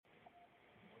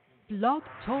Blog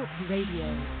Talk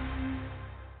Radio.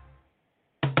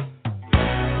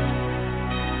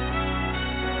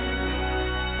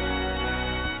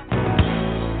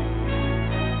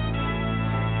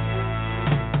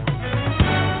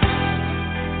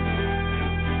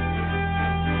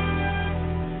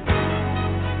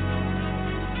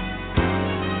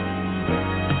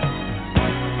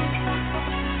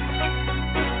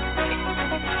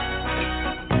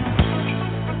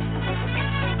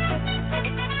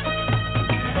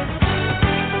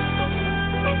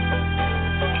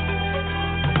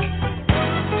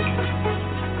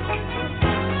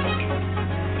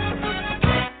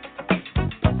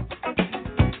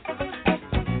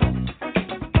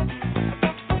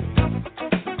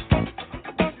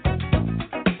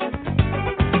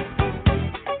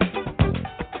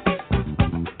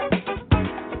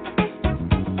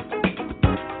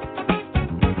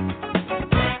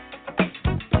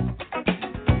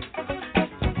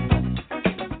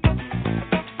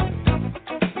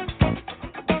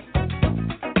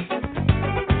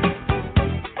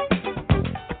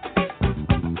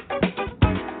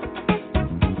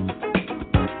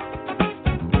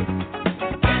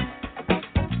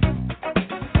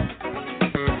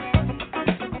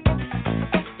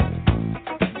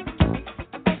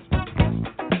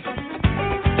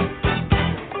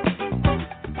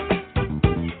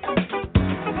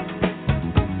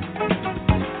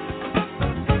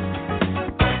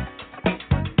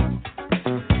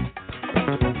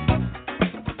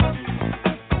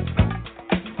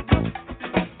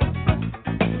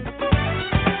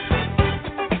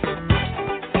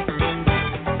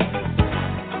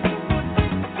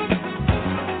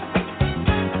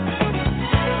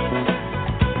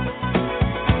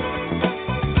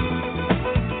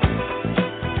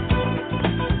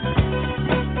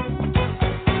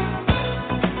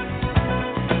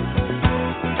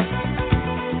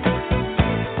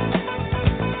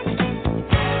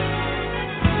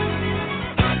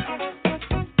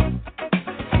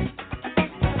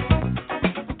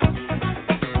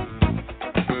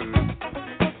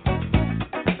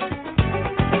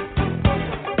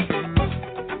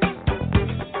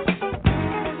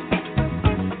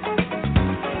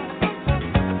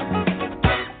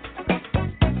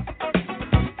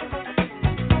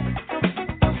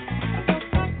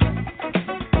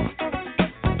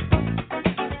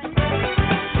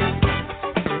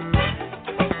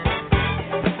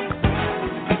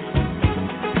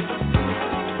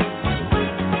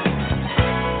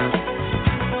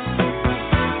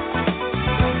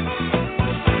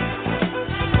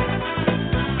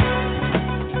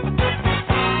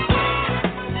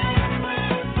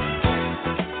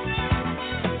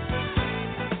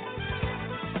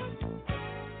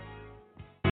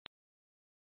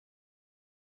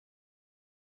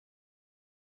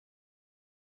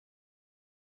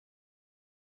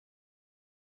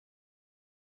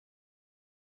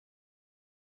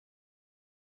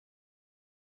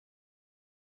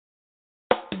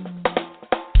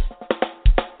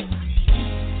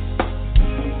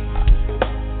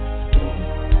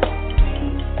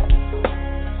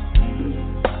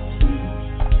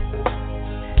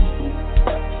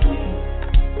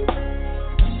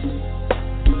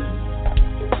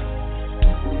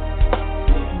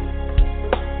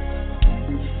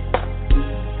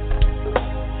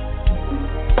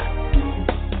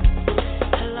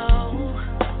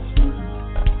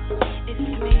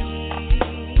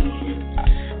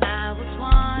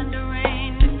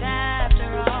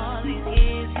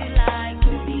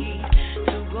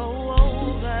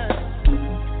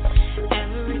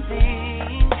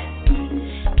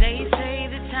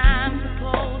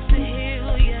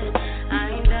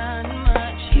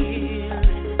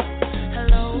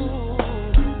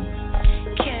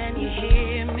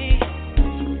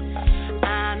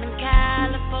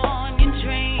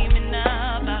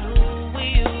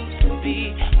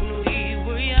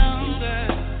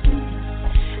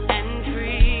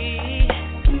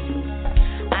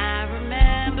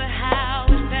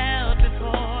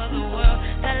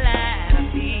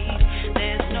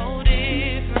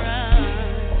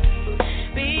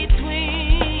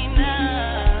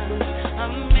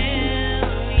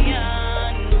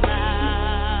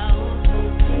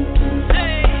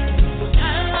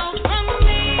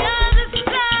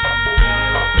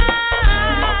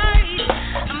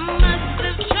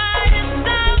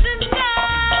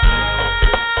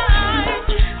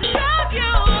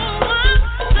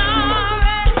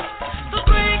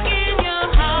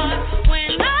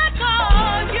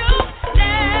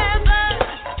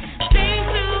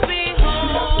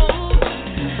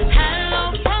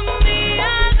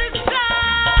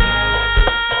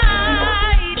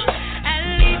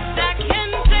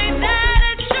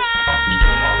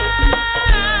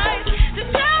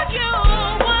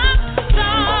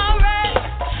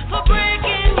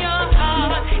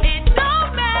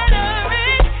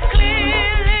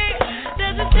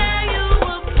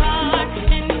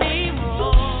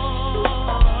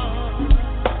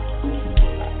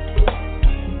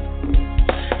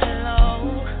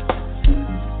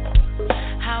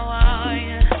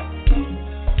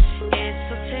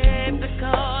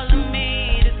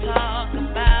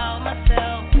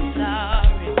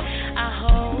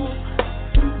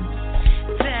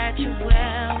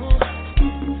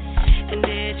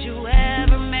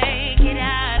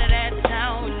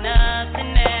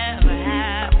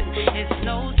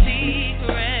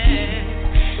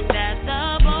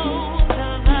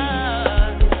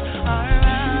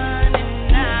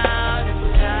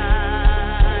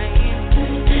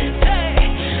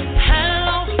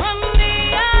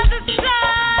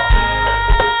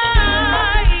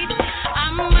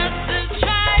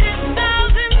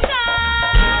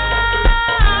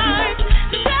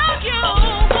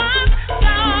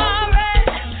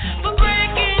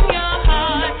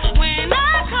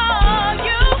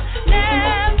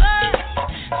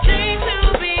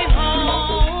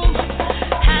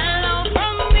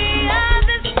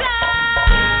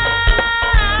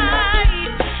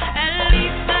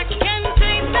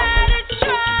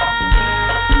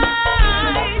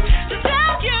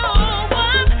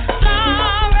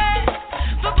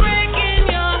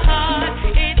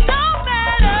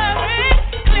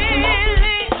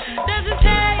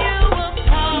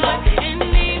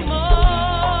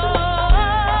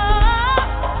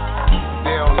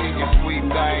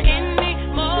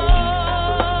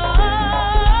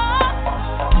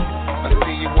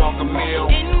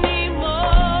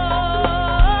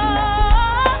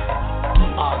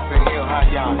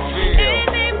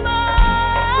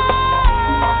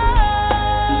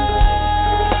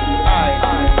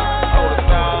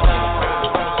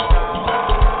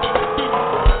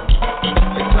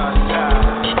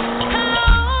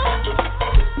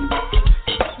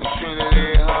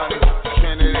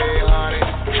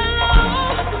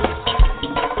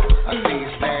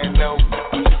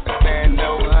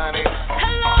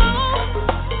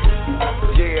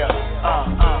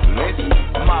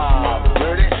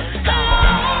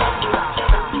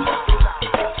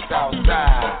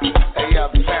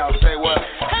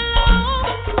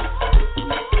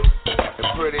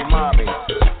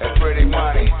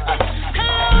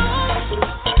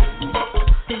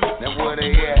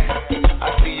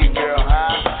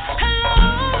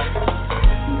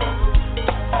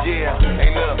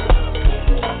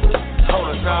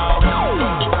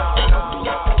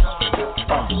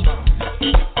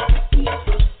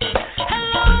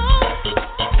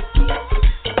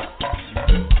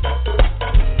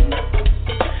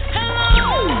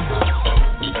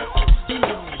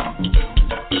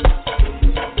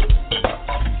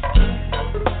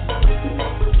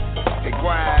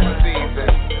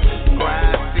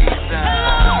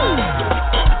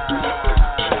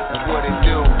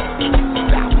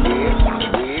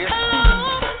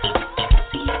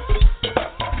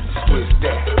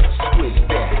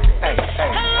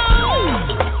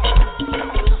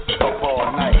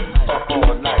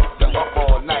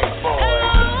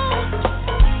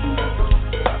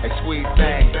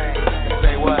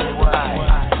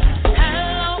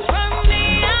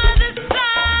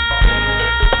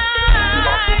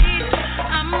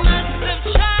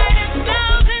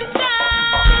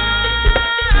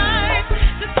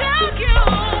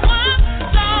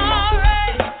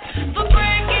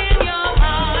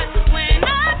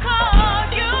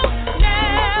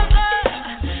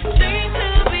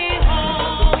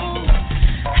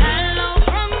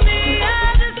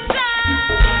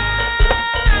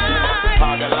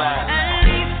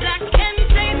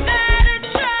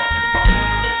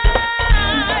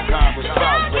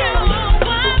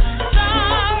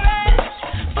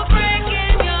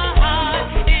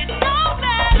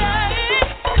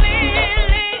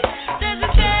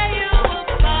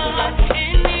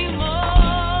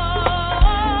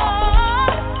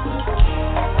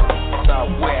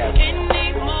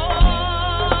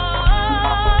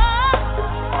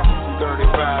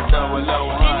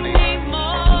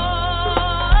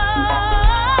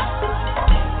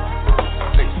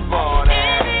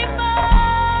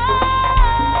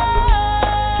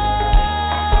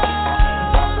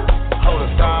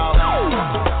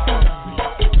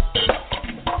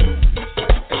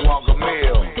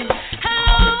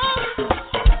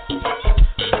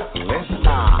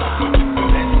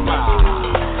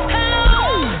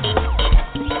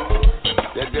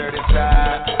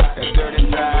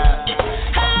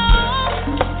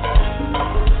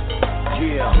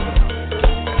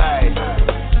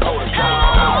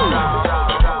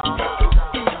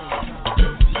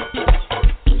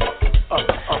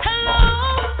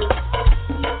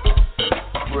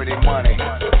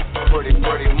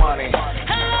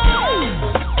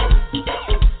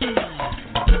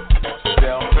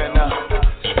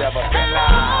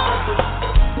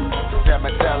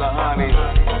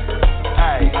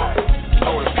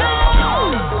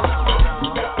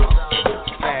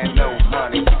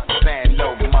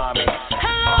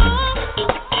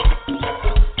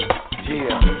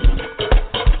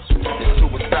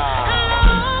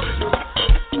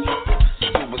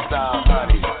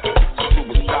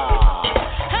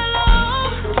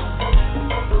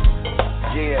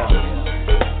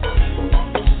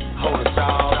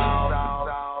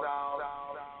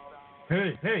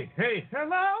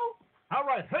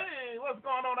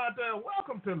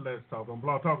 welcome to Let's Talk on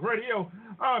Blog Talk Radio.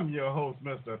 I'm your host,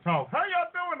 Mr. Talk. How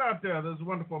y'all doing out there this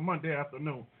wonderful Monday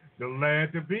afternoon?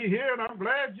 Glad to be here, and I'm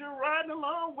glad you're riding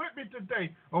along with me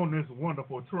today on this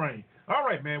wonderful train. All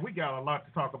right, man, we got a lot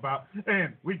to talk about,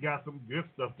 and we got some good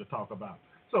stuff to talk about.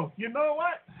 So, you know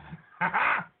what?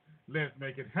 Let's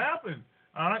make it happen.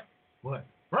 All right? But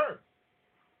first,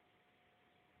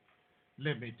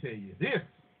 let me tell you this.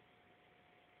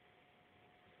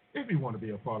 If you want to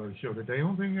be a part of the show today, the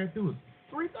only thing you have to do is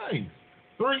three things.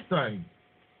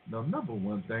 The number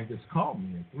one thing is call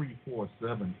me at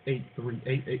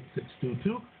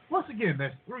 347-838-8622. Once again,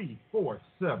 that's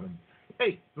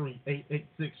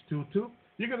 347-838-8622.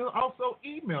 You can also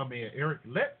email me at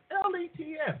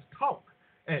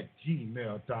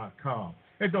LETStalk@gmail.com.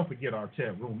 And don't forget our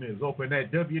chat room is open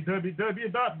at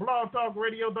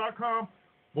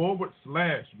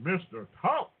www.blogtalkradio.com/Mr.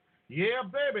 Talk. Yeah,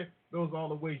 baby. Those are all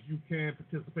the ways you can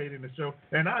participate in the show.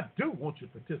 And I do want you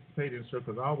to participate in the show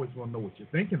because I always want to know what you're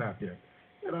thinking out there.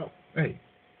 You know, hey,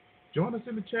 join us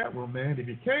in the chat room, man. If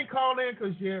you can't call in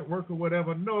because you're at work or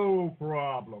whatever, no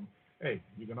problem. Hey,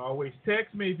 you can always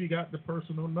text me if you got the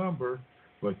personal number.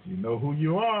 But you know who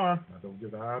you are. I don't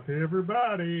give it out to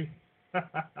everybody.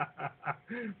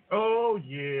 Oh,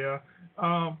 yeah.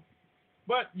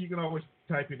 But you can always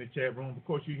type in the chat room. Of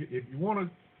course, if you want to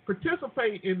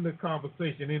participate in the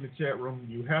conversation in the chat room,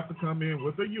 you have to come in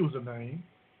with a username.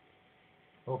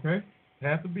 Okay?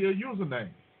 Has to be a username.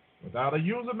 Without a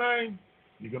username,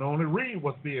 you can only read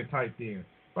what's being typed in.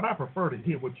 But I prefer to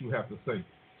hear what you have to say.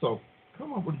 So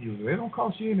come up with a username. They don't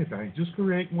cost you anything. Just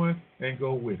create one and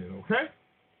go with it. Okay?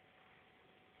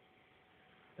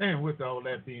 And with all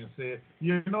that being said,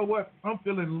 you know what? I'm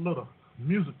feeling a little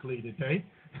musically today.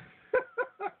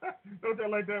 Don't you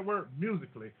like that word?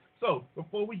 Musically. So,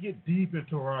 before we get deep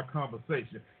into our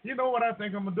conversation, you know what I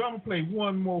think I'm going to do? I'm going to play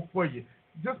one more for you.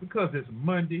 Just because it's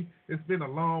Monday, it's been a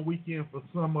long weekend for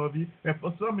some of you. And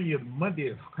for some of you, Monday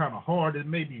is kind of hard. It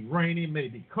may be rainy, it may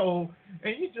be cold.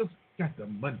 And you just got the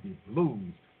Monday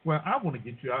blues. Well, I want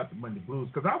to get you out the Monday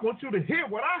blues because I want you to hear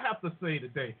what I have to say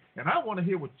today. And I want to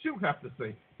hear what you have to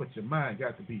say. But your mind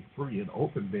got to be free and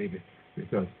open, baby,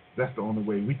 because that's the only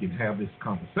way we can have this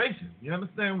conversation. You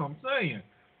understand what I'm saying?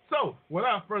 So,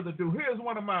 without further ado, here's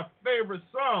one of my favorite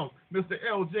songs, Mr.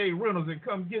 L.J. Reynolds, and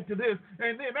come get to this.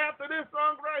 And then after this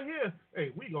song right here,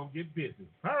 hey, we going to get busy.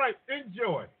 All right,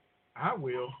 enjoy. I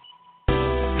will.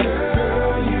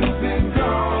 Girl, you've been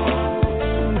gone.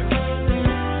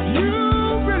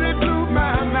 You really blew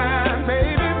my mind,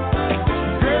 baby.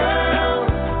 Girl,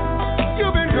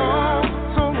 you've been gone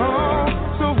so long,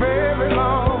 so very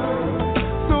long.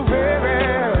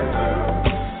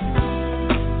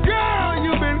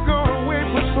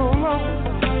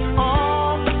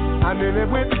 I nearly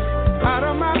went out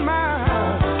of my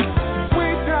mind.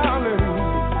 Sweet darling,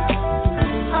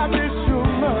 I miss your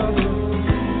love.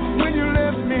 When you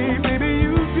left me, baby,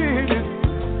 you did it.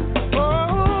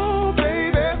 Oh,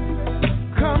 baby,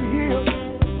 come here.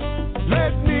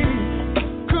 Let me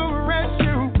caress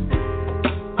you.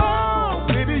 Oh,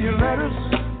 baby, your letters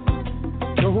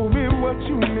told me what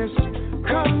you missed.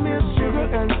 Come here, sugar,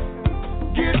 and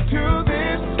get to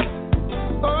this.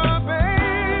 Oh, baby.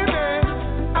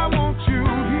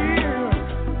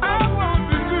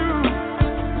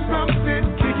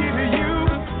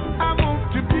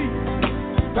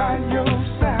 By your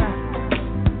side,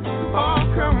 oh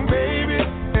come baby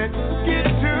and get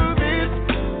to this.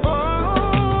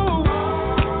 Oh,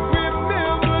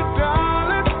 remember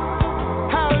darling,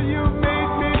 how you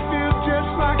made me feel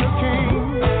just like a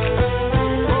king.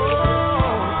 Oh,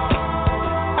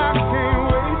 I can't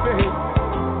wait, baby.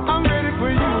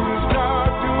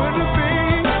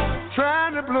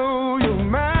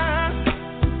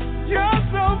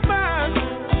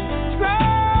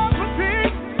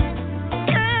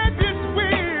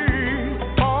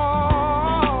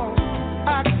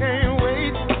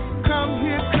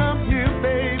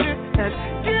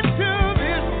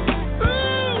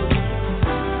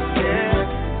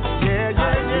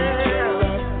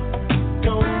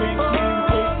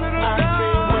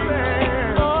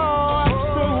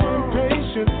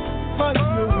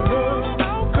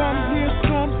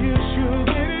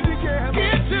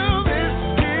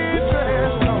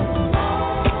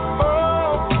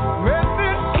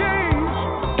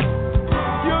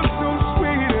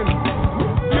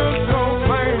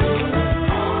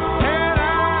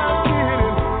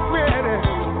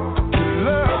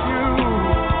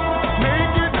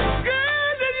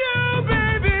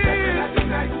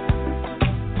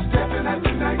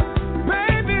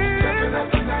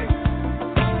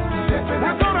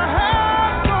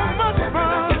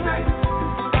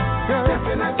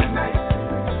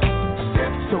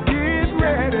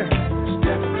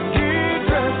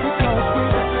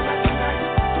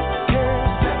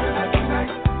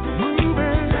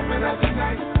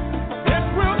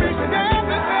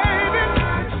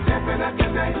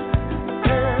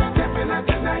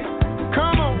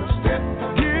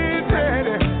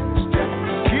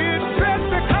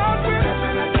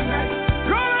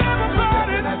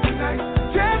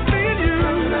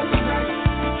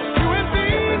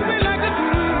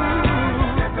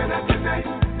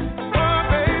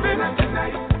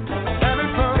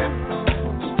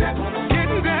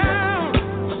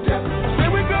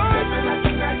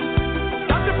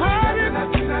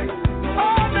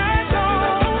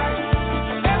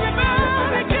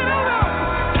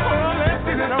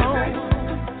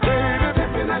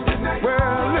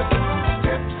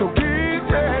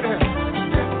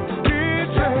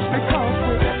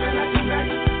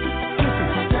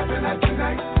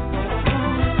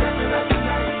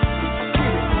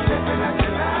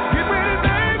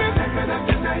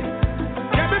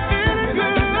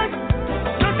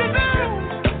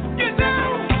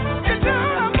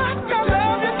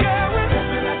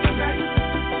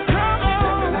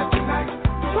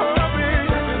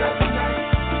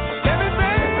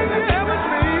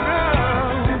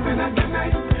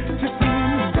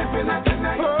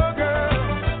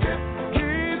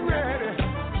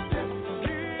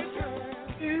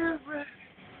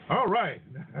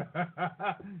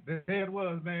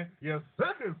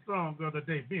 second song of the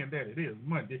day, being that it is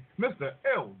Monday, Mr.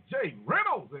 L.J.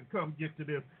 Reynolds, and come get to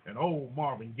this, an old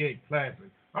Marvin Gaye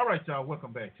classic. All right, y'all,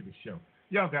 welcome back to the show.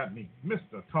 Y'all got me,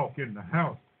 Mr. Talk in the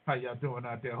house. How y'all doing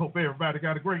out there? Hope everybody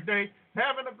got a great day,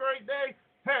 having a great day,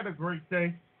 had a great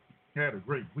day, had a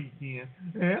great weekend,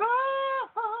 and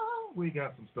we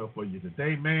got some stuff for you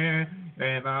today, man,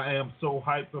 and I am so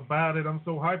hyped about it. I'm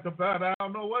so hyped about it, I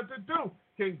don't know what to do.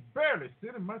 Can barely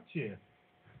sit in my chair.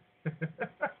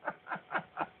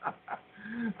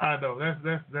 I know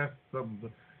that's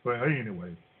something. Well,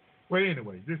 anyway,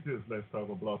 this is Let's Talk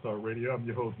about Blog Talk Radio. I'm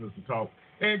your host, Mr. Talk,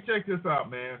 and check this out,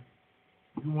 man.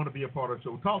 If you want to be a part of the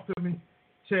show, talk to me,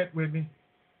 chat with me.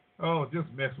 Oh,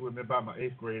 just mess with me about my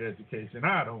 8th grade education.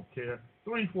 I don't care.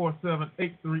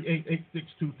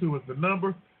 347-838-8622 is the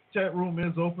number. Chat room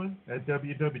is open at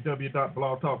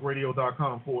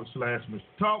www.blogtalkradio.com/Mr.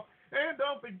 Talk. And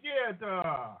don't forget,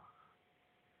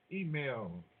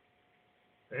 email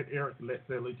at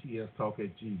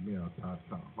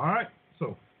ericletstalk@gmail.com. All right?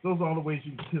 So those are all the ways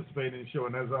you can participate in the show.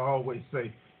 And as I always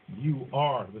say, you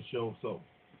are the show. So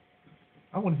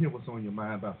I want to hear what's on your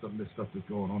mind about some of this stuff that's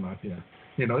going on out there.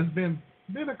 You know, it's been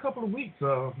a couple of weeks,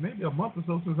 maybe a month or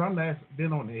so since I last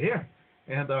been on the air.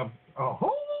 And a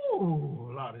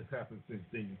whole lot has happened since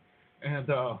then. And,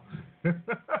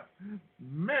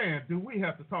 man, do we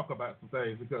have to talk about some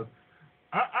things, because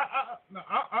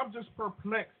I'm just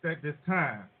perplexed at this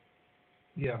time.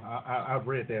 Yeah, I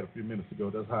read that a few minutes ago.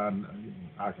 That's how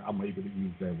I'm able to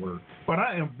use that word. But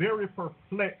I am very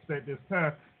perplexed at this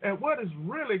time at what is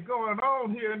really going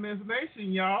on here in this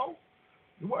nation, y'all.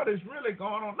 What is really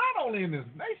going on, not only in this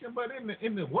nation, but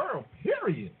in the world,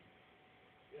 period.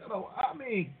 You know, I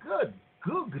mean, good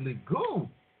googly goo.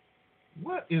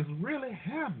 What is really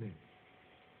happening?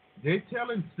 They're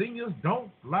telling seniors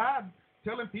don't fly,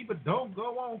 telling people don't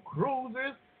go on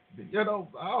cruises. You know,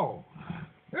 oh.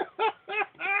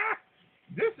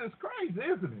 This is crazy,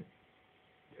 isn't it?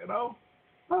 You know?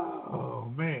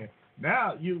 Oh, man.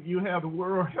 Now you have the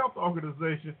World Health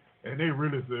Organization, and they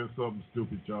really said something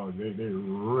stupid, y'all. They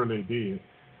really did.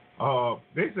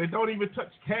 They say don't even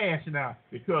touch cash now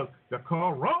because the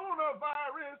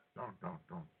coronavirus, dun, dun,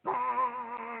 dun,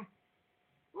 dun.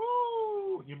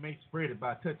 Ooh, you may spread it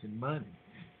by touching money.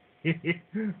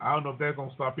 I don't know if that's going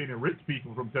to stop any rich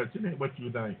people from touching it. What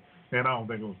you think? And I don't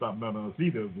think it's going to stop none of us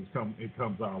either if it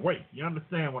comes our way. You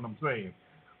understand what I'm saying?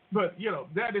 But, you know,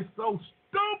 that is so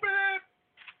stupid.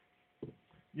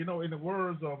 You know, in the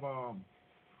words of,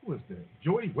 who is that?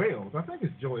 Joey Wells. I think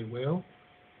it's Joey Wells.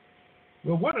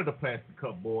 Well, one of the Plastic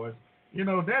Cup Boys. You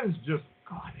know, that is just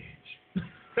garbage.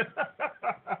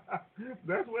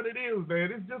 That's what it is,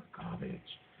 man. It's just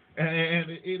garbage. And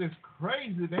it is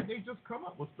crazy that they just come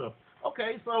up with stuff.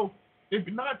 Okay, so if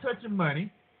you're not touching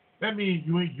money, that means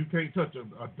you can't touch a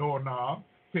doorknob,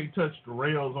 can't touch the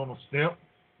rails on a step,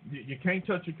 you can't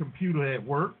touch your computer at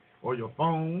work or your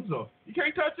phones, or you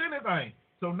can't touch anything.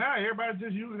 So now everybody's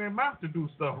just using their mouth to do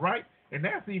stuff, right? And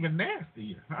that's even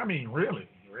nastier. I mean, really.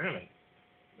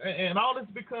 And all this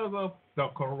because of the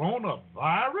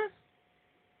coronavirus?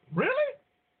 Really?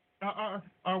 Are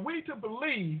we to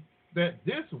believe that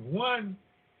this one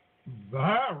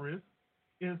virus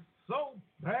is so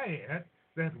bad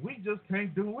that we just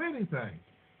can't do anything?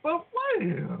 But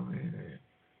wait a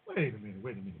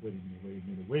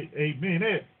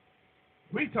minute.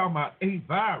 We talking about a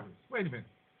virus. Wait a minute.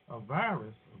 A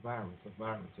virus. I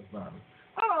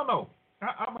don't know.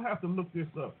 I'm gonna have to look this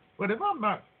up. But if I'm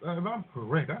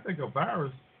correct, I think a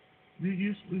virus,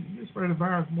 you spread a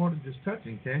virus more than just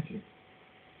touching, can't you?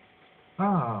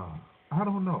 I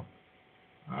don't know.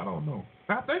 I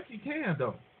think you can,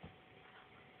 though.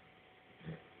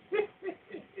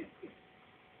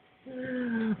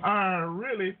 I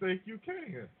really think you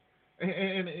can.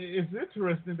 And it's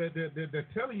interesting that they're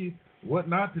telling you what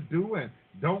not to do, and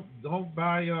don't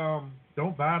buy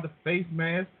the face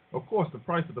mask. Of course, the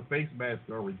price of the face masks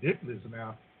are ridiculous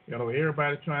now. You know,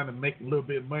 everybody trying to make a little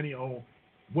bit of money on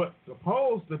what's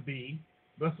supposed to be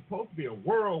a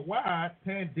worldwide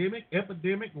pandemic,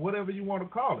 epidemic, whatever you want to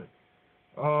call it.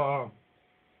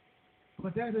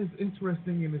 But that is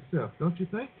interesting in itself, don't you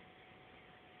think?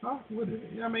 Huh?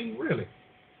 I mean, really.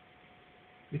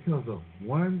 Because of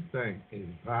one thing, a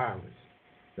virus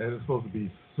that is supposed to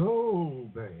be so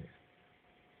bad.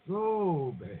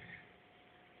 You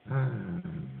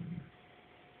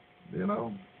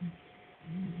know,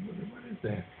 what is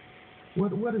that?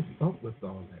 What is up with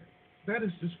all that? That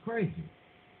is just crazy.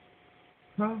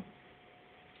 Huh?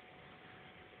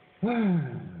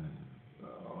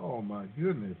 Oh, my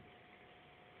goodness.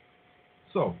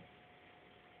 So,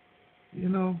 you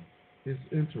know, it's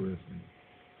interesting.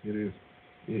 It is.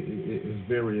 is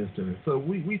very interesting. So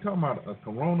we talking about a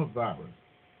coronavirus,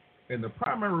 and the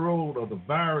primary role of the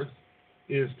virus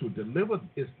is to deliver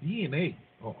its DNA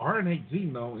or RNA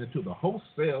genome into the host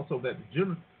cell so that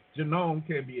the genome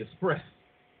can be expressed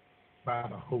by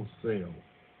the host cell.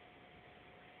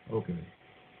 Okay.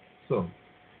 So,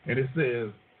 and it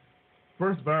says,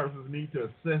 first viruses need to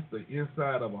assess the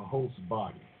inside of a host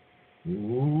body.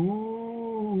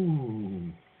 Ooh,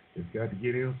 it's got to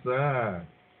get inside.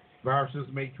 Viruses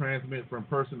may transmit from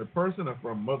person to person or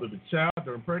from mother to child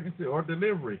during pregnancy or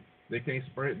delivery. They can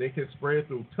spread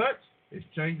through touch,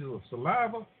 exchanges of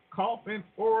saliva, coughing,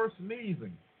 or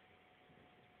sneezing.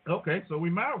 Okay, so we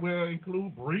might well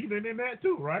include breathing in that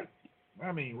too, right?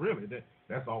 I mean, really,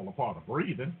 that's all a part of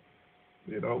breathing.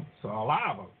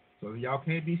 Saliva. So y'all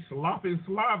can't be slopping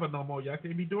saliva no more. Y'all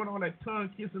can't be doing all that tongue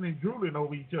kissing and drooling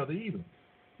over each other either.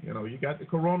 You got the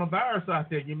coronavirus out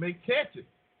there. You may catch it.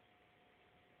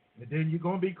 And then you're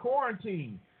going to be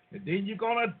quarantined. And then you're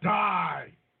going to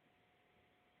die.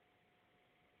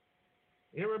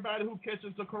 Everybody who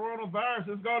catches the coronavirus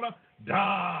is going to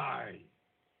die.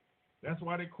 That's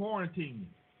why they quarantine you.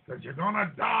 Because you're going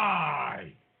to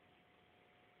die.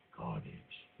 Garbage.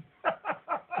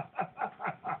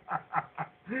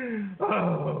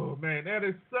 Oh, man, that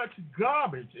is such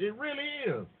garbage. It really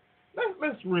is.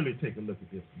 Let's really take a look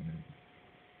at this, man.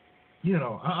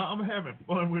 I'm having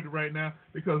fun with it right now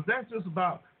because that's just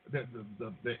about the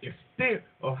extent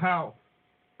of how.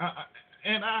 I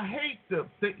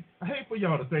hate for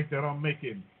y'all to think that I'm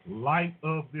making light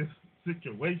of this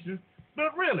situation,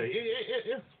 but really,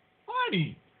 it's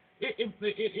funny.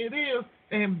 It is,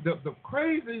 and the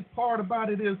crazy part about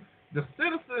it is the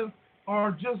citizens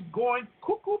are just going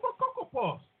cuckoo for cocoa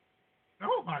puffs.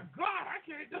 Oh my God, I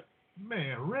can't just,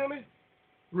 man, really?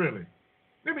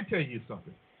 Let me tell you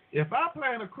something. If I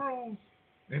plan a cruise,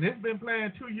 and it's been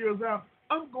planned 2 years out,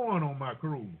 I'm going on my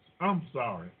cruise. I'm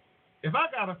sorry. If I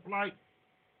got a flight,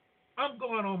 I'm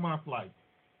going on my flight.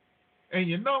 And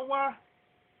you know why?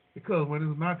 Because when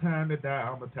it's my time to die,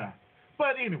 I'm going to die.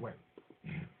 But anyway,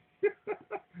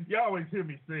 you always hear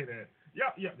me say that.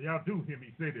 Y'all do hear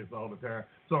me say this all the time.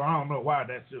 So I don't know why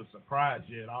that should surprise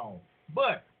you at all.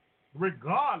 But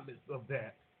regardless of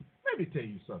that, let me tell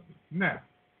you something. Now,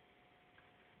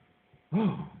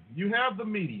 you have the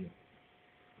media.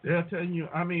 They're telling you,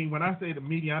 I mean, when I say the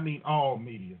media, I mean all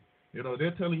media.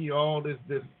 They're telling you all this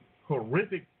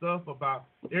horrific stuff about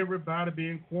everybody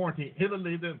being quarantined.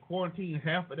 Italy didn't quarantine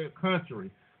half of their country.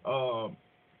 Iran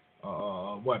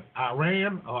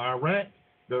or Iraq,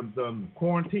 the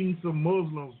quarantined some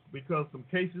Muslims because some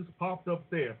cases popped up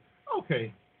there.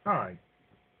 Okay, all right.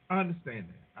 I understand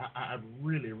that. I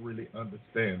really, really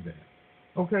understand that.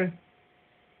 Okay?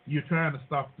 You're trying to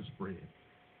stop the spread.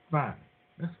 Fine.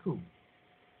 That's cool.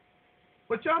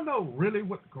 But y'all know really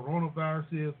what the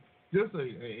coronavirus is? Just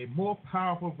a more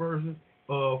powerful version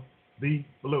of the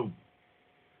flu.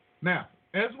 Now,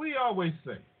 as we always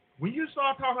say, when you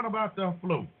start talking about the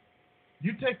flu,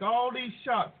 you take all these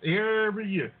shots every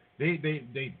year.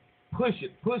 They push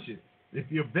it. If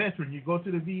you're a veteran, you go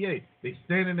to the VA. They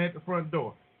standing at the front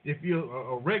door. If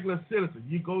you're a regular citizen,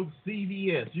 you go to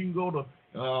CVS. You can go to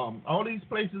all these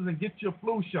places and get your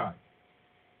flu shot.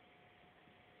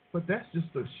 But that's just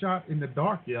a shot in the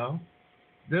dark, y'all.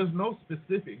 There's no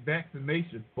specific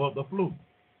vaccination for the flu.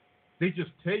 They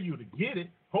just tell you to get it,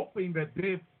 hoping that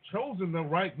they've chosen the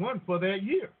right one for that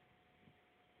year.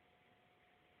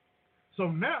 So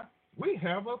now we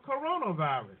have a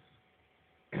coronavirus.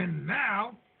 And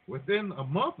now, within a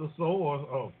month or so,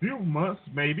 or a few months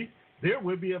maybe, there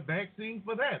will be a vaccine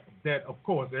for that. That, of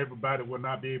course, everybody will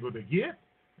not be able to get.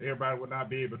 Everybody will not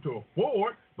be able to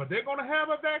afford. But they're going to have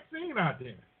a vaccine out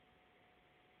there.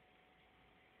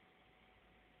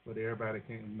 But everybody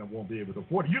won't be able to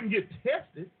afford it. You can get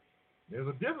tested. There's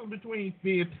a difference between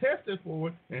being tested for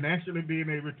it and actually being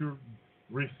able to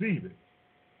receive it.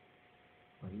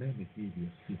 But let me give you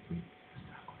a secret.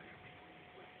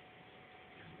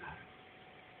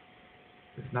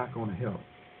 It's not going to help.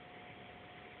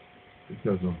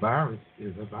 Because a virus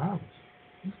is a virus.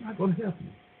 It's not going to help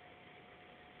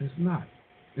you. It's not.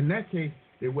 In that case,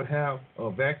 they would have a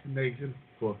vaccination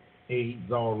for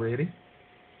AIDS already.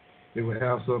 They would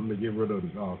have something to get rid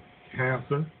of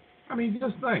cancer. I mean,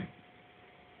 just think.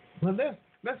 But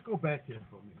let's go back here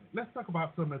for a minute. Let's talk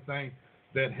about some of the things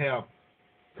that have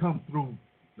come through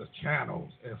the channels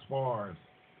as far as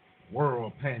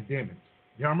world pandemics.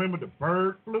 Y'all remember the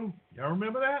bird flu? Y'all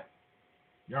remember that?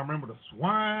 Y'all remember the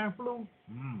swine flu?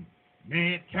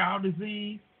 Mad cow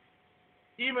disease?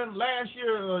 Even last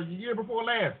year, or the year before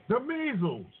last, the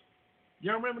measles.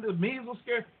 Y'all remember the measles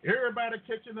scare? Everybody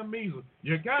catching the measles.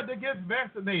 You got to get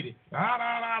vaccinated. Ah,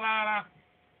 la, la, la, la.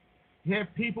 You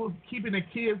had people keeping the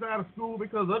kids out of school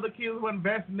because other kids weren't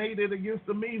vaccinated against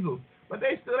the measles. But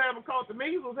they still haven't caught the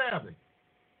measles, have they?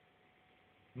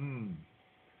 And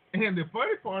the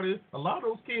funny part is, a lot of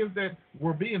those kids that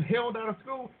were being held out of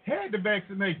school had the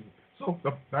vaccination. So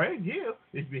the thing is,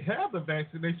 if you have the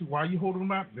vaccination, why are you holding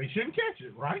them out? They shouldn't catch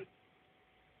it, right?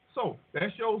 So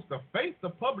that shows the faith the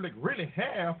public really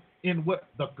have in what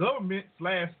the government /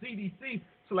 CDC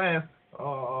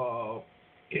 /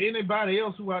 anybody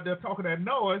else who out there talking that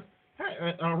noise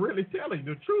are really telling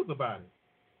the truth about it.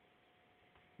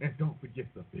 And don't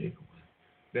forget the big one.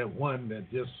 That one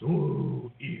that just,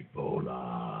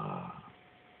 Ebola.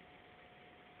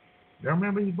 Y'all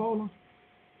remember Ebola?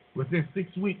 Within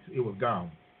 6 weeks, it was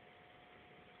gone.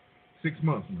 6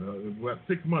 months.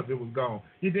 6 months, it was gone.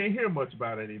 You didn't hear much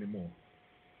about it anymore.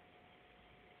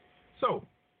 So,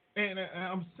 and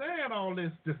I'm saying all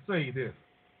this to say this.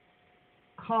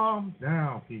 Calm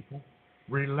down, people.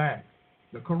 Relax.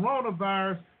 The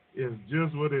coronavirus is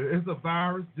just what it is. It's a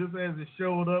virus. Just as it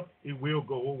showed up, it will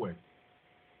go away.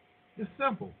 It's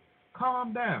simple.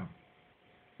 Calm down.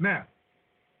 Now,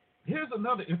 here's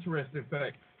another interesting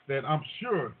fact that I'm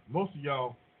sure most of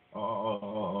y'all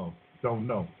don't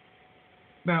know.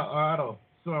 Now, out of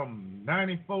some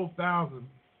 94,000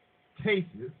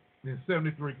 cases in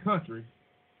 73 countries,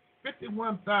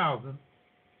 51,000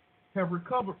 have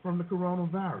recovered from the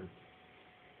coronavirus.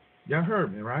 Y'all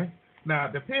heard me, right? Now,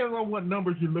 it depends on what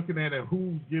numbers you're looking at and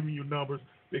who's giving you numbers,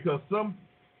 because some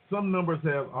numbers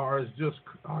are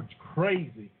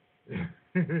crazy.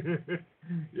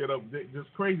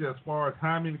 Just crazy as far as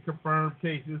how many confirmed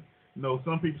cases.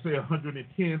 Some people say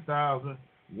 110,000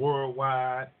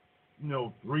 worldwide.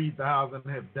 3,000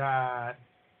 have died.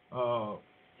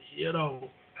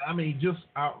 Just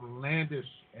outlandish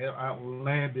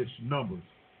numbers.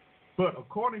 But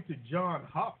according to Johns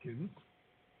Hopkins,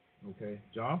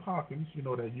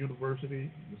 that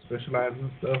university specializes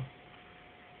in stuff,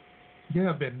 there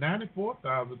have been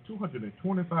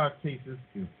 94,225 cases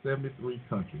in 73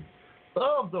 countries.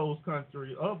 Of those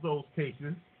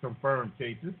cases, confirmed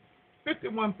cases,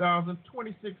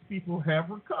 51,026 people have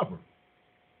recovered.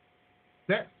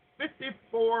 That's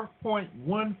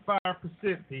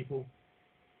 54.15%, people.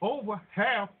 Over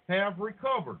half have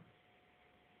recovered.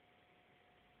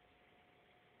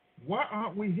 Why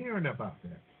aren't we hearing about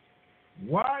that?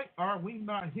 Why are we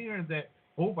not hearing that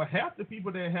over half the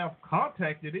people that have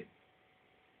contacted it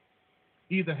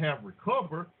either have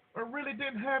recovered or really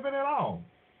didn't have it at all?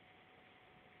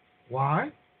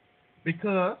 Why?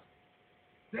 Because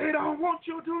they don't want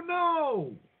you to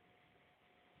know.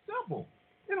 Simple.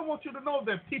 They don't want you to know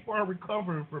that people are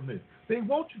recovering from this. They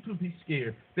want you to be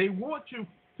scared. They want you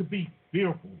to be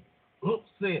fearful,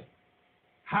 upset,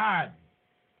 hiding.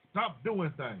 Stop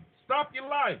doing things. Stop your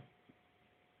life.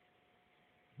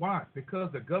 Why?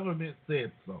 Because the government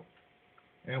said so.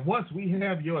 And once we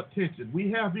have your attention,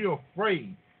 we have you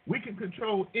afraid, we can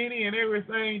control any and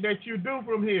everything that you do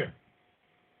from here.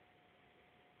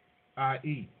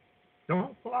 I.e.,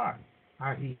 don't fly.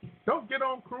 I.e., don't get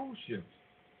on cruise ships.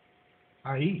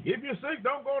 I.e., if you're sick,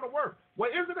 don't go to work.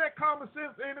 Well, isn't that common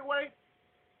sense anyway?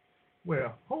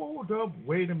 Well, hold up,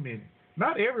 wait a minute.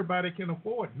 Not everybody can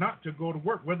afford not to go to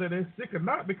work, whether they're sick or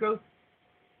not, because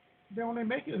they're only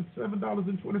making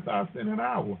 $7.25 an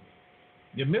hour.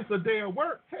 You miss a day of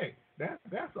work, hey,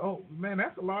 that's a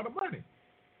lot of money.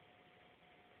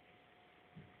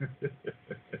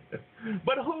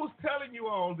 But who's telling you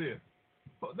all this?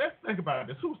 Let's think about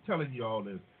this. Who's telling you all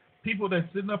this? People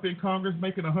that's sitting up in Congress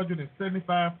making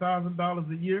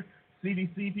 $175,000 a year,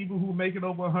 CDC people who are making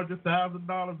over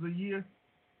 $100,000 a year.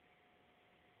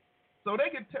 So they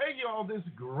can tell you all this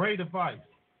great advice.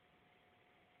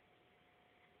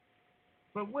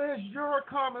 But where's your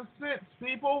common sense,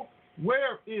 people?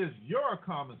 Where is your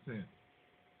common sense?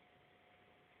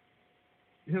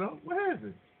 Where is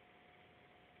it?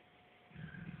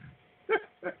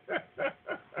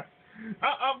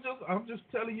 I'm just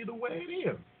telling you the way it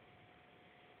is.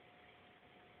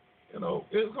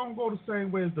 It's gonna go the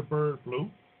same way as the bird flu,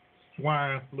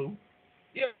 swine flu.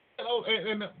 Yeah,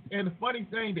 and the funny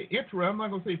thing, I'm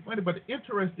not gonna say funny, but the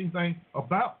interesting thing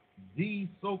about these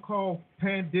so-called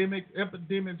pandemics,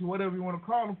 epidemics, whatever you want to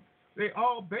call them, they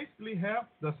all basically have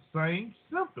the same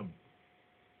symptoms.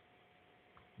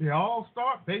 They all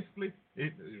start basically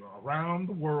around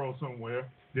the world somewhere.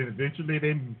 Then eventually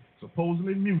they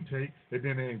supposedly mutate, and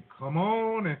then they come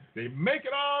on and they make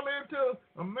it all into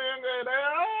America.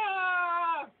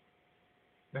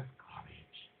 That's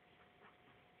garbage.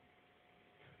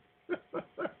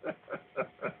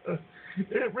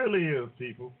 It really is,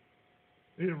 people.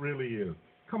 It really is.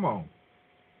 Come on.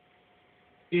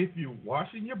 If you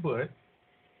washing your butt,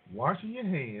 washing your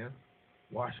hands,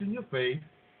 washing your face,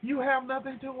 you have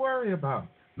nothing to worry about.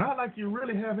 Not like you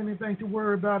really have anything to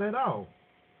worry about at all.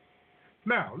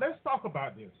 Now, let's talk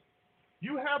about this.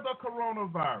 You have the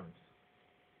coronavirus,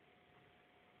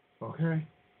 okay?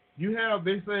 You have,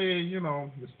 they say,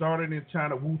 it started in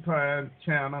China, Wuhan,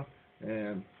 China,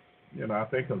 and, I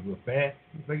think because of bats.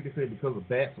 I think they say because of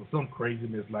bats or some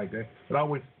craziness like that. It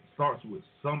always starts with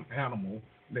some animal.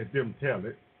 Let them tell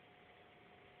it.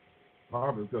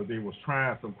 Probably because they was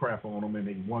trying some crap on them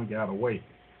and one got away.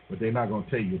 But they're not going to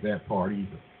tell you that part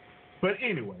either. But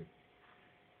anyway,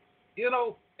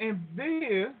 and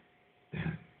then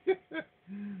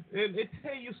it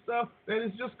tell you stuff that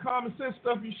is just common sense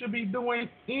stuff you should be doing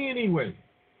anyway.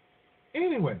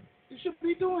 Anyway, you should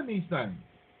be doing these things.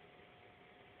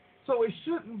 So it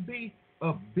shouldn't be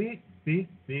a big, big,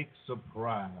 big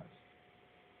surprise.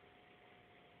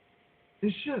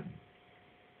 It shouldn't.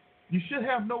 You should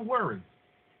have no worries.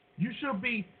 You should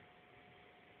be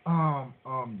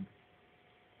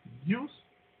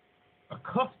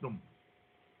accustomed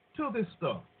to this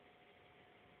stuff.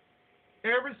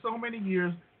 Every so many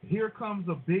years, here comes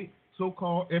a big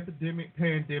so-called epidemic,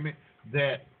 pandemic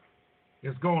that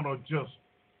is going to just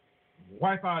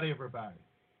wipe out everybody.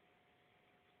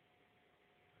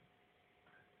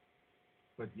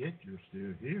 But yet you're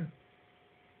still here.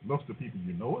 Most of the people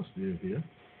you know are still here.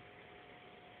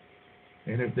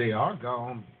 And if they are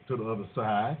gone to the other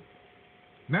side,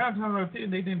 9 times out of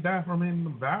 10, they didn't die from any of the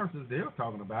viruses they're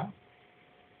talking about.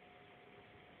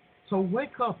 So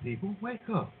wake up, people. Wake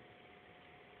up.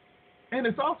 And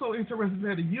it's also interesting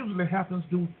that it usually happens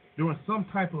during some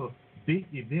type of big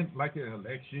event like an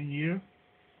election year.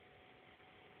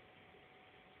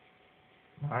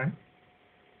 Right?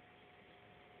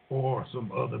 Or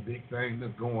some other big thing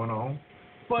that's going on.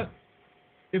 But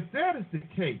if that is the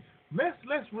case,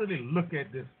 let's really look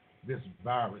at this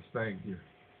virus thing here.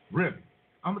 Really.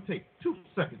 I'm going to take 2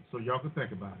 seconds so y'all can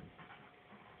think about it.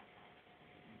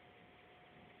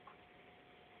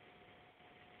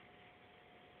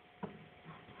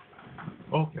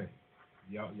 Okay.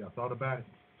 Y'all thought about it?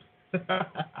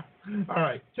 All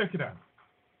right, check it out.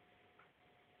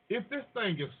 If this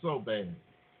thing is so bad,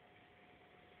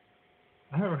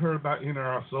 I haven't heard about any of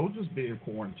our soldiers being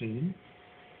quarantined.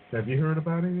 Have you heard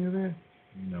about any of that?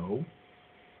 No.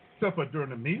 Except for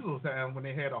during the measles time when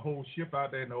they had a whole ship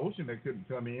out there in the ocean that couldn't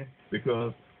come in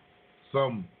because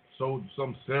some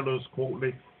sailors, quote,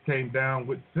 came down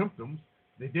with symptoms.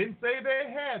 They didn't say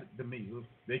they had the measles.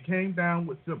 They came down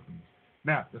with symptoms.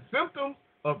 Now, the symptoms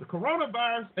of the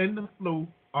coronavirus and the flu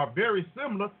are very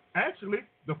similar. Actually,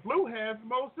 the flu has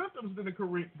more symptoms than the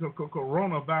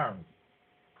coronavirus.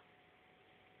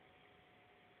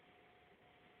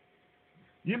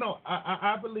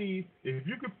 I believe if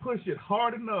you could push it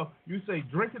hard enough, you say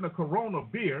drinking a Corona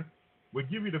beer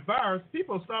would give you the virus,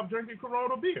 people stop drinking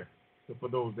Corona beer. So for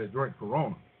those that drink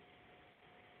Corona.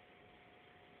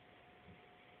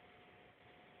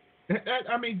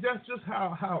 I mean, that's just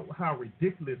how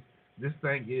ridiculous this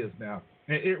thing is now.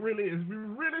 And it really is. If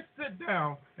you really sit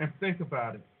down and think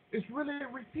about it, it's really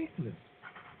ridiculous.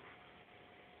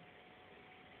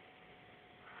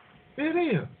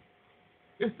 It is.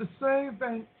 It's the same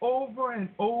thing over and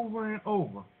over and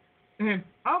over. And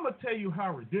I'm going to tell you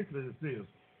how ridiculous this is.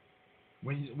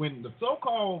 When the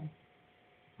so-called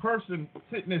person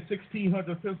sitting at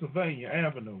 1600 Pennsylvania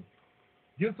Avenue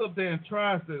gets up there and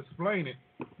tries to explain it,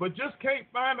 but just can't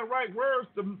find the right words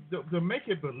to make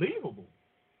it believable.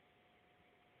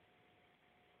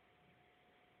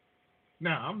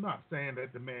 Now, I'm not saying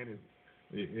that the man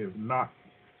is not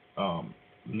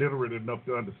literate enough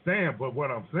to understand, but what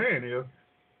I'm saying is,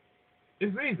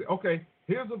 it's easy. Okay,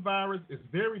 here's a virus. It's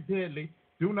very deadly.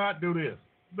 Do not do this.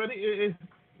 But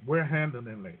we're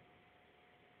handling it.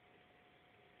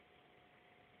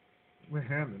 We're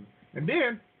handling it. And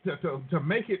then, to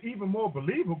make it even more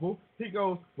believable, he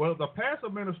goes, well, the past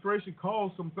administration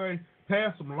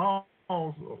passed some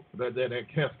laws that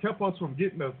has kept us from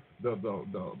getting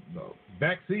the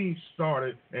vaccine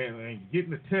started and getting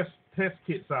the test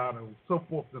kits out and so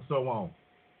forth and so on.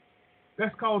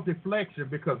 That's called deflection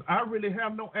because I really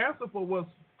have no answer for what's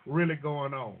really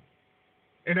going on.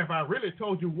 And if I really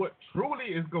told you what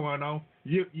truly is going on,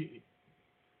 there'll be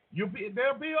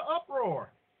an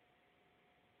uproar.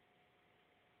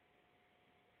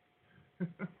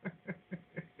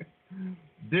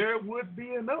 There would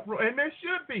be an uproar, and there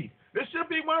should be. There should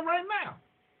be one right now.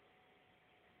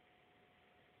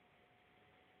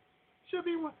 Should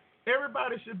be one.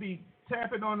 Everybody should be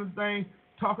tapping on the thing,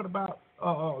 talking about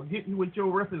getting with your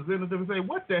representative and say,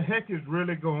 what the heck is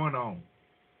really going on?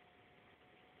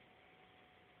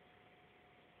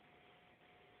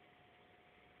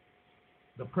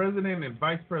 The president and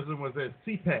vice president was at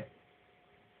CPAC,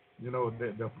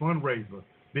 the fundraiser,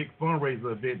 big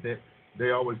fundraiser event that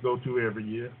they always go to every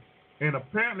year. And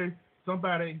apparently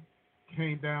somebody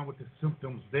came down with the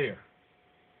symptoms there.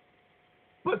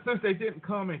 But since they didn't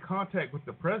come in contact with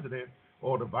the president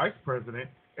or the vice president,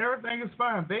 everything is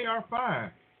fine. They are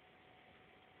fine.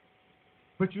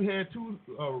 But you had two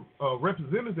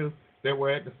representatives that were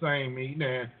at the same meeting,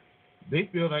 and they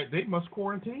feel like they must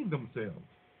quarantine themselves.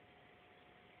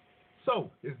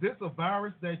 So, is this a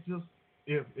virus that just,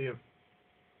 if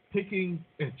picking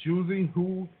and choosing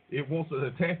who it wants to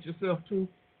attach itself to?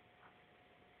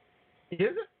 Is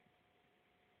it?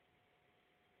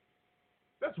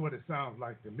 That's what it sounds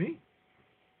like to me.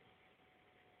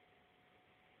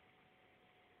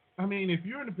 I mean, if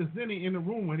you're in a vicinity in the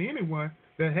room with anyone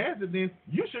that has it, then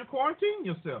you should quarantine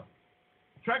yourself.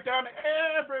 Track down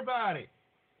everybody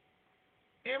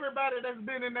that's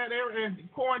been in that area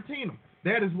and quarantine them.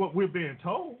 That is what we're being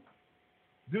told.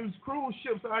 These cruise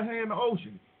ships out here in the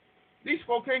ocean, these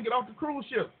folks can't get off the cruise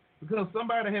ship because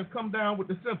somebody has come down with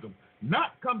the symptoms.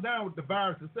 Not come down with the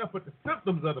virus itself, but the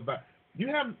symptoms of the virus. You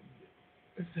have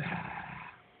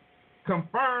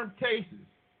confirmed cases.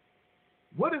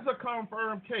 What is a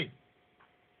confirmed case?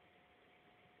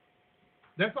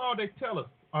 That's all they tell us,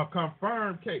 a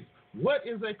confirmed case. What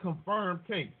is a confirmed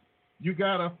case? You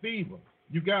got a fever.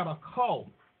 You got a cough.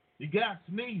 You got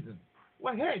sneezing.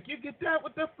 Well, heck, you get that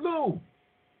with the flu.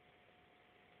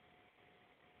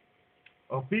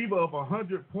 A fever of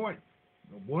 100.1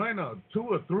 or 2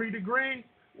 or 3 degrees.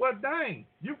 Well, dang,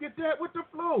 you get that with the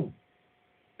flu.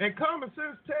 And common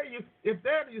sense tell you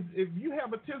if you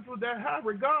have a temperature that high,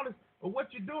 regardless of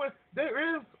what you're doing,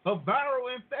 there is a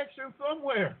viral infection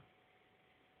somewhere.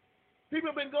 People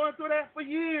have been going through that for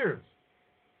years.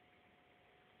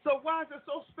 So why is it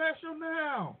so special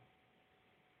now?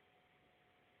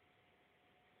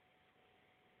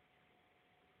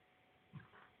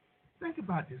 Think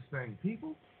about this thing,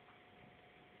 people.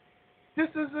 This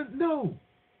isn't new.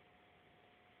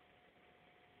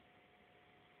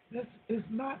 This is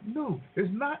not new.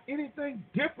 It's not anything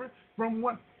different from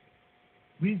what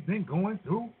we've been going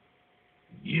through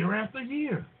year after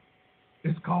year.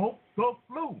 It's called the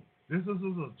flu. This is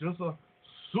just a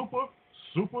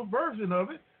super version of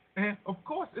it. And, of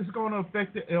course, it's going to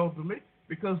affect the elderly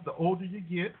because the older you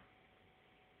get,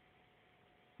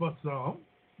 for some,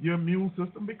 your immune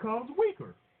system becomes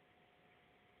weaker,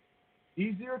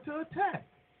 easier to attack.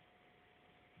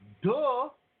 Duh.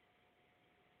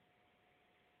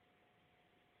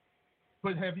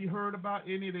 But have you heard about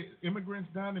any of the immigrants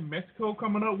down in Mexico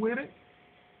coming up with it?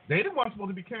 They didn't want supposed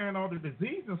to be carrying all the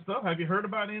disease and stuff. Have you heard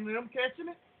about any of them catching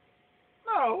it?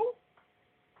 No.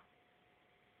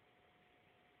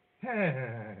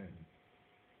 Hey,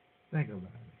 think about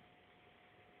it.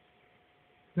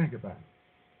 Think about it.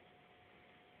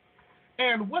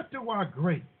 And what do our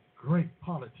great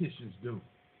politicians do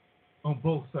on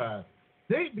both sides?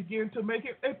 They begin to make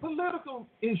it a political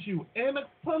issue, and a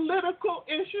political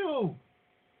issue.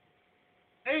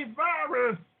 A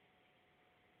virus.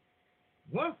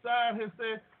 One side has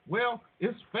said, well,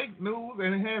 it's fake news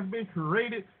and it has been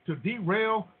created to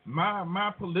derail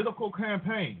my political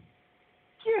campaign.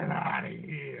 Get out of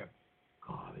here.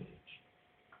 Garbage.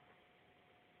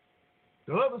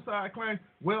 The other side claims,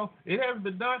 well, it hasn't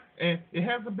been done and it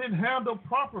hasn't been handled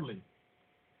properly.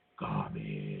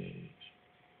 Garbage.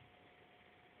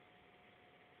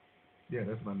 Yeah,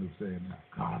 that's my new saying now.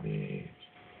 Garbage.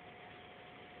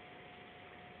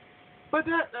 But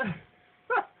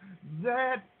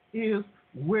that is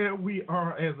where we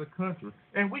are as a country.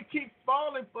 And we keep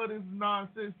falling for this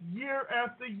nonsense year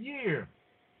after year.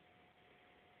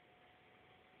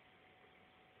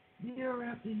 Year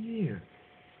after year.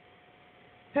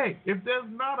 Hey, if there's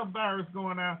not a virus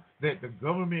going out that the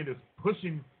government is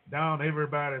pushing down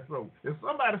everybody's throat, if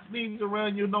somebody sneezes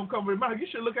around you and don't cover your mouth, you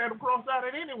should look at them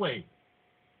cross-eyed anyway.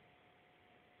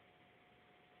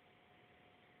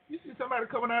 You see somebody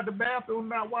coming out the bathroom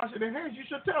not washing their hands, you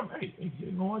should tell them, hey, you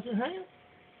didn't wash your hands?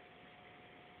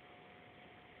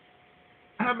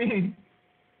 I mean,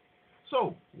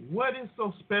 so what is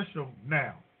so special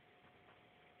now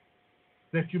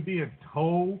that you're being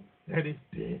told that it's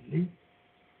deadly,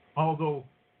 although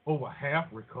over half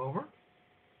recover?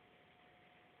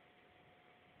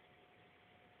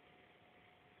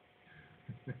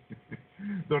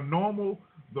 The normal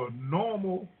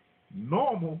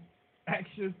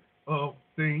action of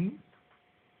things.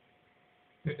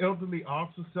 The elderly are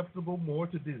susceptible more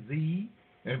to disease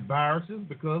and viruses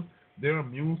because their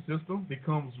immune system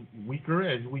becomes weaker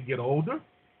as we get older.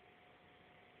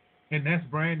 And that's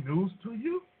brand news to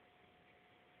you?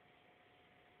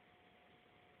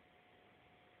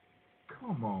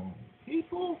 Come on,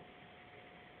 people.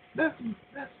 Let's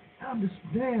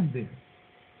understand this.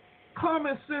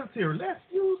 Common sense here. Let's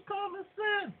use common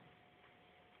sense.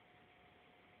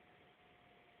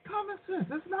 Common sense.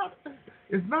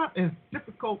 It's not as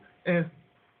difficult as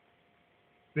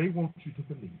they want you to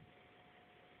believe.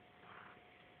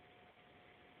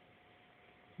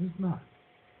 It's not.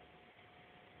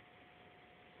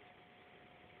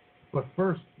 But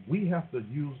first, we have to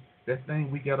use that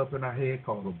thing we got up in our head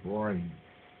called a brain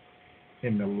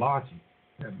and the logic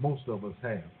that most of us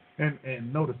have.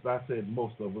 And notice I said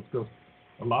most of us because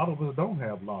a lot of us don't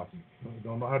have logic. We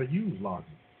don't know how to use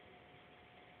logic.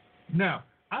 Now,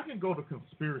 I can go the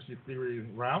conspiracy theory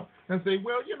route and say,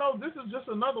 well, this is just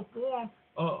another form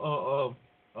of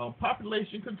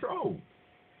population control.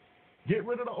 Get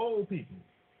rid of the old people.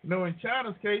 In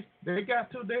China's case, they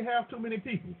have too many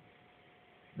people.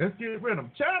 Let's get rid of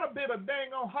them. China built a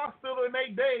dang on hospital in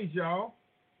 8 days, y'all.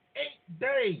 8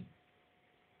 days.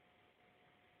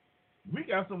 We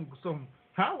got some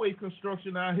highway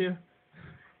construction out here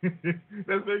that's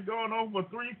been going on for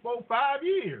 3, 4, 5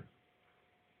 years.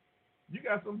 You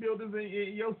got some buildings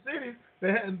in your city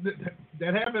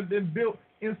that haven't been built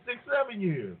in 6, 7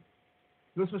 years.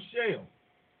 Just a shell.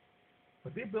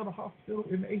 But they built a hospital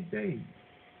in 8 days.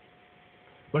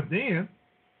 But then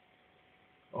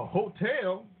a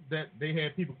hotel that they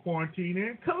had people quarantined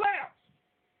in collapsed.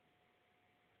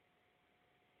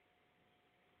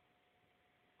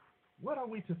 What are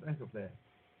we to think of that?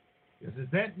 Is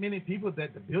it that many people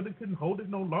that the building couldn't hold it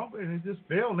no longer and it just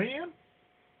fell in?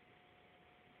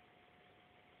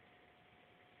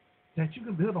 That you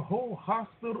can build a whole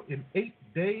hospital in 8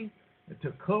 days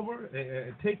to cover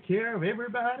and take care of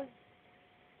everybody?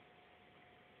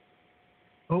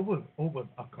 Over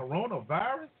a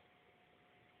coronavirus?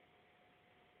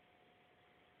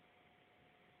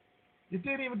 You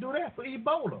didn't even do that for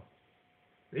Ebola.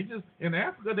 In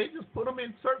Africa, they just put them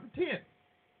in certain tents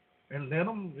and let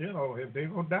them, if they're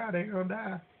going to die, they're going to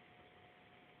die.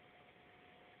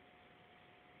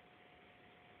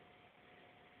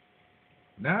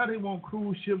 Now they want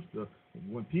cruise ships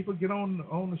when people get on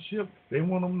the ship, they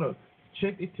want them to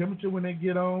check the temperature when they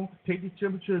get on, take the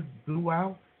temperature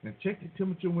throughout, and check the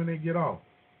temperature when they get off.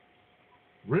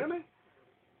 Really?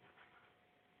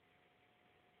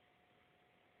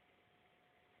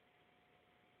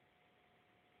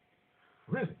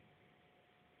 Really?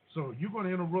 So you're going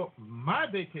to interrupt my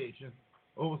vacation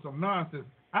over some nonsense?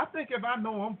 I think if I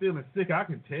know I'm feeling sick, I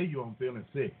can tell you I'm feeling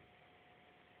sick.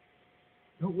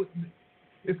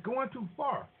 It's going too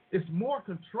far. It's more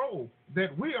control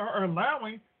that we are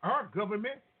allowing our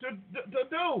government to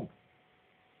do.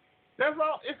 That's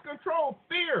all. It's control.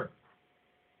 Fear.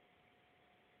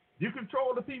 You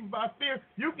control the people by fear.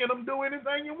 You get them to do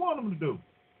anything you want them to do.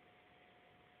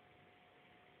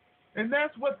 And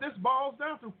that's what this boils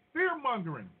down to,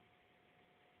 fear-mongering.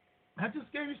 I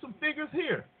just gave you some figures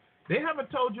here. They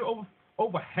haven't told you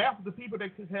over half of the people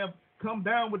that could have come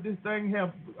down with this thing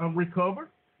have recovered.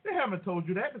 They haven't told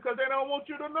you that because they don't want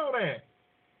you to know that.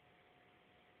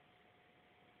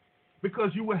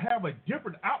 Because you will have a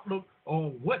different outlook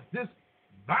on what this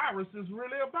virus is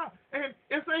really about. And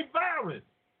it's a virus.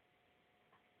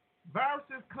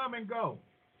 Viruses come and go.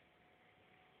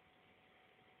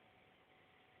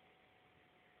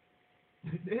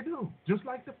 They do, just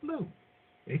like the flu.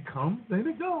 It comes and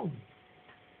it goes.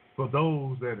 For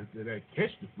those that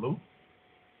catch the flu,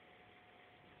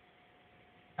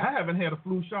 I haven't had a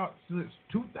flu shot since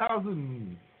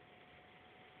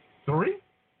 2003,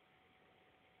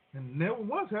 and never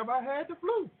once have I had the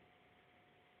flu.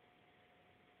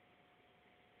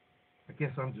 I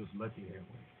guess I'm just lucky that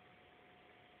way.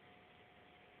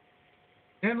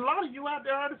 And a lot of you out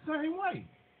there are the same way.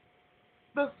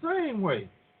 The same way.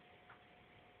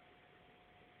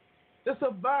 It's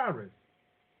a virus.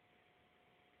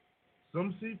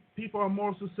 Some people are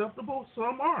more susceptible,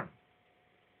 some aren't.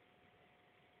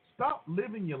 Stop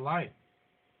living your life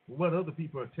for what other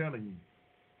people are telling you.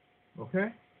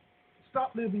 Okay?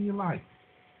 Stop living your life.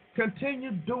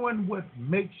 Continue doing what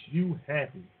makes you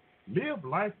happy. Live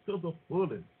life to the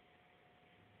fullest.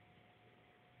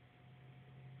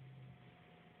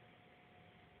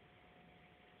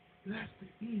 That's the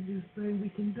easiest thing we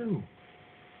can do.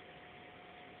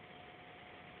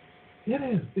 It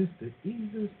is. It's the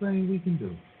easiest thing we can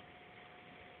do.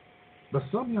 But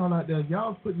some of y'all out there,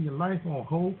 y'all putting your life on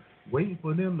hold, waiting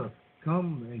for them to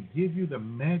come and give you the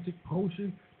magic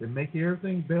potion to make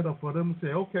everything better for them and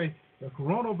say, okay, The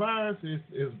coronavirus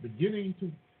is beginning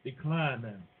to decline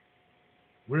now.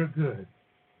 We're good.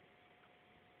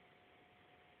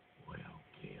 Well,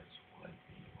 guess what,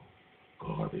 people?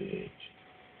 Garbage.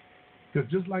 Because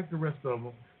just like the rest of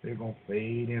them, they're gonna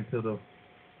fade into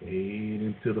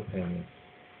the past.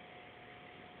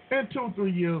 And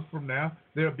 2-3 years from now,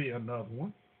 there'll be another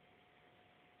one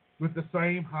with the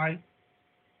same hype,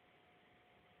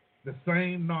 the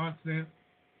same nonsense.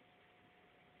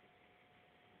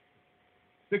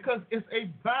 Because it's a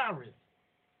virus.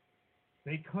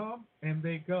 They come and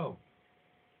they go.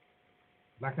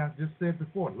 Like I just said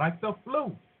before, like the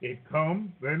flu. It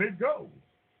comes and it goes.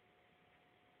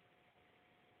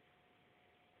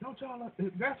 Don't y'all?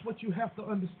 That's what you have to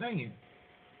understand.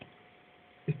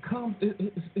 It comes.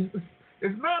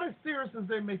 It's not as serious as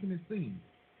they're making it seem.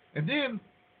 And then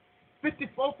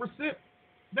 54%,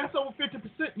 that's over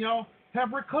 50%, y'all,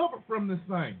 have recovered from this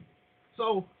thing.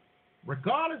 So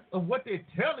regardless of what they're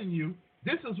telling you,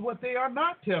 this is what they are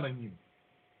not telling you.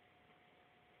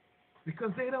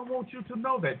 Because they don't want you to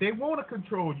know that. They want to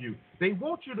control you. They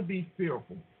want you to be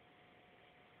fearful.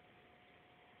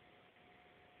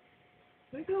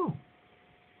 They do.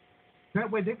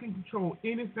 That way they can control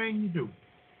anything you do.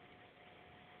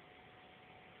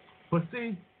 But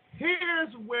see,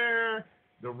 here's where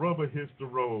the rubber hits the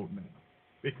road now.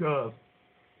 Because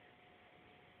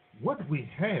what we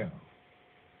have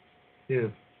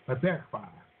is a backfire.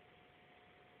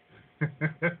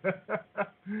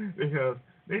 Because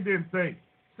they didn't think.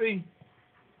 See,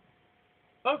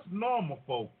 us normal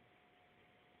folk,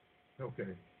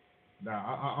 okay,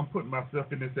 now I'm putting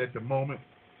myself in this at the moment,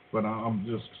 but I'm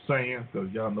just saying,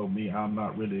 because y'all know me, I'm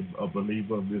not really a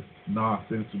believer of this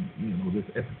nonsense, this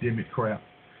epidemic crap.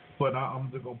 But I'm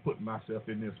just going to put myself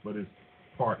in this for this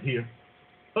part here.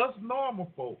 Us normal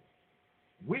folk,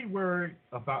 we worried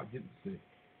about getting sick,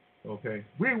 okay?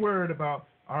 We worried about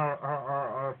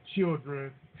our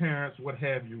children, parents, what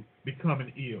have you,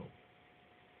 becoming ill.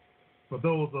 For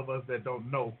those of us that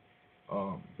don't know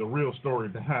the real story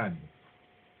behind it.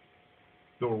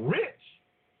 The rich,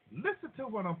 listen to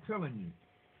what I'm telling you.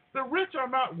 The rich are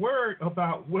not worried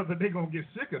about whether they're going to get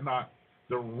sick or not.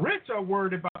 The rich are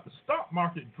worried about the stock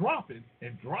market dropping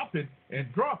and dropping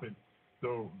and dropping.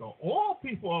 The oil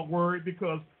people are worried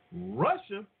because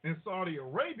Russia and Saudi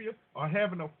Arabia are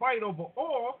having a fight over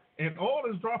oil, and oil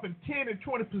is dropping 10 and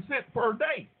 20% per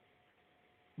day,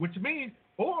 which means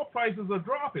oil prices are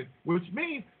dropping, which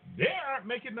means they aren't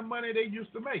making the money they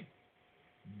used to make.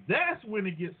 That's when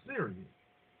it gets serious.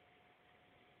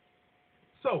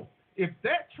 So if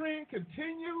that trend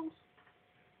continues,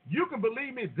 you can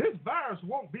believe me, this virus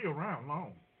won't be around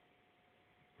long.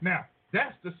 Now,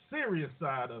 that's the serious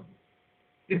side of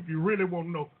it. If you really want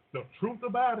to know the truth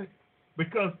about it,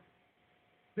 because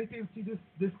they didn't see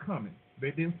this coming.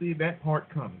 They didn't see that part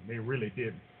coming. They really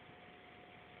didn't.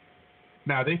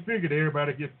 Now, they figured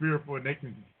everybody gets fearful and they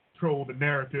can control the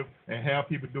narrative and have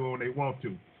people doing what they want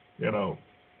to.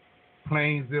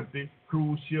 Planes empty,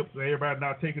 cruise ships, everybody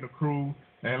not taking a cruise.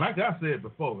 And like I said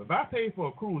before, if I pay for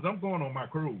a cruise, I'm going on my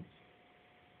cruise.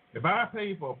 If I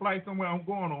pay for a flight somewhere, I'm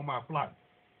going on my flight.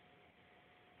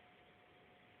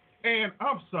 And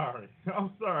I'm sorry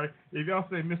if y'all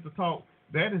say, Mr. Talk,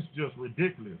 that is just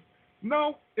ridiculous.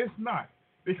 No, it's not.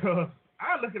 Because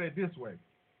I look at it this way.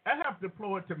 I have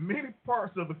deployed to many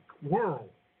parts of the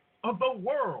world,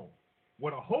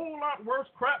 with a whole lot worse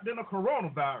crap than a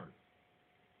coronavirus.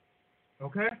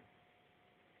 Okay?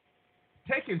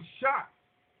 Taking shots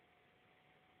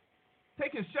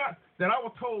that I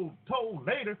was told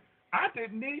later I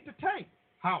didn't need to take.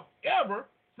 However,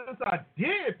 since I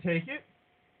did take it,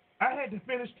 I had to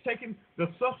finish taking the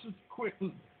subsequent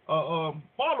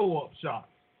follow-up shots.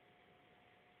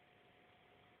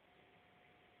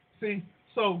 See,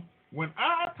 so when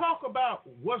I talk about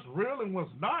what's real and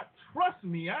what's not, trust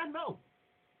me, I know.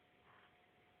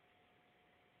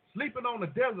 Sleeping on the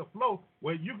desert floor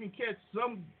where you can catch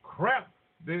some crap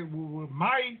with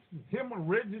mice,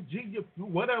 hemorrhages,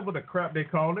 whatever the crap they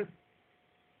call it.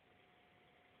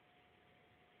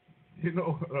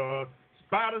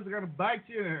 Spiders are going to bite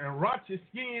you and rot your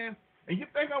skin. And you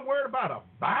think I'm worried about a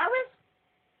virus?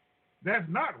 That's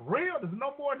not real. There's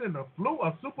no more than the flu,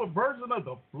 a super version of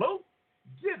the flu.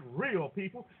 Get real,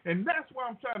 people. And that's why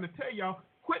I'm trying to tell y'all,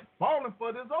 quit falling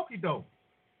for this okie doke.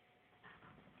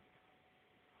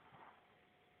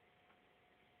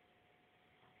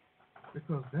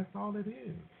 Because that's all it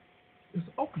is. It's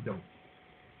okie doke.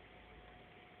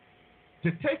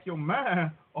 To take your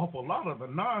mind off a lot of the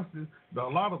nonsense, a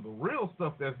lot of the real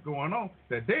stuff that's going on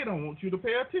that they don't want you to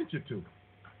pay attention to.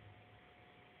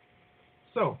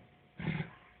 So,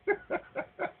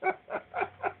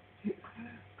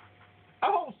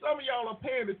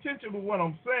 paying attention to what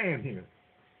I'm saying here.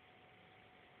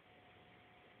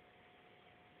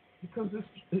 Because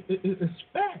it's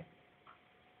fact.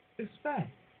 It's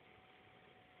fact.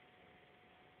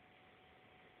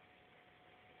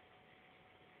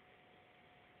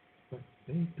 But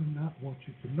they do not want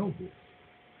you to know this.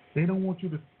 They don't want you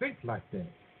to think like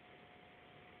that.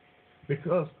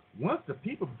 Because once the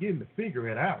people begin to figure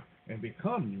it out and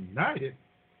become united,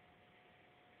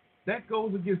 that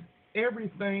goes against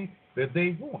everything that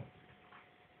they want.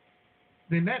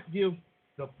 Then that gives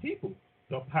the people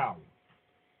the power,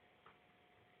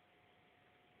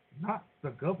 not the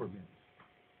government,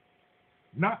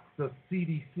 not the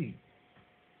CDC.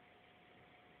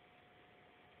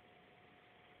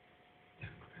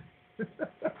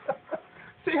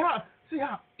 See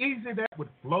how easy that would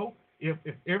flow if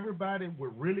everybody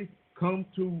would really come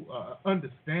to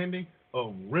understanding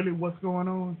of really what's going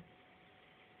on.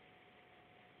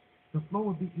 The flow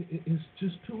would be it's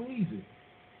just too easy.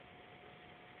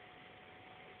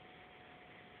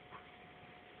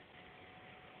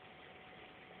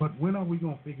 But when are we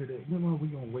going to figure that? When are we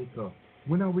going to wake up?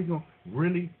 When are we going to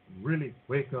really, really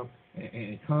wake up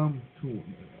and come to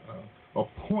a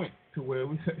point to where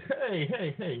we say,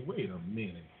 hey, wait a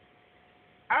minute.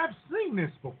 I've seen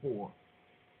this before.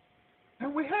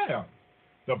 And we have.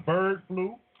 The bird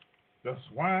flu, the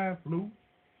swine flu,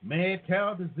 mad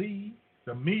cow disease,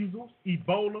 the measles,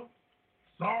 Ebola,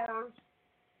 SARS.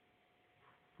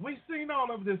 We've seen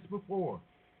all of this before.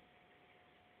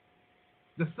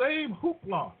 The same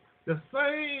hoopla, the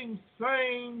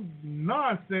same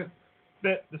nonsense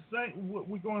that what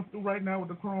we're going through right now with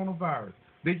the coronavirus.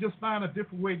 They just find a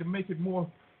different way to make it more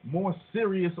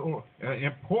serious or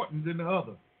important than the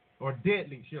other, or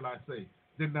deadly, shall I say,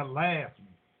 than the last one.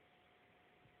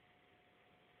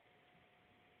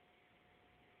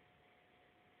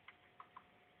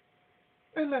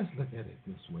 And let's look at it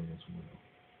this way as well.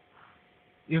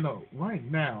 You know, right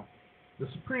now, the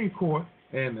Supreme Court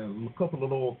and a couple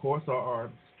of lower courts are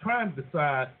trying to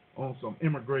decide on some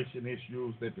immigration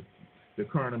issues that the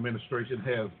current administration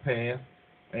has passed,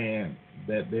 and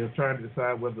that they're trying to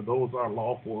decide whether those are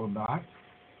lawful or not.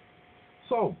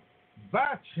 So,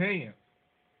 by chance,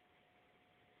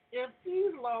 if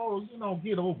these laws,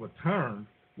 get overturned,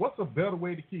 what's a better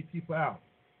way to keep people out?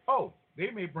 Oh, they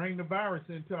may bring the virus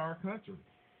into our country.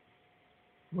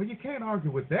 Well, you can't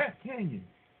argue with that, can you?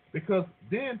 Because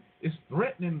then it's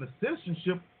threatening the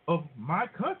citizenship of my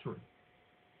country.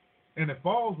 And it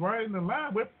falls right in the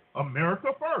line with America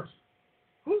first.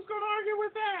 Who's going to argue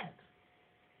with that?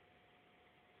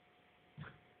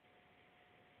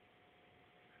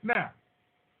 Now,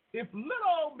 if little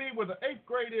old me with an 8th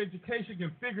grade education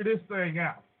can figure this thing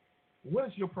out,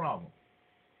 what's your problem?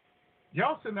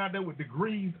 Y'all sitting out there with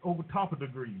degrees over top of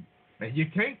degrees, and you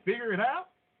can't figure it out?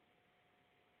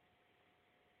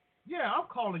 Yeah, I'm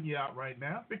calling you out right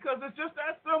now because it's just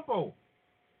that simple.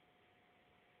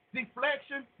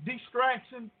 Deflection,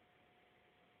 distraction,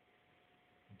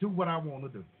 do what I want to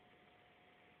do.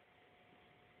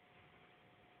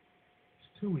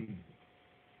 It's too easy.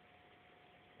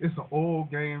 It's an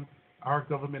old game our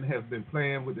government has been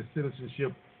playing with the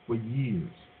citizenship for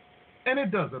years. And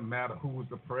it doesn't matter who was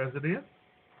the president.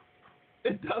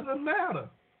 It doesn't matter.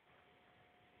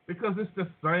 Because it's the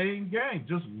same game,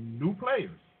 just new players.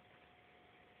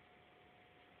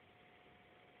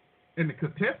 And the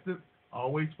contestants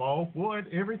always fall for it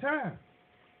every time.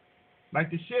 Like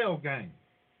the shell game.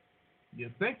 You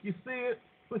think you see it,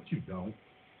 but you don't.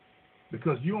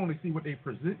 Because you only see what they're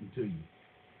presenting to you.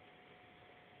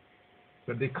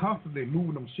 But they constantly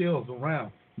moving them shells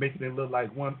around, making it look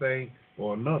like one thing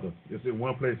or another. It's in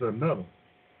one place or another.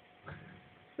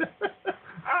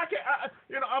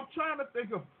 I'm trying to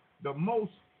think of the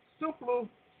most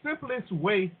simplest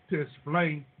way to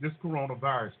explain this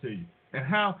coronavirus to you and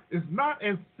how it's not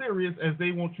as serious as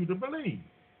they want you to believe.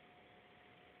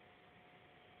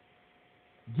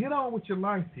 Get on with your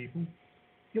life, people.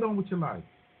 Get on with your life.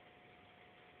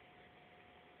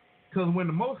 Because when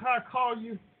the Most High call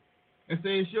you and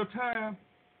say it's your time,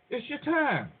 it's your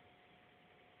time.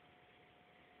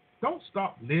 Don't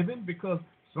stop living because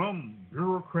some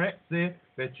bureaucrat said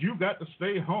that you got to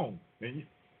stay home. And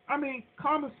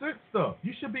common sense stuff.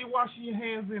 You should be washing your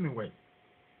hands anyway.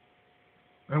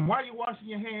 And while you're washing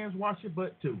your hands, wash your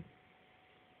butt too.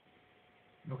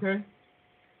 Okay?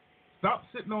 Stop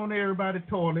sitting on everybody's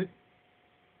toilet.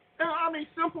 And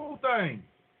simple things.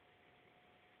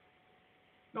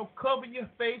 Cover your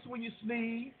face when you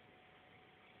sneeze.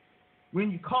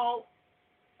 When you cough.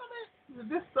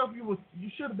 This stuff you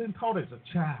should have been taught as a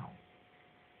child.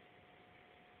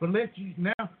 But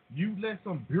you let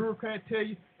some bureaucrat tell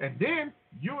you, and then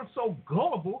you're so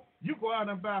gullible, you go out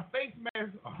and buy a face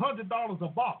mask, $100 a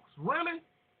box. Really?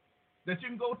 That you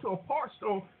can go to a parts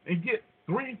store and get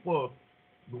 3 for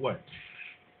what?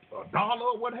 $1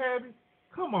 or what have you?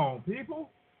 Come on,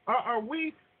 people. Are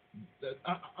we the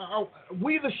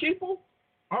sheeple?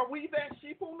 Are we that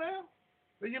sheeple now?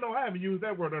 You know, I haven't used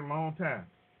that word in a long time.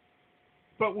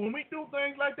 But when we do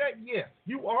things like that, yes,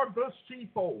 you are the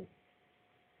sheeple.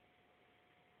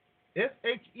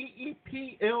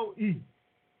 SHEEPLE.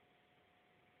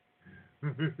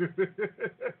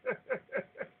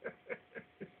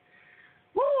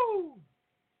 Woo!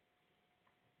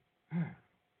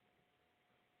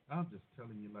 I'm just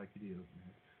telling you like it is,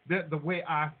 man. That the way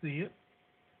I see it,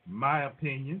 my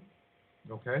opinion,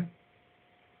 okay?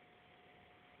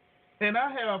 And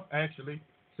I have actually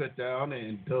sat down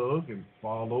and dug and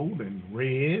followed and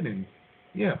read, and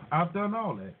yeah, I've done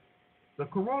all that. The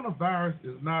coronavirus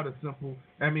is not as simple,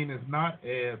 it's not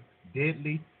as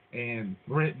deadly and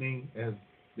threatening as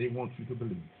they want you to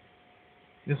believe.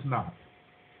 It's not.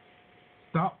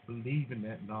 Stop believing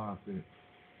that nonsense.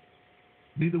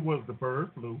 Neither was the bird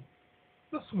flu,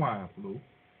 the swine flu,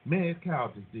 mad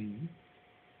cow disease,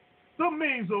 the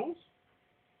measles,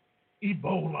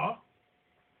 Ebola,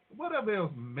 whatever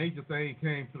else major thing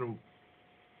came through.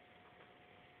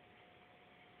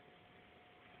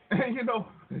 And you know,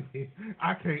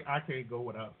 I can't go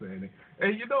without saying it.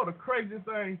 And you know the crazy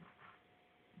thing,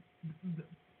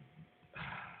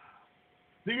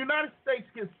 the United States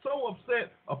gets so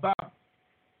upset about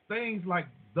things like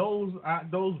those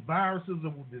viruses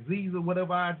or diseases or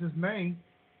whatever I just named,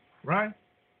 right?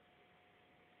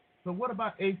 So what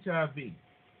about HIV?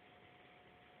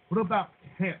 What about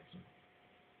cancer?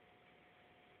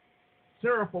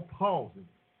 Cerebral palsy?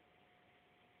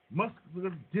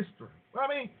 Muscular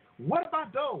dystrophy? What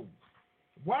about those?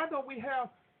 Why don't we have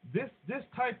this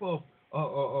type of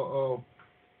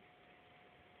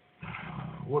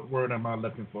what word am I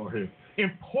looking for here?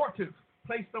 Importance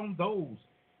placed on those.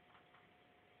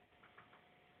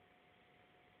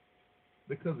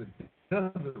 Because it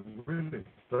doesn't really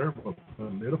serve a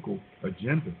political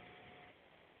agenda.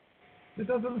 It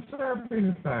doesn't serve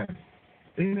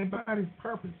anybody's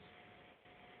purpose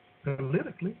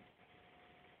politically.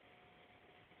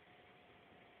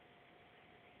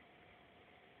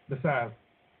 Besides,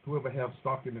 whoever have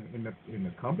stock in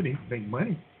the company make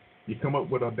money. You come up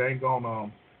with a dang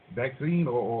on vaccine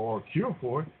or cure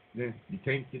for it, then you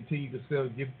can't continue to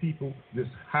give people this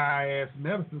high ass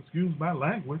medicine. Excuse my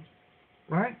language.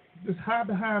 Right? This high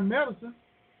behind medicine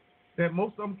that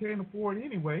most of them can't afford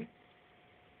anyway,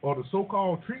 or the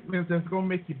so-called treatments that's going to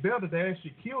make you better that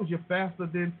actually kills you faster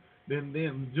than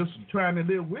just trying to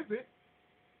live with it.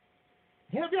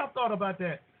 Have y'all thought about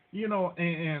that? You know,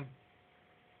 and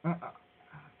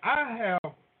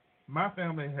my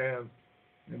family has,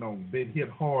 been hit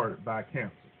hard by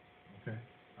cancer. Okay?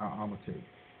 I'm going to tell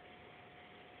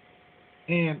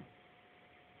you. And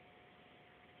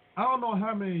I don't know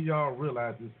how many of y'all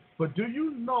realize this, but do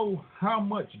you know how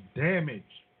much damage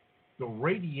the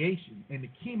radiation and the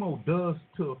chemo does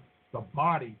to the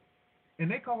body?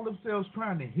 And they call themselves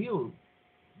trying to heal,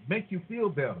 make you feel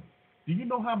better. Do you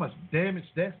know how much damage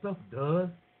that stuff does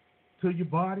to your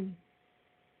body?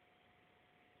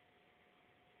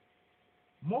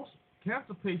 Most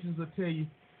cancer patients will tell you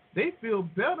they feel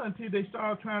better until they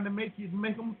start trying to make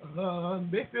them.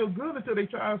 They feel good until they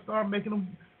try to start making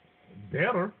them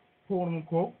better, quote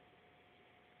unquote,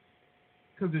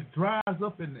 because it dries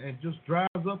up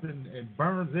and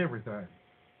burns everything.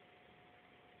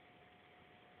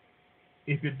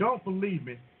 If you don't believe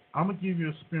me, I'm gonna give you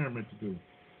an experiment to do.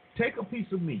 Take a piece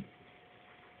of meat,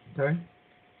 okay?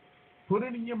 Put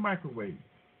it in your microwave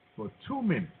for 2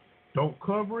 minutes. Don't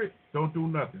cover it. Don't do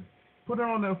nothing. Put it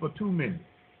on there for 2 minutes.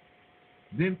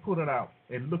 Then put it out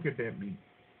and look at that meat.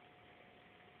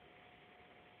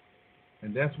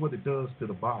 And that's what it does to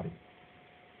the body.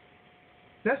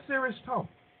 That's serious talk.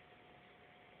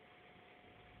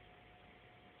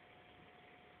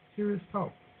 Serious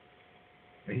talk.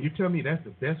 And you tell me that's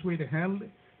the best way to handle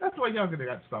it? That's why y'all gonna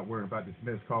got to stop worrying about this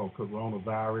mess called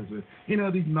coronavirus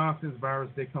and these nonsense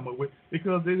viruses they come up with,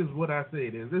 because it is what I say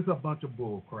it is. It's a bunch of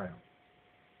bull crap.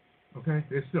 Okay?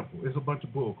 It's simple. It's a bunch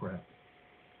of bull crap.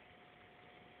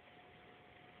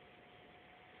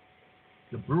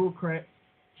 The bureaucrats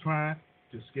trying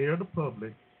to scare the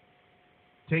public,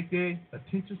 take their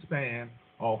attention span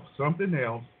off something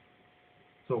else,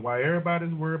 so while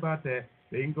everybody's worried about that,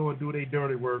 they can go and do their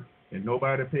dirty work and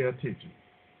nobody pay attention.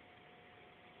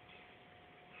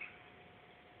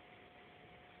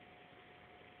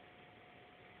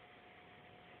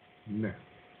 Now,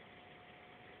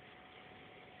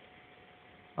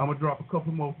 I'm going to drop a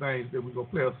couple more things, then we're going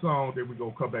to play a song, then we're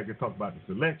going to come back and talk about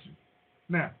the selection.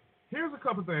 Now, here's a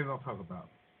couple things I'll talk about.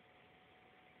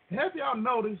 Have y'all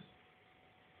noticed,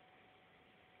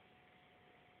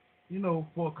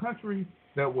 for a country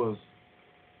that was,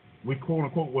 we quote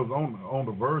unquote, was on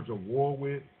the verge of war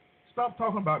with, stop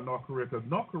talking about North Korea, because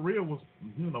North Korea was,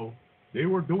 they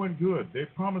were doing good. They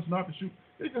promised not to shoot.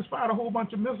 They just fired a whole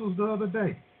bunch of missiles the other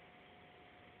day.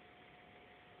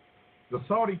 The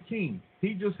Saudi king,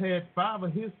 he just had 5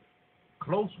 of his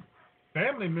close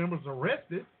family members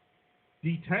arrested,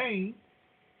 detained,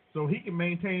 so he can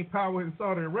maintain power in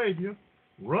Saudi Arabia.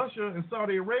 Russia and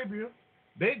Saudi Arabia,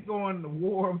 they going to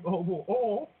war over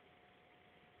oil.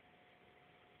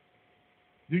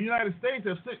 The United States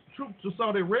have sent troops to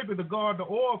Saudi Arabia to guard the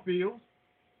oil fields.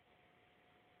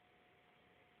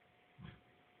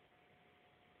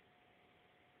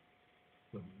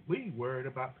 But we worried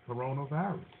about the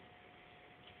coronavirus,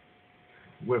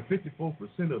 where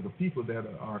 54% of the people that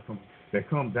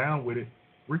come down with it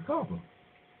recover.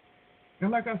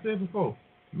 And like I said before,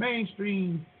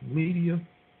 mainstream media,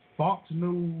 Fox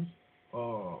News,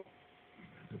 the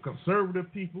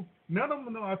conservative people, none of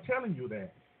them are telling you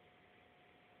that.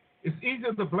 It's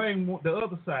easier to blame the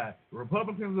other side.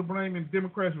 Republicans are blaming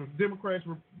Democrats. Democrats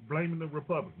are blaming the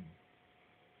Republicans.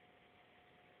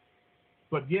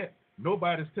 But yet,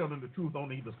 nobody's telling the truth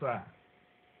on either side.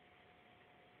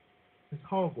 It's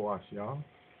hogwash, y'all.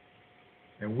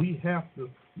 And we the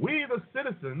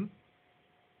citizens,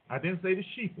 I didn't say the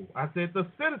sheeple, I said the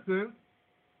citizens,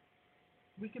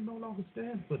 we can no longer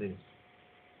stand for this.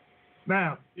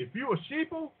 Now, if you're a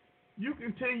sheeple, you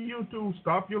continue to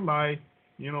stop your life,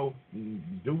 do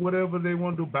whatever they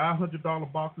want to do, buy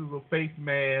 $100 boxes of face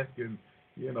masks and,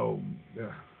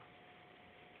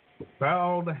 buy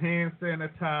all the hand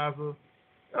sanitizer,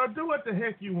 do what the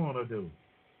heck you want to do.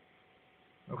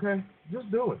 Okay?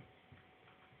 Just do it.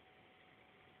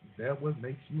 That what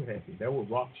makes you happy. That what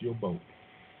rocks your boat.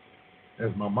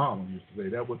 As my mama used to say,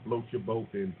 that what floats your boat,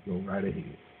 then go right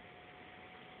ahead.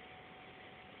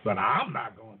 But I'm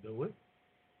not going to do it.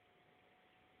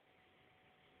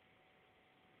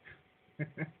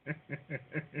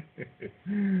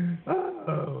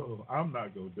 Oh, I'm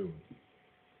not going to do it.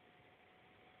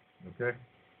 Okay?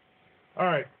 All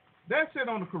right. That's it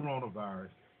on the coronavirus.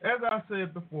 As I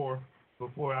said before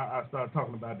I started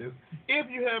talking about this, if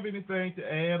you have anything to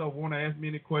add or want to ask me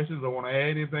any questions or want to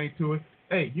add anything to it,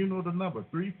 hey, you know the number,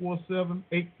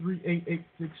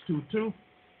 347-838-8622.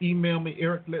 Email me,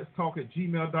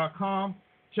 ericletstalk@gmail.com.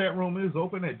 Chat room is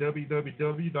open at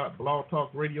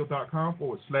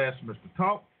www.blogtalkradio.com/Mr.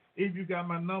 Talk. If you got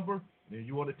my number and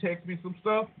you want to text me some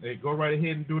stuff, hey, go right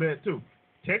ahead and do that too.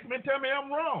 Text me and tell me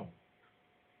I'm wrong.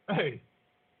 Hey,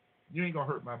 you ain't going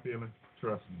to hurt my feelings.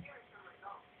 Trust me.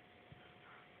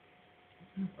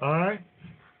 All right?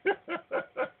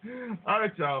 All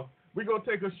right, y'all. We're going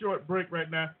to take a short break right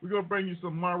now. We're going to bring you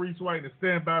some Maurice White and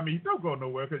Stand By Me. Don't go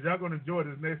nowhere because y'all going to enjoy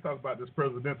this next talk about this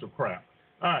presidential crap.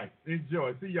 All right.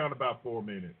 Enjoy. See y'all in about 4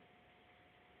 minutes.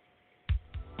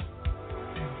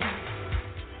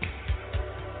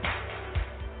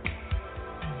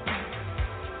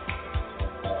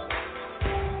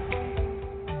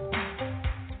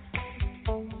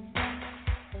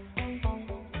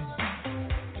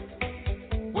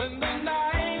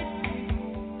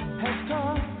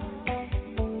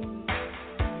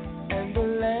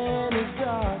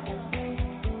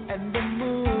 And the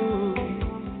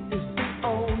moon is the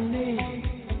only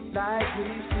light we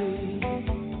see.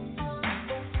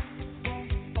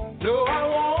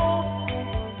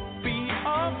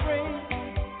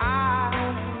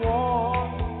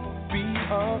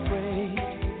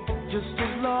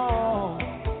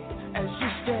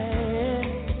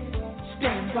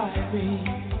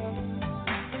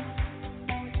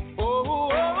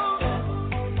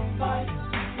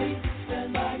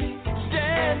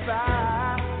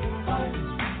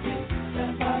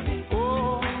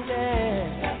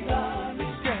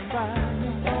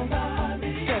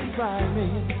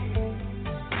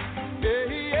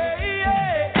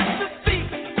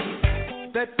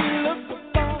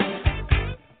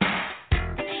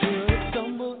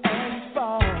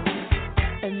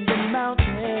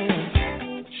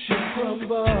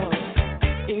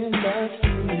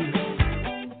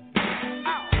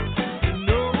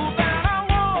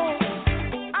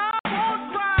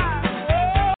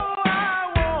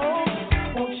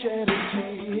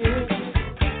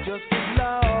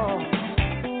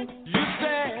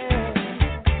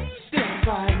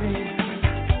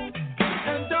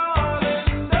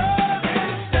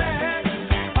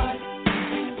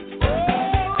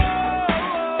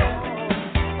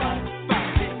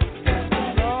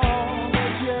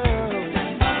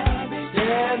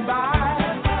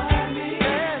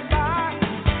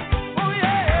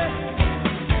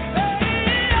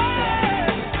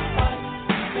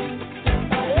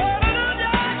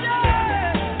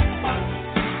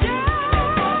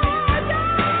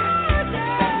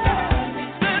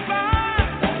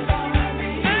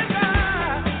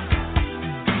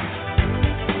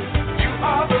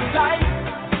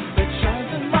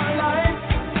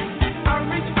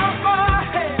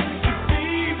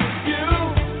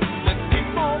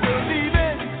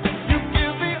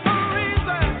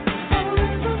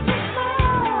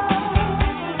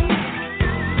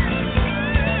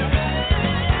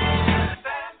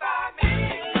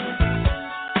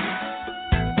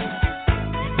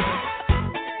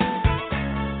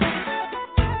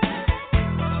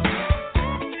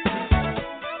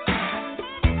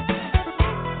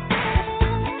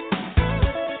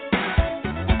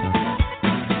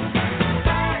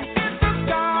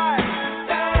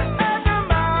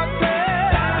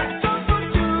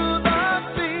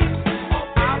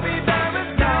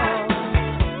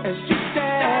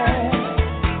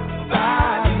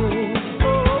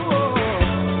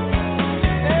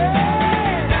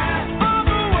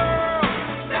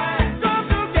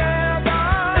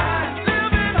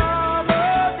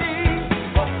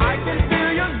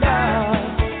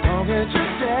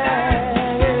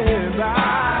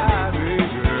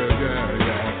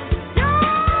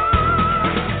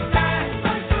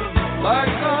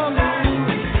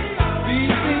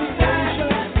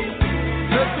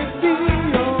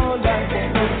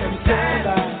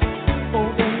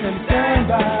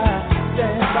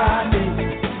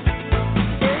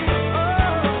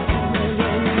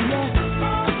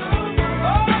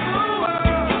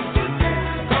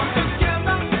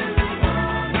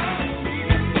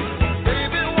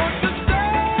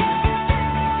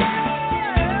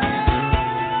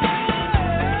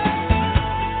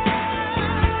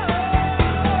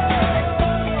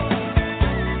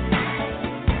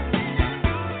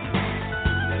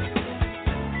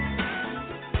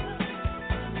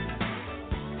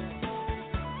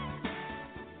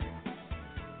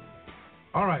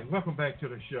 All right, welcome back to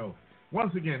the show.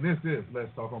 Once again, this is Let's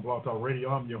Talk on Blog Talk Radio.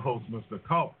 I'm your host, Mr.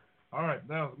 Colt. All right,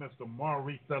 that was Mr.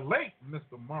 Maurice, the late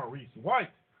Mr. Maurice White,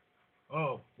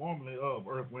 formerly of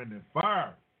Earth, Wind, and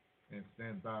Fire, and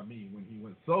Stand By Me when he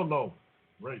went solo.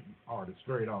 Great artist,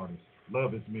 great artist.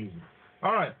 Love his music.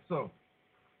 All right, so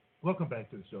welcome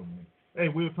back to the show, man. Hey,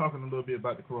 we were talking a little bit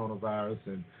about the coronavirus,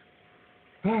 and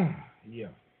yeah,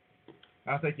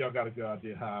 I think y'all got a good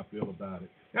idea how I feel about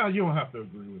it. Now, you don't have to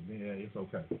agree with me. Hey, it's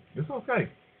okay. It's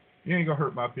okay. You ain't going to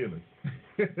hurt my feelings.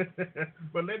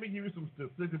 But let me give you some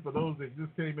statistics for those that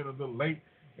just came in a little late,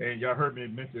 and y'all heard me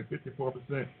mention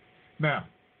 54%. Now,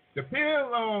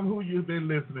 depends on who you've been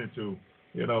listening to.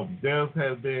 You know, there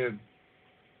has been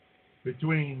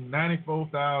between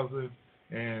 94,000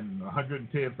 and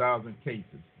 110,000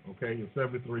 cases, okay, in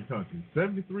 73 countries.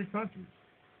 73 countries,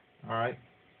 all right?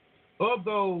 Of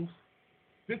those,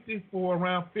 between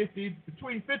 50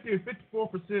 and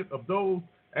 54% of those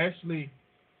actually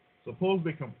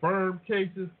supposedly confirmed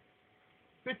cases,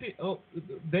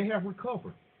 they have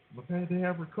recovered. Okay, they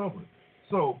have recovered.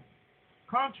 So,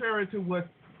 contrary to what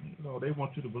they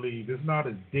want you to believe, it's not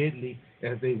as deadly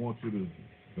as they want you to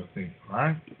think. All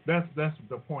right, that's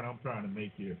the point I'm trying to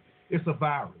make here. It's a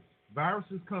virus.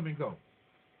 Viruses come and go.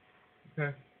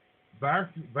 Okay,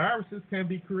 viruses can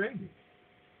be created.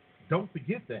 Don't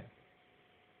forget that.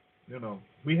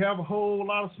 We have a whole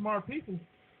lot of smart people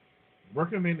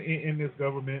working in this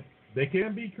government. They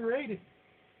can be created.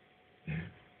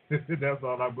 That's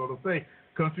all I'm going to say.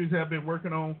 Countries have been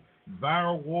working on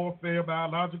viral warfare,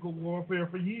 biological warfare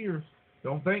for years.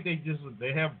 Don't think they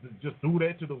have to just threw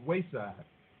that to the wayside.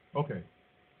 Okay,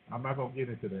 I'm not going to get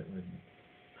into that right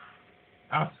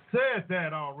now. I said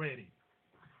that already.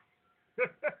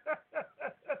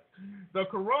 The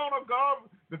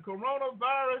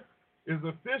coronavirus is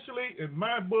officially, in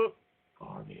my book,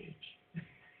 garbage.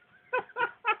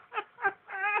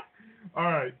 All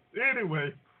right.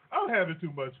 Anyway, I'm having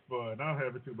too much fun. All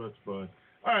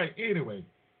right. Anyway,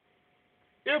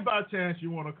 if by chance you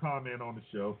want to comment on the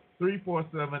show,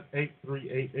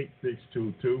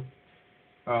 347-838-8622.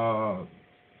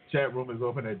 Chat room is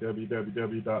open at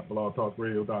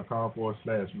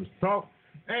www.blogtalkradio.com/talk.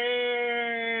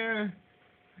 And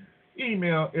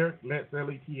email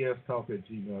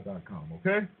ericlets@gmail.com.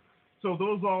 Okay? So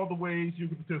those are all the ways you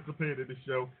can participate in the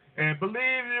show. And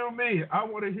believe you me, I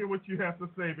want to hear what you have to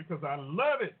say because I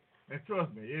love it. And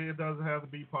trust me, it doesn't have to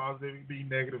be positive. It can be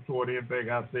negative toward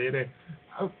anything I say.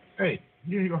 Hey,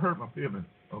 you ain't going to hurt my feelings.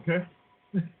 Okay?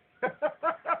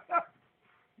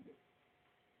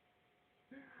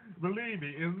 Believe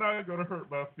me, it's not going to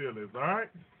hurt my feelings. All right?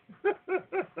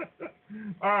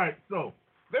 All right, so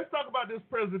let's talk about this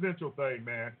presidential thing,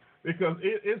 man, because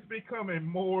it's becoming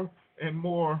more and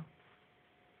more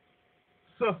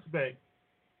suspect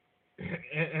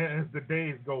as the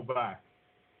days go by.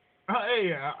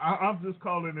 I'm just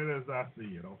calling it as I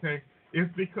see it, okay?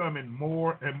 It's becoming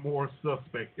more and more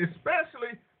suspect,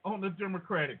 especially on the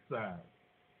Democratic side.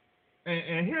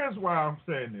 And here's why I'm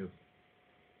saying this.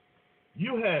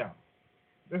 You have,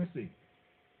 let's see,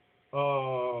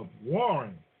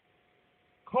 Warren,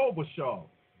 Klobuchar,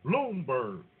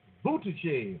 Bloomberg,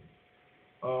 Buttigieg,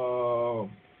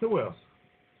 who else?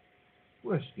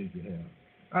 Who else did you have?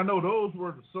 I know those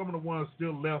were some of the ones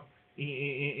still left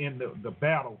in the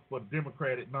battle for the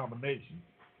Democratic nomination.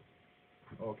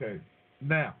 Okay.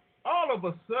 Now, all of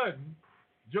a sudden,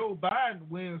 Joe Biden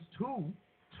wins two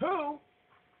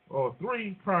or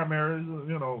three primaries,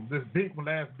 this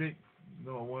last big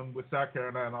one with South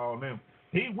Carolina and all of them.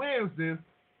 He wins this.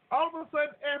 All of a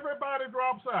sudden, everybody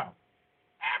drops out.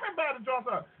 Everybody drops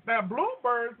out. Now,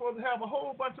 Bloomberg's supposed to have a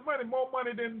whole bunch of money, more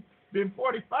money than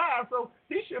 45, so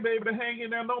he should be able to hang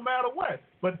in there no matter what.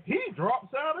 But he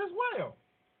drops out as well.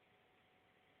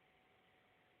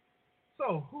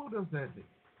 So who does that do?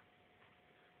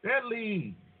 That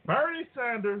leaves Bernie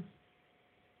Sanders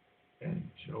and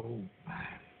Joe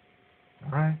Biden.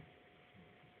 All right?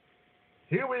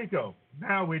 Here we go.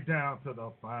 Now we're down to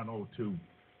the final two.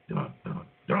 Dun, dun,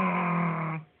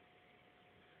 dun.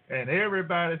 And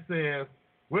everybody says,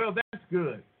 well, that's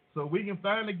good. So we can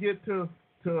finally get to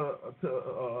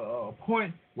a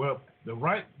point where the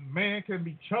right man can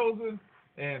be chosen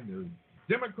and the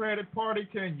Democratic Party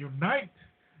can unite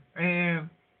and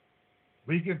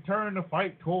we can turn the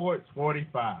fight towards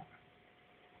 45.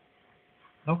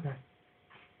 Okay.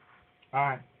 All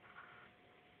right.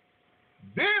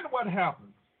 Then what happens?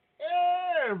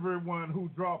 Everyone who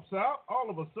drops out all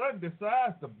of a sudden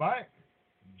decides to back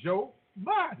Joe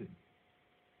Biden.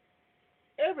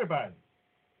 Everybody.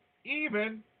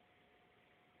 Even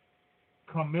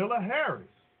Kamala Harris,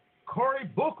 Cory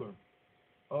Booker,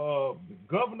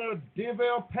 Governor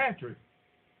Deval Patrick,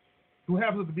 who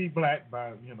happens to be black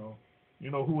by, who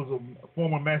was a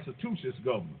former Massachusetts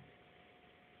governor.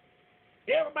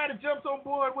 Everybody jumps on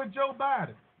board with Joe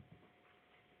Biden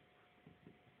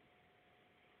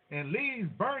and leaves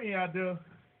Bernie out there.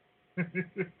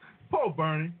 Poor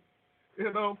Bernie.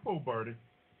 Poor Bernie.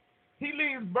 He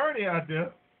leaves Bernie out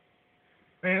there.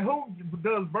 And who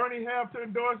does Bernie have to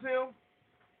endorse him?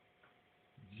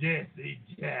 Jesse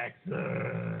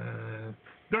Jackson.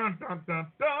 Dun, dun, dun,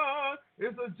 dun.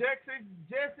 It's a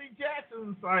Jesse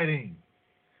Jackson sighting.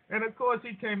 And, of course,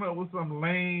 he came up with some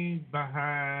lame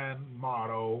behind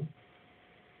motto.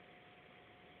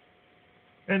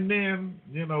 And then,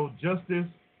 Justice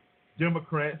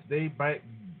Democrats, they backed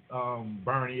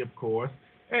Bernie, of course.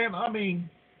 And,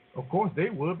 of course they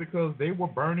would, because they were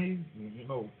Bernie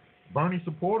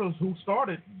supporters who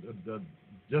started the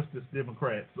Justice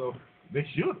Democrats. So they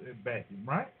should back him,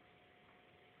 right?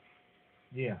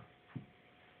 Yeah.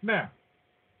 Now,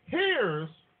 here's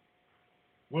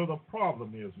where the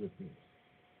problem is with this.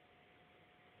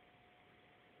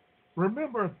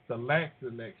 Remember the last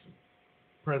election,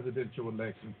 presidential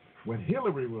election, when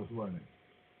Hillary was running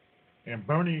and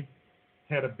Bernie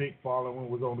had a big following,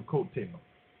 was on the coattail.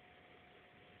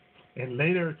 And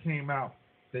later it came out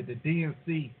that the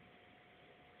DNC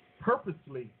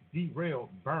purposely derailed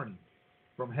Bernie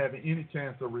from having any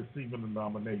chance of receiving the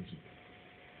nomination.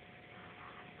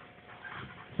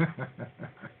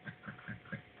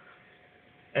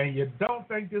 And you don't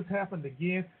think this happened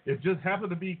again? It just happened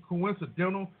to be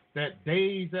coincidental that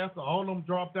days after all of them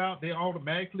dropped out, they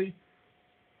automatically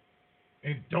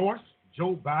endorsed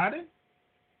Joe Biden?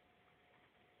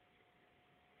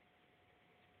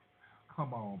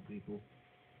 Come on, people.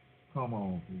 Come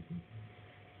on, people.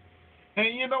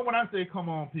 And when I say come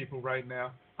on, people, right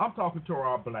now, I'm talking to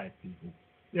our black people.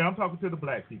 Yeah, I'm talking to the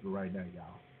black people right now,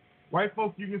 y'all. White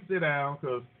folks, you can sit down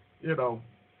because,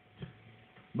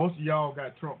 most of y'all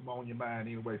got Trump on your mind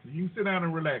anyway, so you can sit down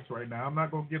and relax right now. I'm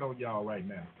not going to get on y'all right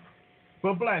now.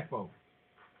 But black folks,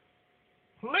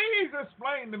 please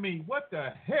explain to me, what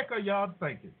the heck are y'all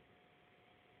thinking?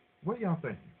 What are y'all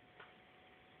thinking?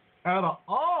 Out of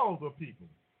all the people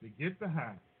to get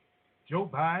behind Joe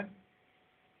Biden,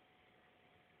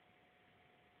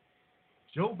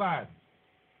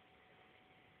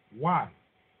 why?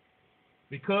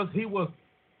 Because he was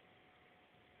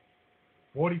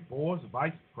 44's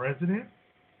vice president?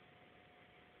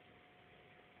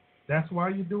 That's why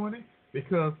you're doing it?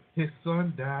 Because his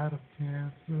son died of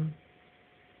cancer?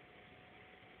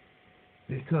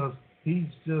 Because he's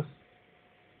just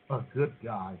a good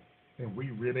guy and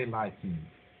we really like him?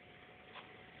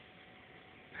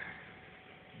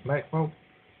 Black folks,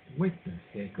 wake the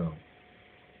heck up.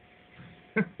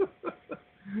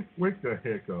 Wake the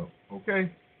heck up,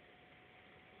 okay?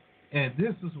 And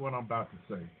this is what I'm about to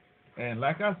say. And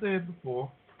like I said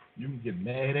before, you can get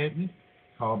mad at me,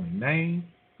 call me names,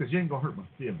 because you ain't going to hurt my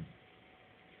feelings.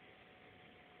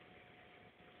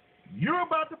 You're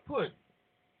about to put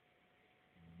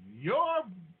your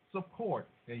support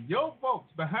and your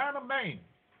votes behind a man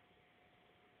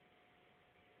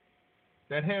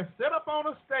that has set up on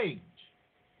a stage,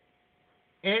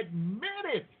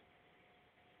 admitted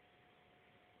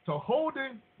to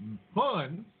holding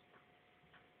funds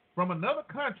from another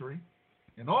country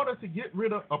in order to get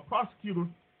rid of a prosecutor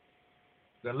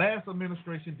the last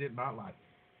administration did not like.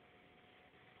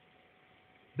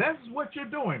 That's what you're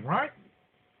doing, right?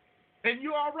 And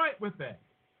you're all right with that.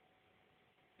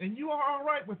 And you are all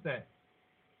right with that.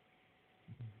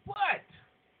 But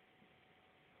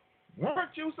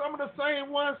weren't you some of the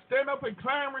same ones stand up and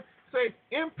clamor, say,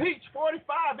 impeach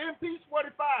 45, impeach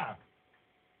 45?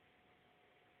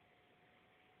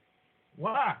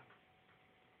 Why?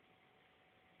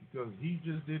 Because he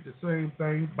just did the same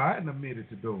thing Biden admitted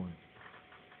to doing.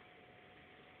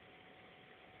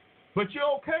 But you're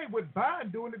okay with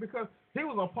Biden doing it because he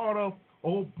was a part of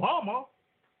Obama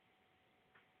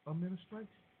administration.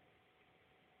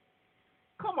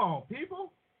 Come on,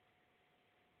 people.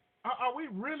 Are we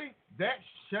really that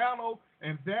shallow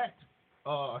and that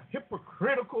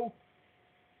hypocritical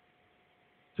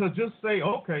to just say,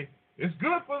 okay, it's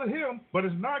good for him, but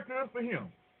it's not good for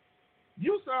him?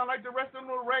 You sound like the rest of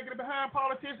them raggedy behind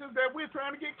politicians that we're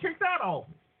trying to get kicked out of.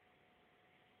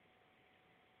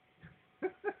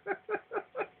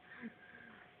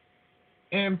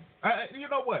 And you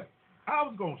know what? I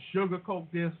was going to sugarcoat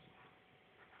this.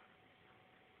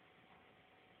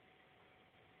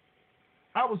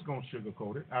 I was going to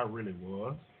sugarcoat it. I really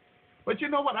was. But you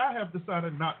know what? I have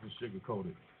decided not to sugarcoat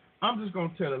it. I'm just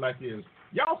going to tell it like it is.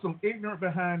 Y'all some ignorant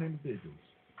behind individuals.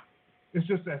 It's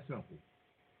just that simple.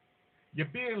 You're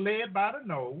being led by the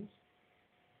nose.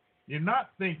 You're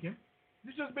not thinking.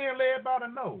 You're just being led by the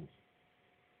nose.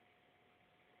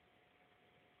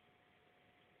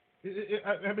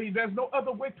 I mean, there's no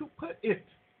other way to put it.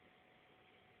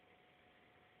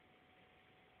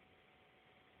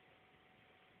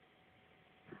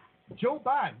 Joe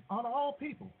Biden, out of all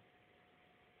people,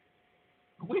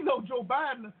 we know Joe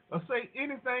Biden will say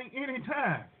anything,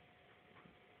 anytime.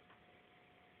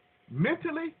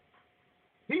 Mentally,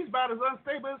 he's about as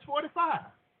unstable as 45.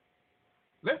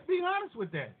 Let's be honest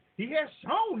with that. He has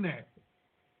shown that.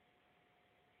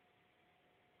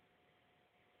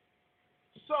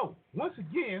 So, once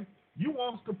again, you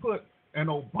want us to put an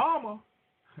Obama,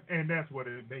 and that's what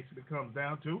it basically comes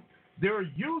down to. They're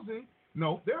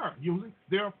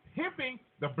pimping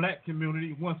the black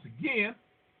community once again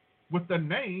with the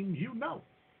name you know.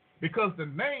 Because the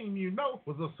name you know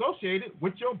was associated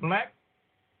with your black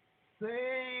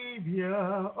savior,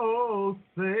 oh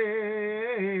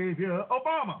savior,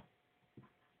 Obama.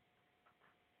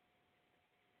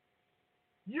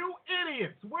 You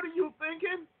idiots, what are you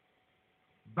thinking?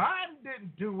 Biden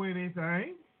didn't do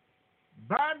anything.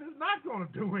 Biden is not going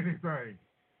to do anything.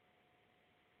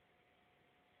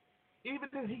 Even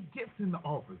if he gets in the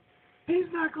office, he's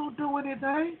not going to do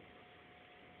anything.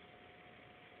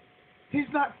 He's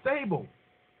not stable.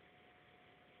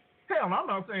 Hell, I'm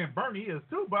not saying Bernie is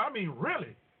too, but I mean,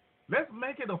 really, let's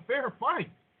make it a fair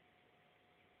fight.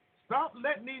 Stop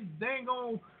letting these dang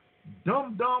old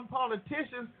dumb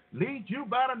politicians lead you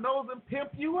by the nose and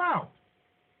pimp you out.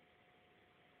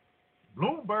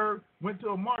 Bloomberg went to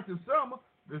a march in Selma.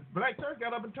 The black church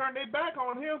got up and turned their back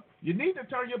on him. You need to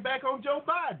turn your back on Joe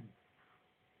Biden.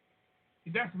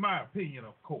 That's my opinion,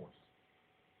 of course.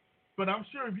 But I'm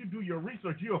sure if you do your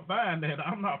research, you'll find that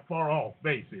I'm not far off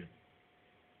base here.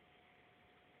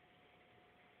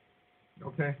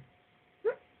 Okay?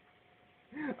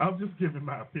 I'm just giving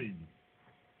my opinion.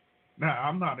 Now,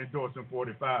 I'm not endorsing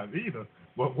 45 either,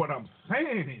 but what I'm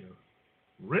saying is,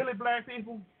 really, black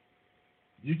people,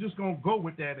 you're just going to go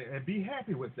with that and be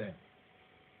happy with that.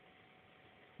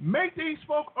 Make these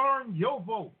folk earn your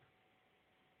vote.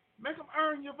 Make them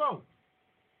earn your vote.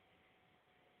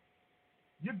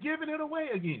 You're giving it away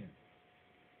again.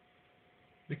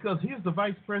 Because he's the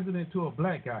vice president to a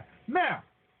black guy. Now,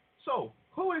 so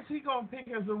who is he going to pick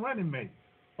as a running mate?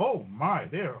 Oh, my,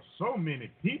 there are so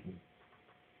many people.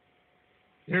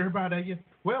 Everybody,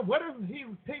 well, what if he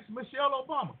picks Michelle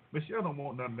Obama? Michelle don't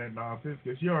want none of that nonsense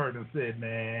because she already said,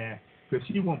 nah, because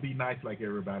she won't be nice like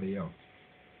everybody else.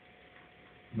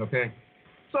 Okay?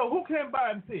 So who can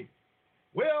Biden pick?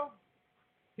 Well,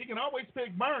 he can always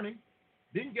pick Bernie.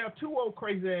 Then you got two old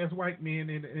crazy-ass white men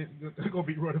and they're going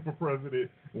to be running for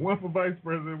president. One for vice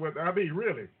president. I mean,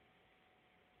 really.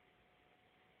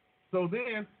 So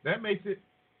then that makes it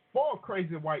 4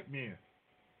 crazy white men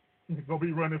going to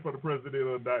be running for the president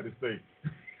of the United States.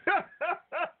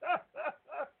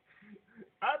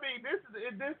 I mean,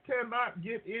 this cannot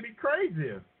get any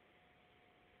crazier.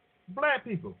 Black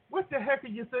people, what the heck are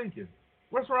you thinking?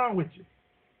 What's wrong with you?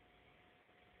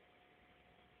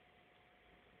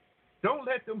 Don't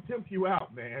let them pimp you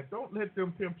out, man. Don't let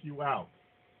them pimp you out.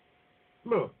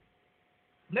 Look,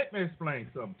 let me explain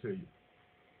something to you.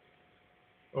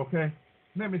 Okay?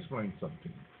 Let me explain something to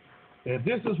you. And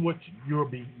this is what you're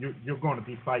going to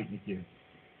be fighting against.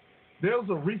 There was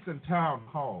a recent town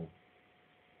hall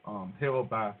held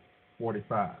by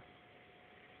 45.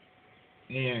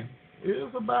 And it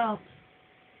was about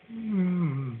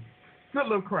good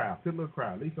little crowd,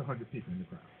 at least 100 people in the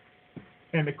crowd.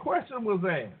 And the question was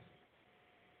asked,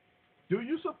 do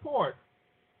you support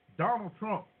Donald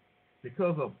Trump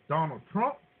because of Donald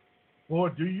Trump, or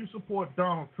do you support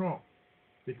Donald Trump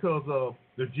because of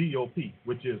the GOP,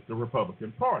 which is the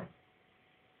Republican Party?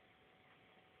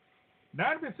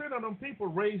 90% of them people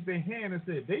raised their hand and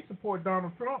said they support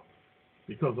Donald Trump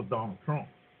because of Donald Trump.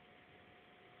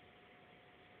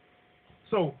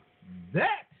 So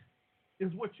that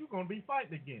is what you're going to be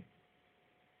fighting against.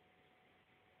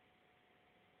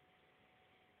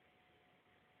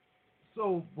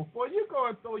 So before you go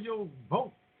and throw your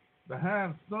vote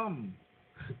behind some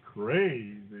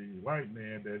crazy white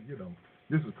man that,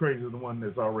 this is crazier than the one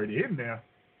that's already in there,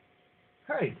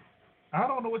 hey, I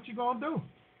don't know what you're going to do.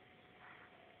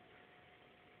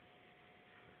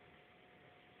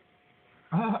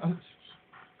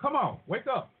 Come on, wake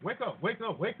up. We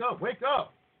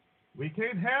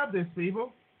can't have this,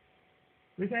 people.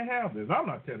 We can't have this. I'm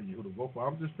not telling you who to vote for.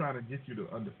 I'm just trying to get you to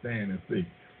understand and see.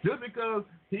 Just because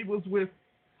he was with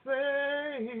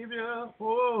Savior,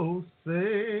 oh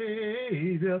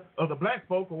Savior of the black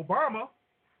folk, Obama,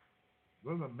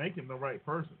 doesn't make him the right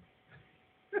person.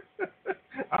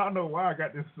 I don't know why I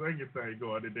got this singing thing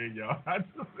going today, y'all. I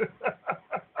just,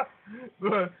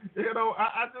 but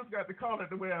I just got to call it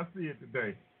the way I see it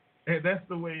today, and that's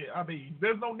the way. I mean,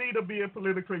 there's no need of being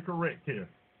politically correct here.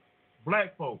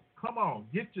 Black folk, come on,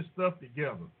 get your stuff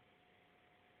together.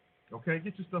 Okay,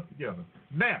 get your stuff together.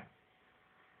 Now,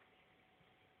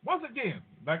 once again,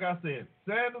 like I said,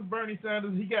 Bernie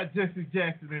Sanders, he got Jesse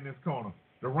Jackson in his corner.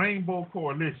 The Rainbow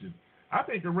Coalition. I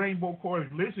think the Rainbow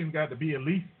Coalition got to be at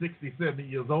least 60, 70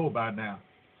 years old by now.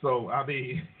 So, I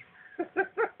mean,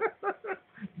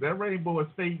 that rainbow is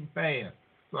fading fast.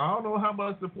 So, I don't know how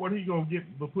much support he's going to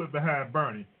get to put behind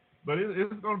Bernie, but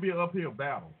it's going to be an uphill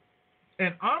battle.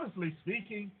 And honestly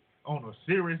speaking, on a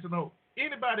serious note,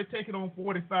 anybody taking on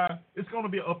 45, it's going to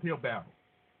be an uphill battle.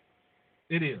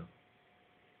 It is.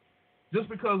 Just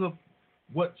because of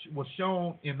what was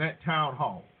shown in that town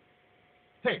hall.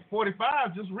 Hey,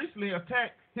 45 just recently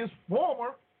attacked his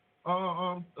former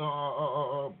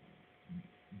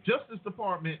Justice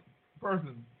Department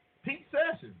person, Pete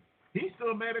Sessions. He's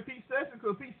still mad at Pete Sessions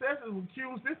because Pete Sessions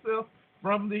accused himself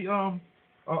from the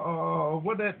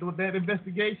that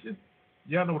investigation.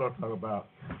 Y'all know what I'm talking about.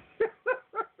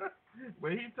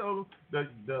 Where he told the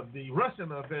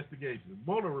Russian investigation,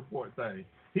 Mueller report thing.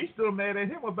 He's still mad at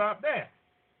him about that.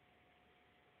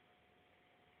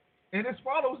 And his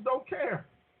followers don't care.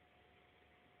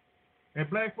 And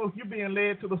black folks, you're being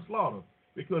led to the slaughter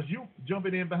because you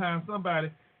jumping in behind somebody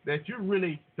that you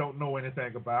really don't know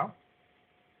anything about.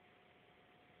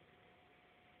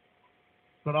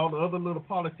 But all the other little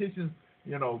politicians,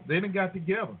 they done got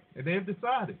together and they've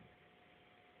decided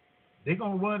they're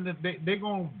gonna run. They're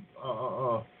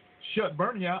gonna shut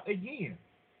Bernie out again.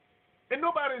 And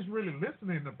nobody's really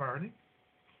listening to Bernie.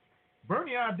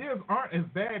 Bernie ideas aren't as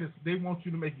bad as they want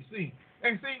you to make you seem.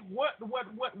 And see what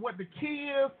the key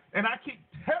is, and I keep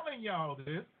telling y'all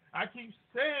this, I keep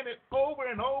saying it over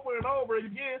and over and over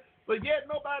again, but yet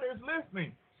nobody is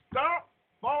listening. Stop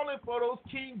falling for those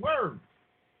key words.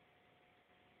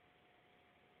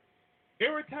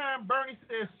 Every time Bernie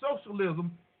says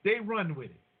socialism, they run with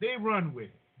it. They run with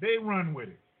it. They run with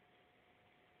it.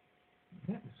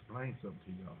 Let me explain something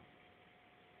to y'all.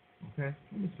 Okay?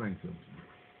 Let me explain something to you.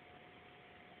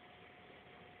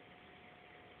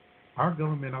 Our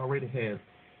government already has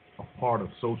a part of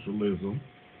socialism.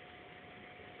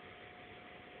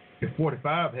 If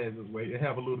 45 has its way, they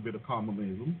have a little bit of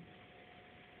communism.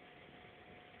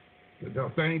 The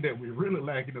thing that we're really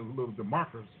lacking is a little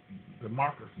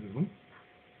democratism.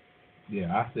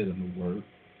 Yeah, I said it in the word.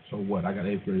 So what? I got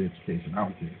 8th grade education. I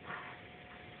don't care.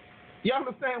 You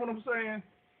understand what I'm saying?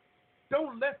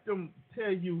 Don't let them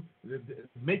tell you,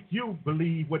 make you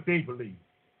believe what they believe.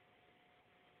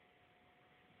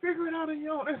 Figure it out on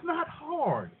your own. It's not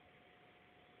hard.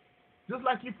 Just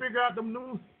like you figure out the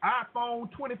new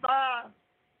iPhone 25.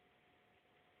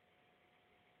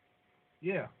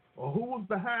 Yeah. Or who was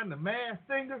behind the masked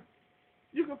singer.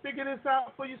 You can figure this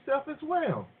out for yourself as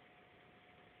well.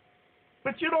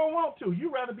 But you don't want to.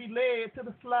 You'd rather be led to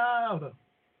the slaughter.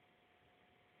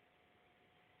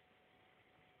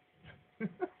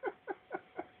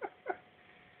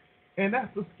 And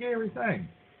that's the scary thing.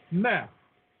 Now,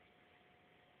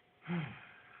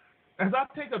 as I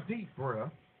take a deep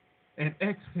breath and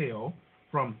exhale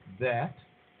from that,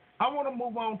 I want to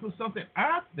move on to something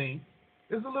I think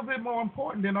is a little bit more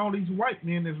important than all these white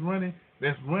men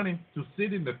that's running to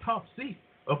sit in the top seat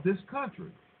of this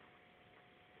country.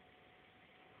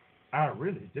 I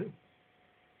really do.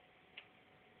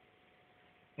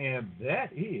 And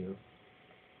that is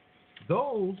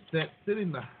those that sit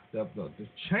in the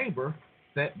chamber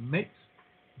that makes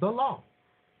the law.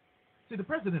 See, the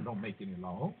president don't make any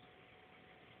laws.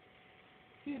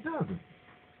 He doesn't.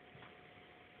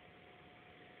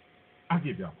 I'll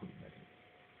give y'all a quick message.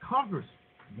 Congress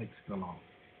makes the law.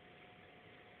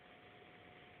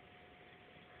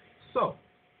 So,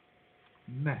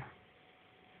 now,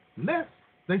 let's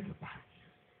think about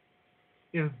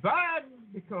it. If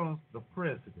Biden becomes the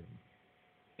president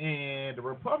and the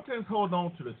Republicans hold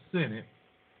on to the Senate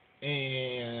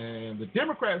and the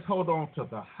Democrats hold on to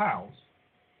the House,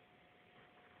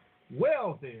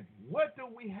 well then, what do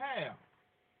we have?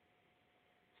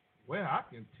 Well, I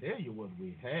can tell you what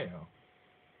we have.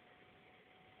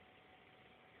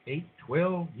 8,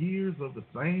 12 years of the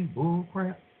same bull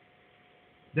crap.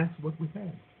 That's what we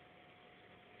have.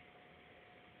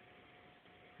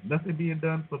 Nothing being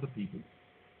done for the people.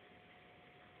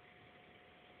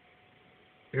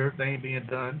 Everything being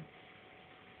done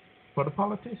for the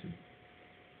politicians.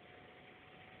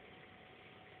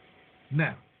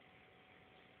 Now,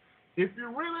 if you're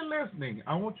really listening,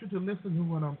 I want you to listen to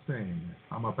what I'm saying,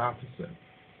 I'm about to say.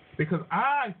 Because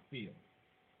I feel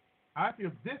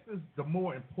this is the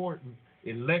more important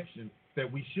election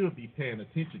that we should be paying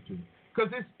attention to.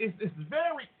 Because it's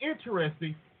very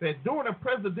interesting that during a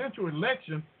presidential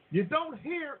election, you don't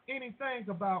hear anything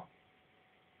about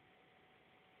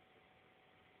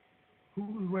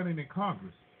who's running in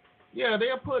Congress. Yeah,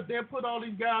 they'll put all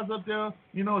these guys up there,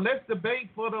 let's debate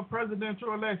for the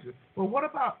presidential election. But what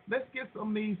about, let's get some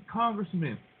of these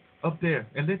congressmen up there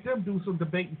and let them do some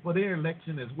debating for their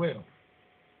election as well.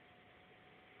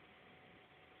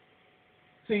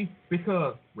 See,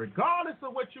 because regardless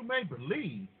of what you may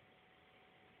believe,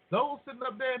 those sitting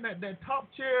up there in that top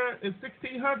chair in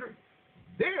 1600,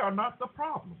 they are not the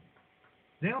problem.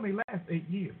 They only last 8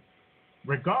 years.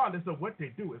 Regardless of what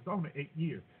they do, it's only 8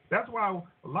 years. That's why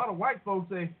a lot of white folks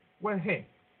say, well, hey,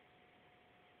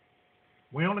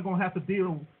 we're only going to have to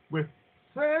deal with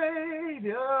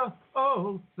Savior,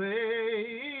 oh,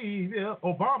 Savior,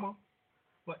 Obama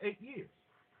for 8 years.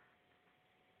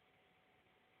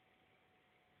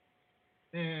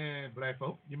 And black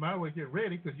folks, you might as well get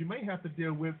ready because you may have to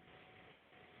deal with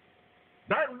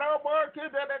that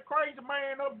that crazy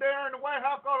man up there in the White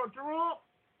House called Trump.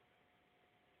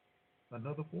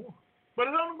 Another 4. But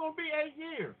it's only going to be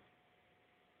 8 years.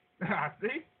 I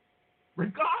see.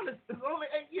 Regardless, it's only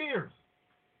 8 years.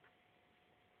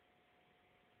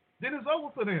 Then it's over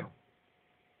for them.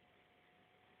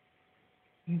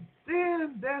 And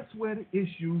then that's where the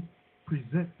issue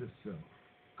presents itself.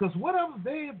 Because whatever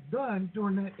they have done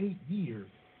during that 8 years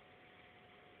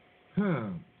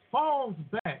falls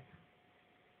back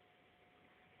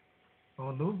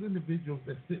on those individuals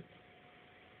that sit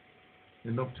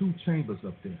in those 2 chambers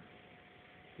up there,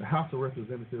 the House of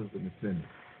Representatives and the Senate,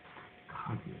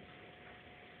 Congress.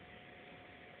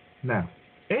 Now,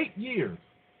 8 years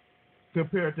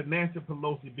compared to Nancy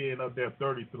Pelosi being up there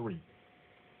 33.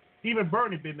 Even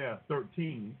Bernie been there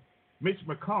 13. Mitch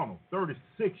McConnell,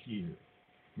 36 years.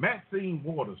 Maxine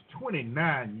Waters,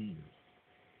 29 years.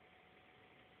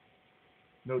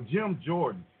 No, Jim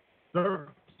Jordan,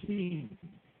 13.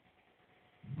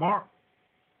 Mark,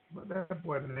 what that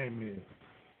boy's name is?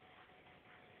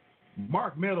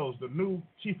 Mark Meadows, the new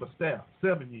chief of staff,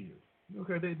 7 years.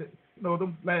 Okay, they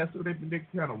them last 2 they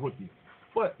kind of rookies.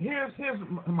 But here's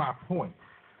my point.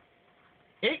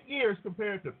 8 years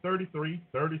compared to 33,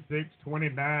 36,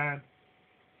 29.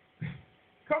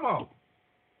 Come on,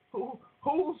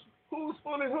 who's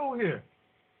fooling who here?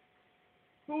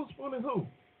 Who's fooling who?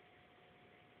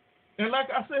 And like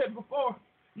I said before,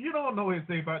 you don't know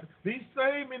anything about it. These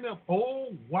same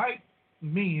old white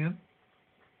men,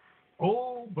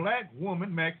 old black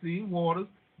woman, Maxine Waters,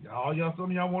 some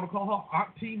of y'all want to call her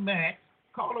Auntie Max.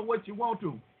 Call her what you want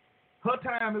to. Her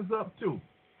time is up too,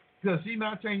 because she's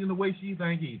not changing the way she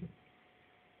thinks either.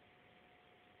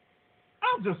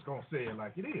 I'm just going to say it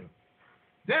like it is.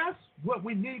 That's what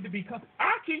we need to become.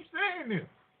 I keep saying this,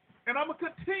 and I'm going to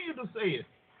continue to say it.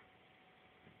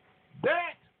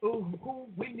 That's who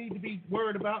we need to be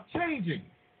worried about changing.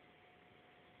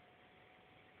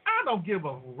 I don't give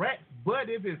a rat's butt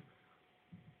if it's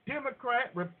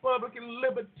Democrat, Republican,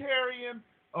 Libertarian,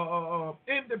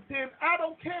 Independent. I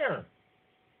don't care.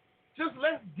 Just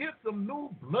let's get some new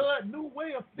blood, new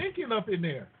way of thinking up in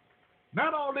there.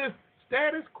 Not all this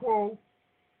status quo.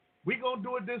 We're going to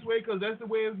do it this way because that's the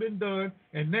way it's been done,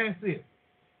 and that's it.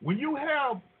 When you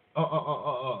have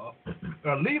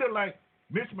a leader like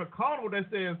Mitch McConnell that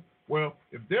says, well,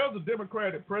 if there's a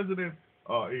Democratic president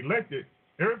elected,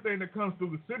 everything that comes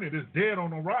through the Senate is dead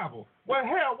on arrival. Well,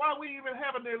 hell, why are we even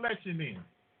having the election then?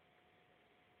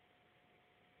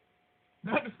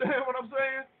 You understand what I'm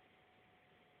saying?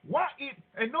 Why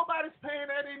and nobody's paying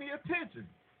that any attention.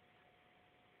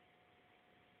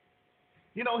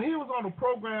 He was on a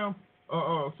program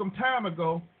some time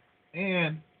ago,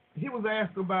 and he was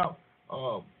asked about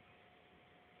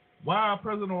why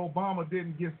President Obama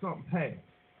didn't get something passed.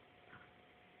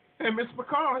 And Mr.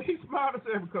 McConnell, he smiled and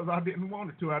said, because I didn't want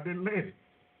it to, I didn't let it.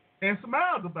 And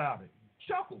smiled about it,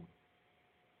 chuckled.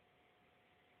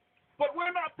 But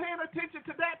we're not paying attention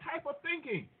to that type of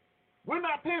thinking. We're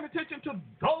not paying attention to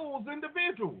those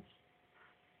individuals.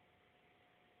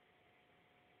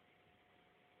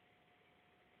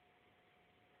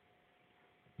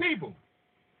 People,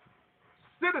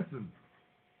 citizens,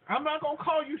 I'm not going to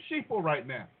call you sheeple right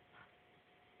now.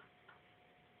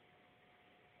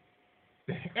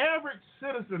 The average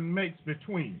citizen makes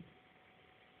between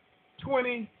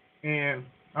 $20 and,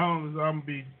 I'm going to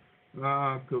be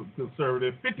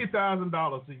conservative, $50,000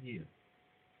 a year.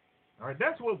 All right,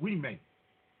 that's what we make.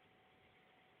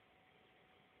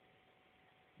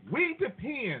 We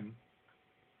depend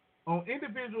on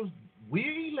individuals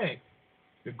we elect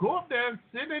to go up there and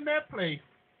sit in that place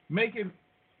making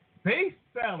base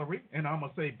salary, and I'm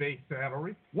going to say base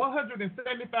salary,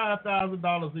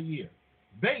 $175,000 a year.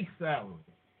 Base salary.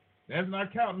 That's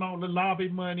not counting all the lobby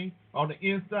money, all the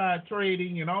inside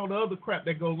trading, and all the other crap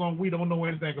that goes on we don't know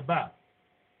anything about.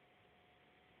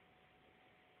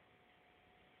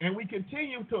 And we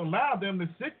continue to allow them to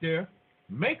sit there,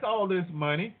 make all this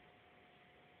money,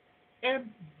 and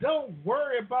don't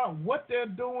worry about what they're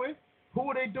doing,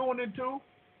 who they're doing it to.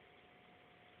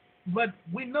 But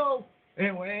we know,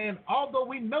 and although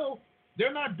we know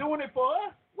they're not doing it for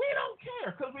us, we don't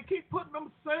care because we keep putting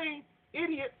them same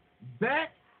idiots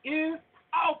back in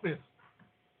office.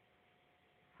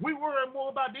 We worry more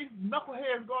about these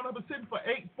knuckleheads going up and sitting for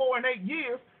 4 and 8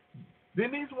 years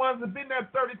than these ones that have been there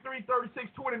 33,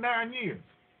 36, 29 years.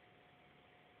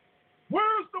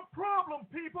 Where's the problem,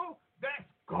 people? That's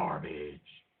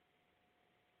garbage.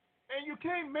 And you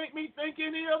can't make me think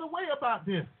any other way about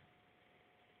this.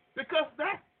 Because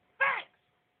that's facts.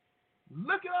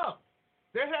 Look it up.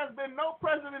 There has been no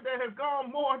president that has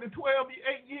gone more than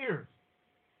 8 years.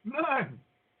 None.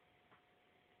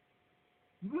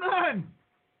 None.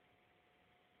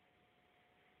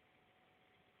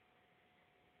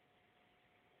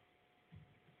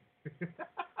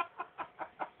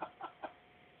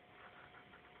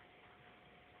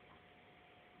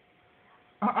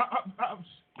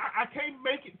 I can't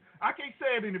make it. I can't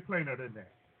say it any plainer than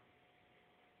that.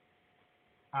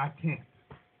 I can't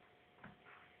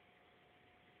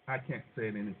say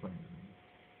it any plainer than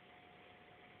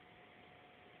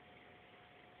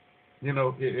that. You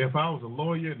know, if I was a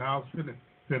lawyer and I was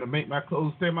finna make my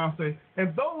closing statement, I'd say,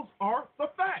 and those are the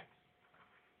facts.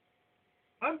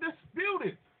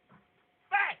 Undisputed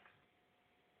facts.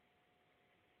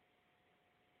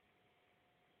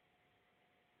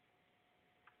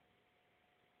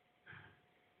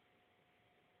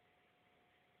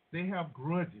 They have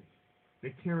grudges. They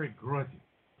carry grudges.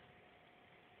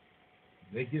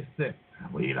 They get sick.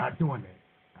 We're not doing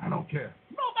that. I don't care.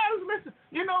 Nobody's listening.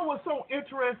 You know what's so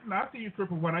interesting? I'll see you,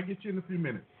 Triple One. I'll get you in a few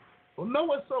minutes. Well, know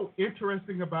what's so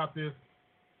interesting about this?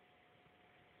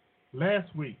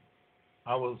 Last week,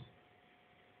 I was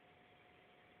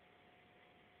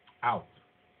out,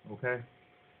 okay?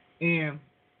 And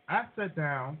I sat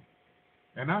down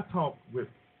and I talked with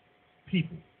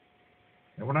people.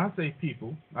 And when I say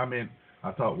people, I mean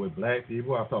I talked with black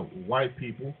people, I talked with white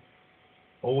people,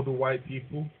 older white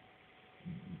people,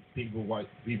 white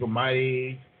people my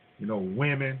age, you know,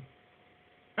 women.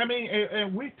 I mean,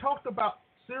 and we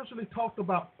seriously talked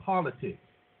about politics.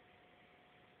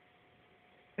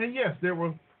 And yes, there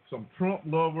were some Trump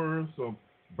lovers, some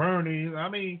Bernie. I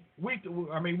mean, we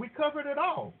covered it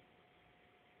all.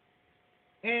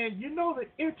 And you know the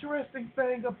interesting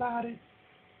thing about it?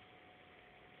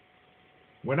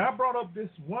 When I brought up this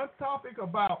one topic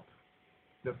about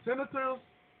the senators,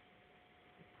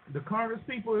 the Congress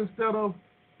people instead of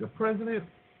the president,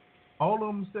 all of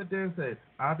them sat there and said,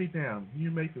 I'll be damned, you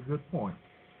make a good point.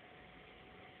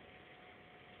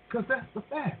 Because that's the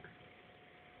fact.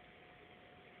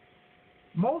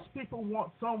 Most people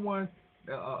want someone,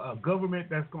 a government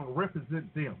that's going to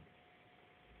represent them.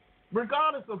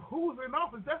 Regardless of who's in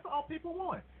office, that's all people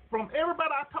want. From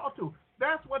everybody I talk to,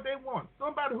 that's what they want.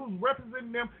 Somebody who's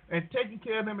representing them and taking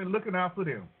care of them and looking out for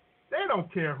them. They don't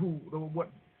care what.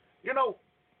 You know,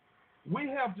 we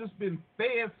have just been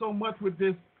fed so much with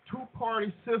this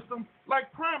two-party system,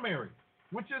 like primary,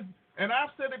 which is, and I've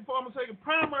said it before, I'm going to say it,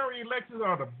 primary elections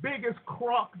are the biggest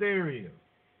crock there is.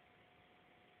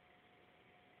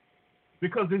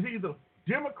 Because it's either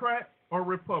Democrat or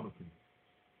Republican.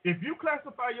 If you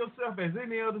classify yourself as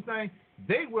any other thing,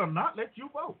 they will not let you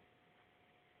vote.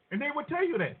 And they will tell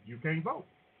you that you can't vote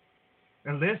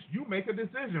unless you make a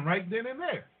decision right then and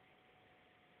there.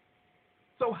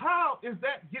 So how is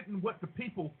that getting what the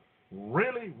people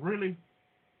really, really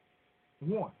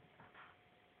want?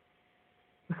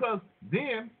 Because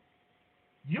then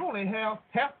you only have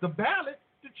half the ballot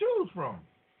to choose from.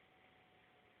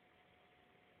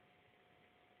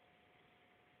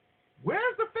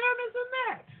 Where's the fairness in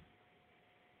that?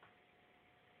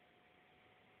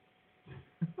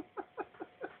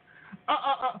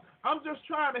 I'm just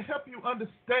trying to help you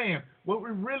understand what we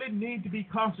really need to be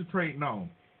concentrating on.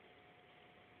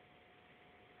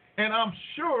 And I'm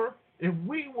sure if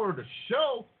we were to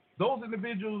show those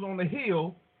individuals on the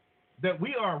Hill that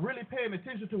we are really paying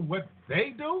attention to what they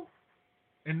do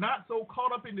and not so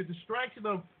caught up in the distraction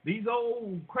of these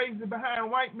old crazy behind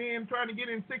white men trying to get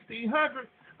in 1600,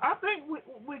 I think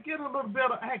we get a little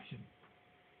better action.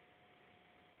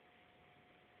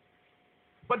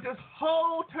 But this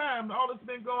whole time, all that's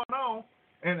been going on,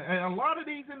 And a lot of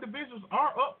these individuals are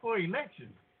up for election.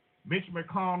 Mitch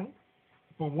McConnell,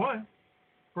 for one,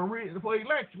 for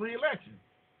re-election.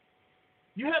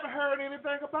 You haven't heard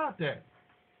anything about that.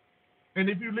 And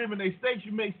if you live in a state,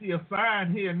 you may see a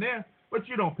sign here and there, but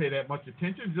you don't pay that much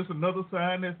attention. It's just another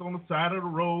sign that's on the side of the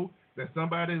road that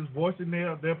somebody is voicing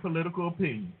their political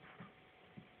opinion.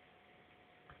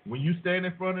 When you stand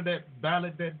in front of that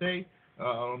ballot that day,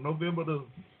 on November the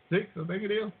 6th, I think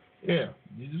it is, yeah,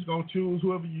 you're just going to choose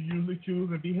whoever you usually choose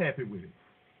and be happy with it.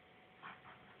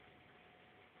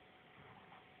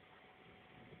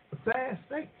 A sad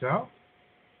state, y'all.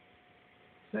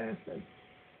 Sad state.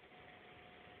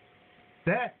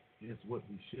 That is what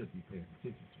we should be paying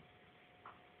attention to.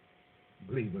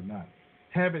 Believe it or not.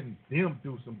 Having them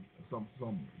do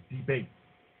some debate.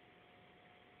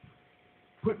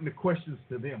 Putting the questions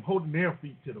to them, holding their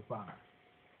feet to the fire.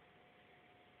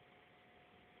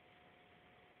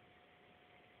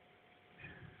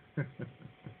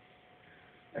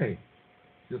 Hey,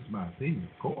 just my opinion,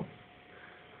 of course.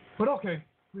 But okay,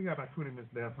 we got about 20 minutes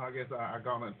left. I guess I'm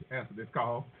going to answer this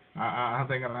call. I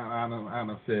think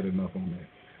I said enough on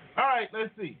that. All right,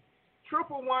 let's see.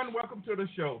 111, welcome to the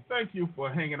show. Thank you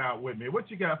for hanging out with me. What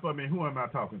you got for me? Who am I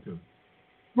talking to?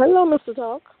 Hello, Mr.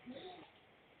 Talk.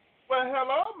 Well,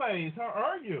 hello, Maze. How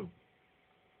are you?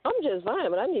 I'm just fine,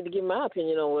 but I need to give my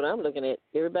opinion on what I'm looking at.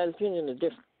 Everybody's opinion is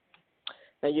different.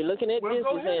 Now, you're looking at this,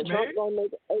 you're saying Trump's going to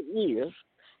make 8 years,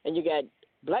 and you got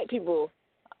black people.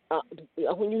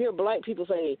 When you hear black people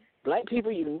say, black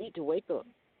people, you need to wake up.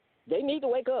 They need to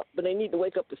wake up, but they need to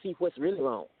wake up to see what's really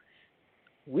wrong.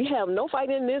 We have no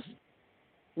fight in this,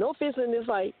 no fist in this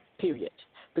fight, period.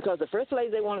 Because the first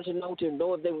place they wanted to know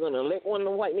if they were going to elect one of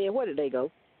the white men, where did they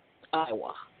go?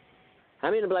 Iowa. How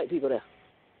many black people there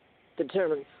to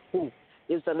determine who?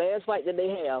 It's the last fight that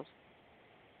they have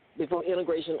before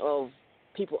integration of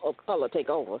people of color take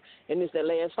over, and it's their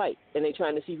last fight, and they're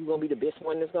trying to see who's going to be the best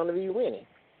one that's going to be winning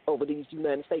over these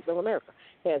United States of America.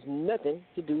 It has nothing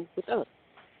to do with us.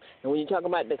 And when you talk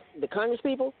about the Congress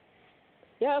people,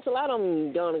 yeah, it's a lot of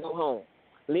them going to go home.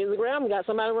 Lindsey Graham got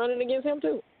somebody running against him,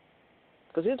 too,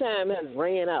 because his time has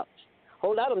ran out. A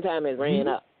whole lot of them time has ran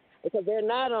out. Because they're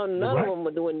not on, none of them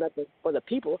are doing nothing for the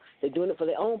people. They're doing it for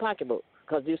their own pocketbook.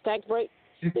 Because this tax break,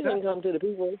 it didn't come to the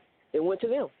people. It went to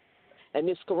them. And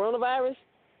this coronavirus,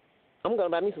 I'm going to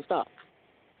buy me some stock.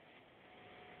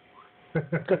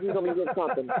 Because we're going to be getting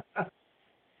something.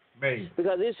 Man.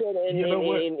 Because this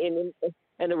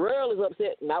and the world is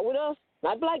upset, not with us,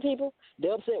 not black people.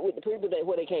 They're upset with the people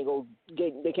where they can't go,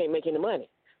 they can't make any money.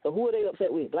 So who are they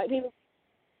upset with? Black people?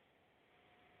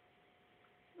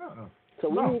 So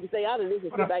we need to stay out of this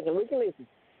and sit back and listen.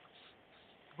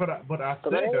 But I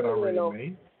said that already,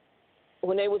 man.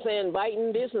 When they were saying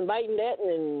biting this and biting that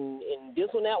and this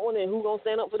one, that one, and who going to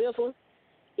stand up for this one,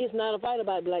 it's not a fight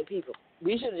about black people.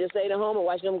 We should have just stayed at home and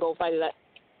watched them go fight it out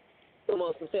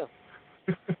amongst themselves.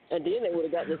 And then they would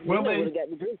have got this. Well, they would have got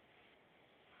the drink.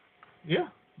 Yeah,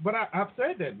 but I've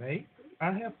said that, mate.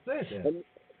 I have said that.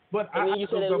 But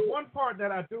the one part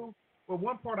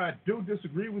I do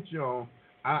disagree with you on.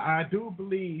 I do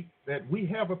believe that we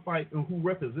have a fight in who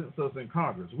represents us in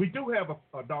Congress. We do have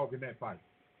a dog in that fight.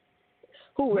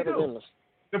 Who represents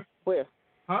us? Where?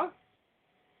 Huh?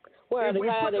 Where are they?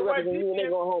 How are they representing you when they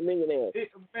go home millionaires?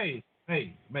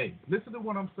 May, listen to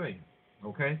what I'm saying,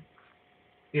 okay?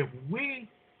 If we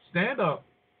stand up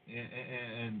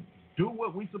and do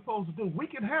what we're supposed to do, we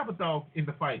can have a dog in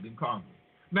the fight in Congress.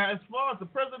 Now, as far as the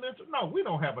presidential, no, we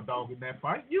don't have a dog in that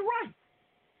fight. You're right.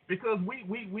 Because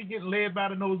we get led by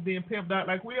the nose being pimped out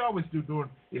like we always do during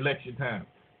election time.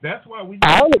 That's why we need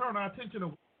to turn our attention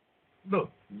away.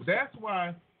 Look, that's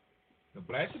why the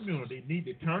black community need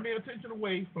to turn their attention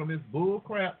away from this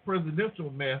bullcrap presidential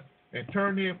mess and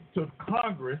turn them to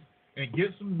Congress and get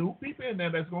some new people in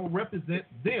there that's going to represent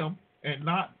them and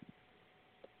not.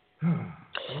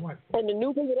 And the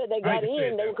new people that they got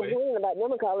in, they were complaining about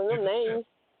them and calling them names.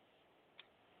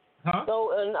 Huh?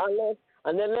 So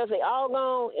unless they all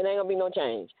gone, it ain't gonna be no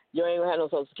change. You ain't gonna have no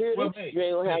Social Security. You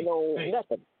ain't gonna have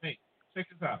nothing. Hey, check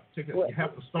this out. You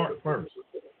have to start first.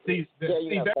 See, that's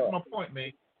my point,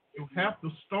 man. You have to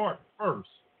start first.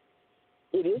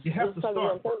 It is. You have to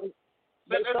start.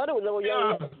 They started with little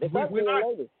young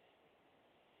ladies.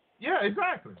 Yeah,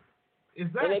 exactly. And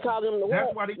they call them the what?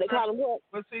 That's why they call them what?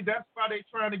 But see, that's why they're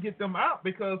trying to get them out,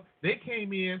 because they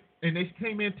came in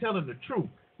telling the truth.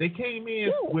 They came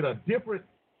in with a different,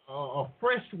 a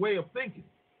fresh way of thinking.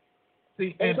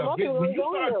 See, and again, when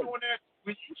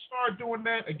you start doing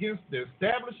that against the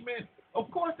establishment, of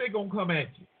course they're gonna come at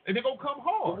you, and they're gonna come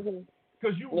hard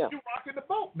because you rocking the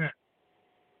boat now.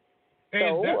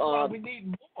 And that's why we need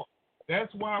more.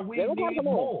 That's why we need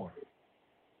more.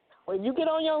 When you get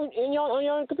on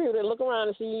your computer and look around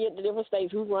and see the different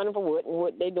states who's running for what and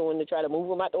what they're doing to try to move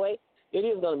them out the way, it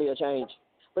is going to be a change.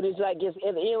 But it's like just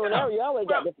at the end of an hour, you always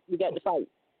got to fight.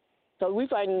 So we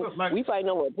fighting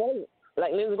on what president.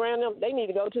 Like Lindsey Graham, they need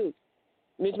to go too.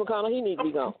 Mitch McConnell, he needs to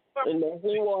be gone. And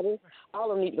Maxine Waters, all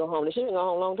of them need to go home. They should have gone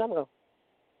home a long time ago.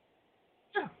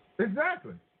 Yeah,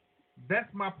 exactly.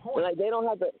 That's my point. Like they don't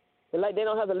have to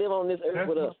live on this earth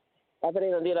with us after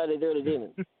they done did all their dirty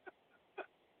dinners.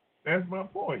 That's my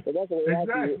point. So that's the way I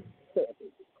see it.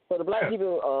 For the black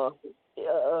people,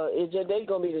 it's just they're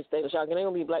gonna be the state of shock, and they're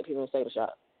gonna be black people in state of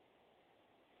shock.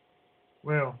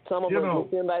 Well, some of us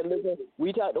listen.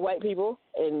 We talk to white people,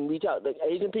 and we talk to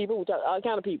Asian people, we talk to all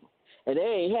kind of people, and they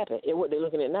ain't happy at what they're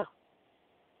looking at now.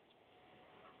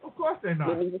 Of course they're not.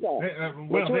 Well,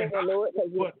 you ain't gonna know it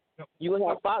because you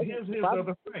have Fox. Here's the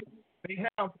other thing.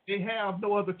 They have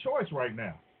no other choice right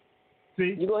now.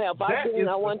 See, you're gonna have Fox News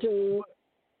not one too,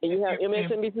 and you have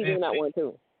MSNBC not one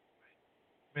too.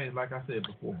 Man, like I said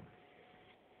before,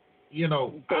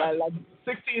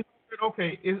 1600.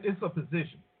 Okay, it's a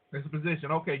position. It's a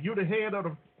position. Okay, you're the head of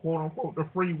the quote unquote the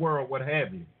free world, what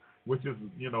have you, which is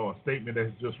a statement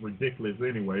that's just ridiculous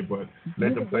anyway. But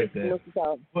let them think that.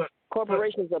 But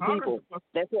corporations are people.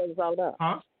 That's what it's all about.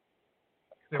 Huh?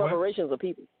 Corporations are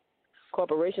people.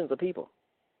 Corporations are people,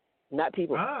 not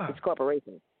people. It's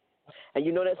corporations. And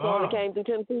you know that storm that came through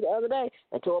Tennessee the other day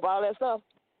and tore up all that stuff?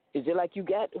 Is it like you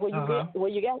got where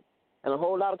you got? And a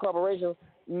whole lot of corporations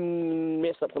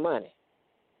messed up the money.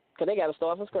 Because they got to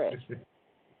start from scratch.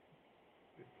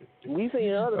 We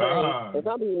see other things, and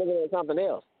some people looking at something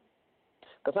else.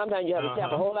 Because sometimes you have to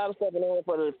tap a whole lot of stuff in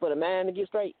order for the mind to get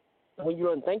straight. When you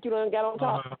don't think you done got on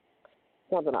top,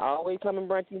 something will always come and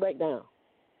bring you back down.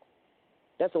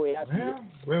 That's the way I see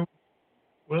it.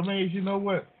 Well, man, you know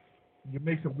what? You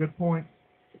make some good points.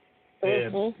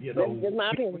 And, that's my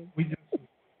opinion. We just,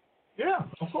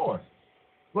 of course.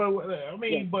 Well, I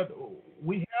mean, but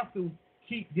we have to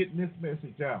keep getting this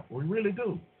message out. We really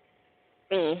do.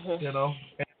 And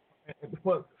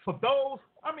for those,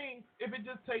 I mean, if it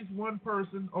just takes one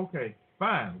person, okay,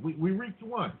 fine. We reach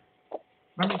one.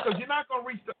 I mean, because you're not going to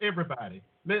reach everybody.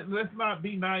 Let's not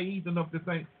be naive enough to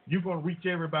think you're going to reach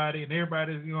everybody and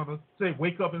everybody's going to say,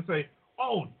 wake up and say,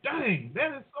 oh, dang,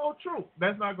 that is so true.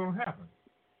 That's not going to happen.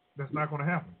 That's not going to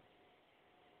happen.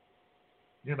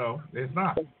 It's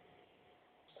not.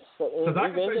 Because I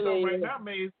can say something right now,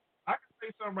 Maze. I can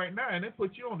say something right now, and it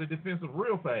puts you on the defensive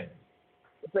real fast.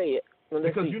 Say it.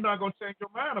 Because you're not going to change your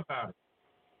mind about it.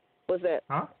 What's that?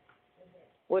 Huh?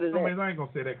 What is that? I ain't going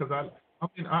to say that because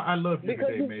I love you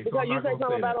today, man. Because you say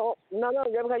something about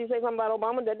because you say something about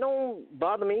Obama that don't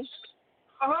bother me.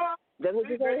 That's what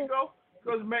you say. There you go.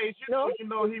 Because, man, you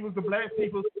know he was the black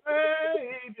people's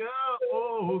savior,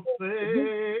 oh,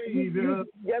 savior.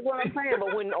 That's what I'm saying.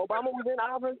 But when Obama was in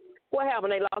office, what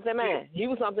happened? They lost their mind. He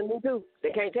was something new, too.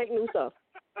 They can't take new stuff.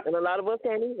 And a lot of us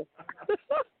can't either.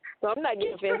 So I'm not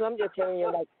getting offensive. I'm just telling you,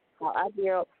 like, how I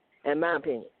feel and my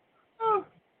opinion.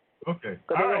 Okay.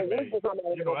 Because I love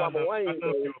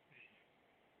you.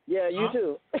 Yeah, you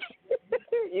too.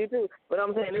 You too. But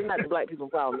I'm saying it's not the black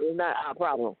people's problem. It's not our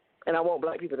problem. And I want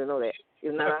black people to know that.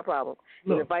 It's not our problem.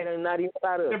 And the fight is not even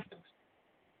about us.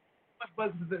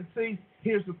 But see,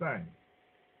 here's the thing.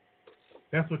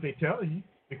 That's what they're telling you.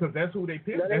 Because that's who they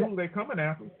pick. That's who they're coming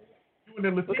after. You and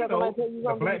the Latinos,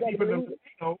 the black people and the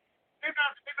Latinos,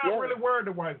 they're not really worried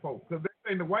the white folks. Because they're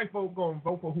saying the white folks going to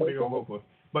vote for who they're going to vote for.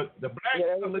 But the black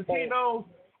and the Latinos,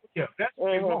 that's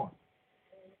what they want.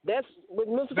 That's with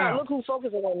Mr. Scott, look who's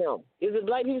focusing on them. Is it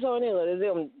black people on there, or is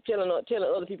them telling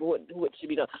other people what should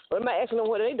be done? Or am I asking them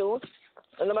what are they doing?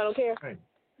 And nobody don't care. Hey,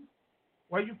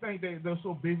 why you think they're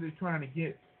so busy trying to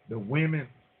get the women?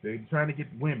 They're trying to get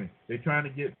women. They're trying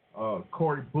to get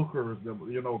Cory Booker,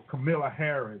 Kamala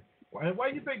Harris. Why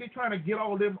you think they're trying to get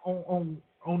all of them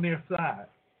on their side?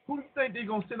 Who do you think they're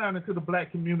gonna send out into the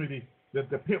black community the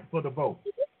pimp for the vote?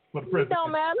 It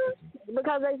don't matter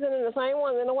because they send in the same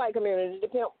ones in the white community to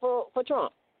pimp for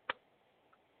Trump.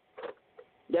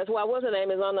 That's why what's her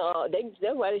name is on the.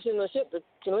 That's why they shouldn't have shipped to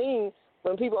Chilean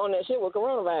when people on that ship with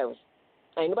coronavirus.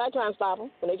 Ain't nobody trying to stop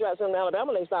them. When they try to send them to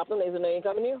Alabama, they stop them. They said they ain't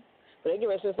coming here, but they get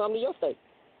ready to send some to your state.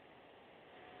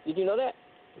 Did you know that?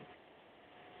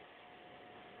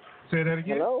 Say that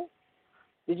again. Hello.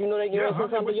 Did you know they get ready to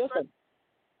send some to your state?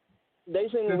 They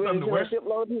send a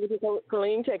shipload of people to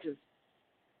Killeen, Texas.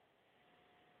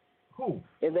 Who?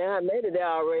 If they haven't made it, they're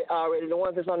already the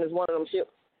ones that's on this one of them ships.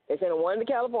 They sent one to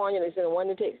California. They sent one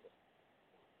to Texas.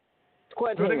 So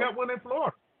they got one in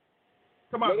Florida.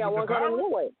 Come on, they got one coming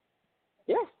your way.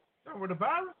 Yeah. With the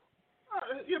virus?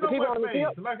 You know what, man?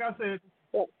 Like I said,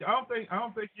 I don't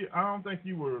think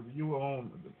you were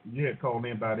on. You had called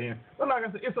in by then. But like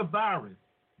I said, it's a virus.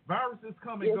 Viruses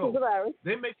come and go. It's a virus.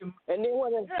 They make them. And then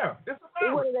it's a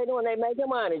virus. What are they doing? They making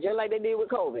money, just like they did with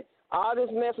COVID. All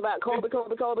this mess about COVID.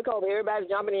 Everybody's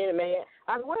jumping in and mad.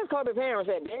 I said, where's Kobe's parents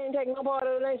at? They ain't taking no part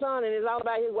of their son, and it's all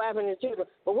about his wife and his children.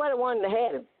 But what the one that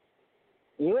had him?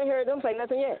 You ain't heard them say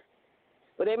nothing yet.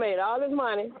 But they made all this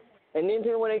money, and then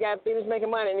when they got finished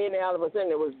making money, and then all of a sudden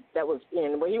that was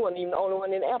in. But he wasn't even the only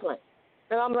one in the airplane.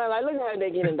 And I'm like, look at how they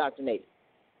get indoctrinated.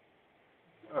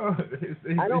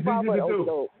 I don't fall for the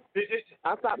overdose.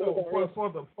 I stopped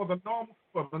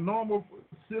for the normal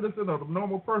citizen or the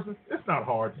normal person, it's not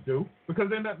hard to do because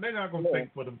they're not going to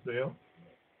think for themselves.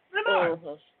 They're not.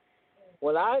 Mm-hmm.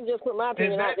 Well, I just put my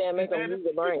opinion out there and make them use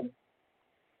their brain.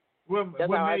 Well,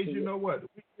 you know what?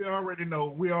 We already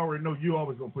know you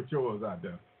always going to put yours out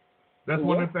there. That's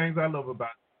one of the things I love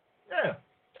about it. Yeah.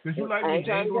 Because you like me,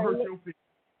 they ain't going to hurt your feelings.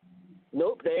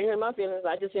 Nope, they ain't hurt my feelings.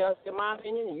 I just said my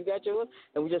opinion and you got yours,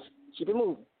 and we just keep it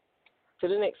moving. To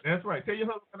the next. That's right. Tell your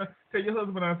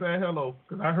husband I said hello,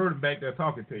 because I heard him back there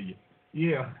talking to you.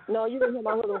 Yeah. No, you didn't hear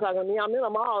my husband talking to me. I'm in a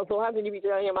mall, so how can you be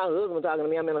telling him my husband talking to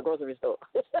me? I'm in a grocery store.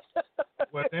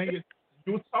 Well, dang it.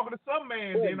 You was talking to some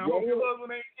man, then I hope your husband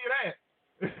ain't hear that.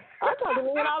 I talk to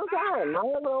men all the time. My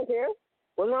husband don't care.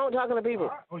 What's wrong with talking to people?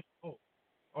 Right.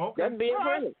 Okay. That's being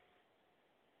friendly.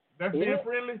 That's being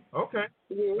friendly? Okay.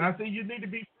 Yeah. Now, see, you need to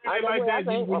be friendly like that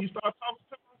when you start talking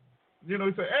to them. You know,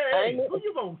 you say, hey, who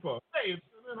you voting for? Hey,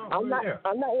 I'm not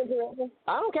interested.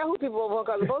 I don't care who people vote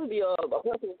for because it's supposed to be a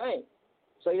personal thing.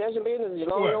 So that's your business. You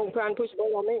don't try and push the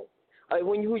vote on me.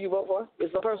 Who you vote for,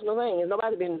 it's a personal thing. It's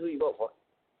nobody's business who you vote for.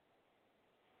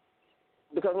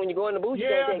 Because when you go in the booth, you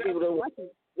can't take people to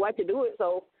watch you do it,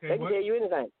 so they can tell you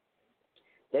anything.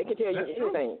 They can tell you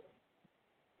anything.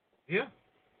 Yeah.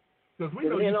 Because we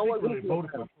know you secretly voted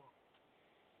for Trump.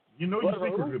 You know you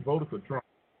secretly voted for Trump.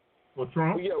 For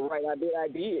Trump? Yeah, right. I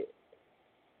did.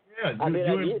 Yeah,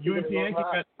 you and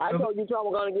PNK. I told you Trump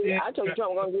was going to get. I told you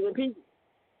Trump was going to get impeached.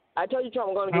 I told you Trump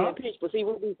was going to get impeached. But see,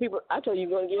 what these people? I told you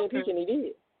he was going to get impeached, and he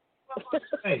did.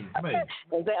 Hey.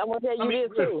 And I'm going to tell you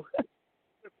this too.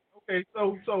 Okay,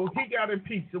 so he got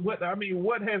impeached. What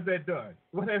has that done?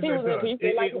 What has he that was done?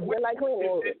 Impeached, like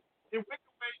Clinton. It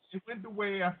went the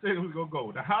way I said it was going to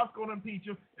go. The House going to impeach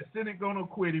him, the Senate going to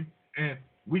acquit him, and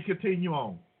we continue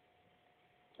on.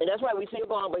 And that's why we see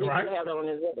him on, but he doesn't have that on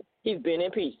his record. He's been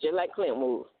impeached, just like Clinton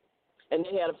was. And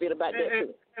they had a feel about that,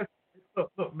 too.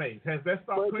 Look, Mace, has that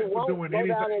stopped Clinton from doing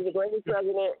anything? Down as the greatest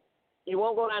president. You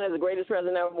won't go down as the greatest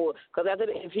president ever more. Because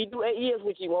if he do 8 years,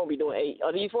 which he won't be doing 8,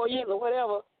 or these 4 years or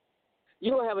whatever,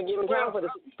 you don't have a given count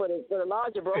for the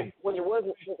larger, bro, when you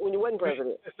wasn't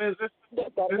president. Let's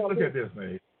look at this,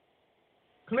 man.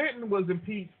 Clinton was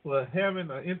impeached for having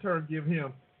an intern give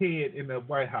him head in the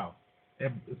White House.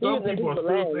 And some people are still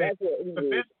saying the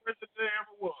best president there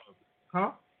ever was.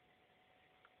 Huh?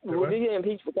 Well, he get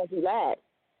impeached because he lied.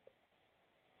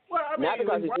 Well, I mean, not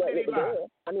because he lied.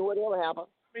 I mean, whatever happened.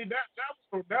 I mean,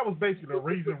 that was basically the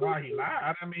reason why he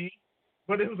lied. I mean,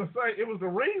 but it was the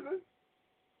reason.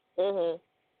 Mhm.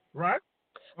 Right?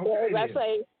 Okay, well, as I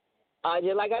say,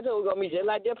 just like I told you, gonna be just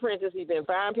like the apprentice. He's been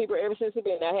firing people ever since he's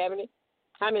been there, haven't he?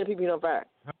 How many people he don't fire?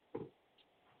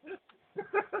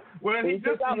 Well, he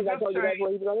just changed. That's what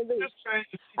he's gonna do.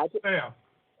 Yeah.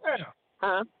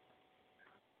 Huh?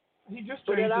 He just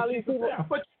changed the chief of staff.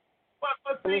 But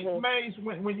see, Maze,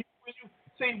 when you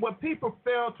see what people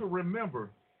fail to remember,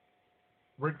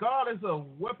 regardless of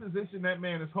what position that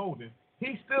man is holding,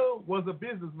 he still was a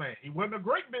businessman. He wasn't a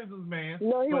great businessman.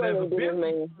 No, he wasn't a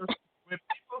businessman.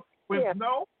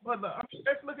 No, but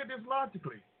let's look at this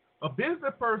logically. A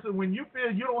business person, when you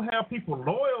feel you don't have people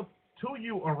loyal to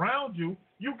you around you,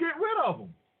 you get rid of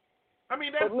them. I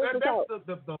mean, that's loyal.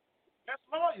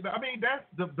 I mean, that's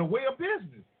the way of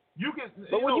business. You get,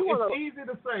 it's easy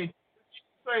to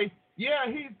say, yeah,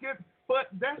 he's good, but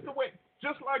that's the way.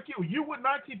 Just like you would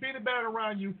not keep anybody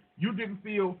around you didn't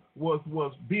feel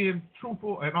was being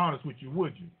truthful and honest with you,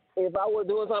 would you? If I was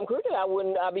doing something crooked,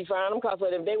 I'd be firing them because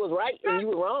if they was right and you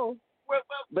were wrong.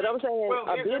 But I'm saying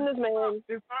a businessman.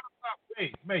 It's not about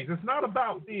Mace. It's not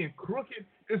about being crooked.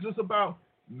 It's just about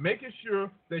making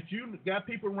sure that you got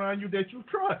people around you that you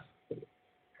trust.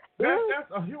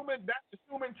 That's a human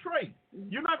trait.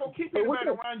 You're not gonna keep anybody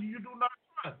around you do not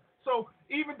trust. So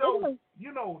even though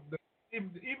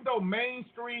even though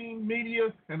mainstream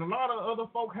media and a lot of other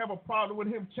folk have a problem with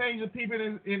him changing people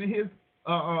in his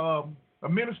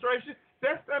administration,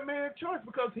 that's that man's choice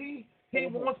because he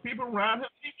wants people around him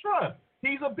he trusts.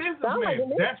 He's a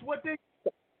businessman. That's what they.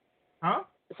 Huh?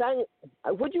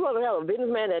 would you rather have a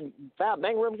businessman that filed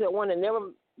bankruptcy or one that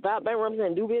never filed bankruptcy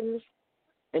and do business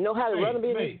and know how to run a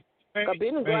business? A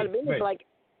business run a business like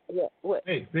what?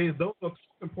 Hey, those are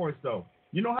talking points though.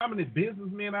 You know how many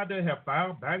businessmen out there have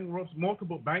filed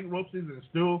multiple bankruptcies and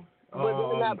still but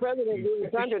they're not president doing the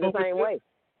country the same way.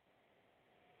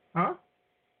 Huh?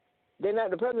 They're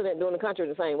not the president doing the country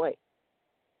the same way.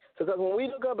 Because when we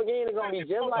look up again, it's going to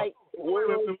be just like before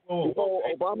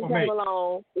Obama came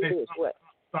along. What?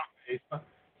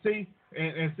 See,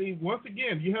 and see, once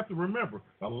again, you have to remember,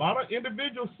 a lot of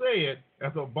individuals said,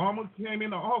 as Obama came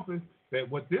into office, that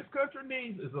what this country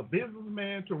needs is a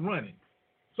businessman to run it.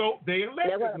 So they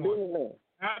elected one.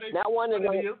 Not one of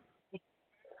them.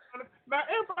 Now,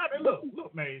 everybody,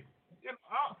 look, man. You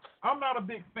know, I'm not a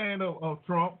big fan of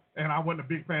Trump, and I wasn't a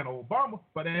big fan of Obama.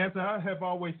 But as I have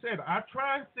always said, I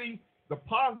try and see the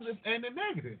positive and the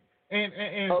negative. And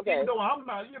even though I'm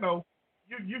not, you know,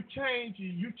 you change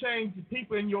the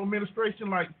people in your administration,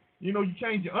 like, you know, you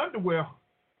change your underwear.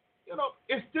 You know,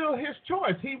 it's still his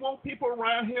choice. He wants people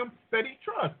around him that he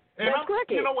trusts. And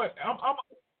you know what? I'm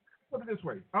put it this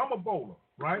way. I'm a bowler,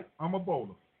 right? I'm a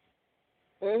bowler.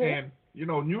 Mm-hmm. And, you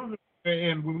know, usually,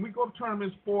 and when we go to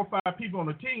tournaments, 4 or 5 people on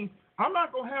the team, I'm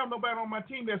not going to have nobody on my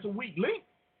team that's a weak link.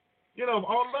 You know,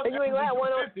 all of us have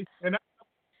 150, and I'm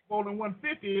bowling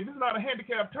 150. If it's not a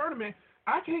handicap tournament,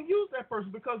 I can't use that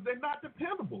person because they're not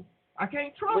dependable. I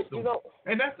can't trust them.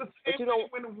 And that's the same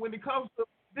thing when it comes to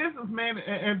businessmen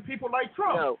and people like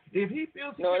Trump. No. If he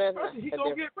feels he can't trust you, he's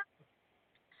going to get rid of it.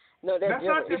 No, that's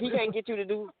different. If he can't get you to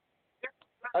do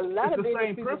a lot of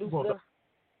business people do stuff.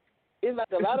 It's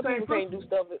like a lot of people can't do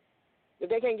stuff. If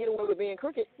they can't get away with being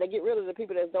crooked, they get rid of the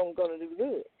people that don't going to do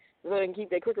good, so they can keep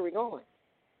their crookery going.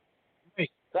 Hey,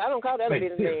 so I don't call that a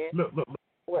businessman. Look.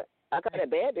 What? I call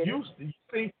that bad business. You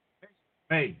see,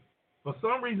 hey, for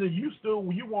some reason you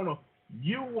want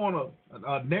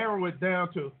to narrow it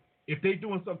down to if they're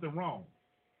doing something wrong.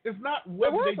 It's not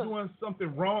whether they're doing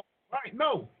something wrong, right?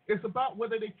 No, it's about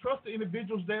whether they trust the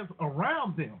individuals that's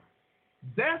around them.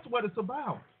 That's what it's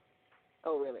about.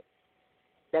 Oh, really?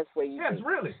 That's where you. Yes, think.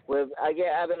 Really. Well, I guess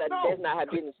that's not how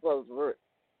business supposed to work.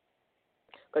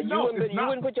 Because you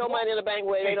wouldn't put your money in a bank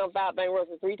where they don't file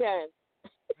bankruptcy 3 times.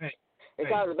 It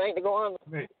cause the bank to go on.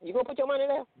 You gonna put your money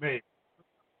there?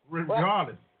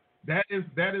 Regardless, that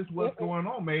is what's going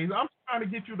on, Maze. I'm trying to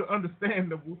get you to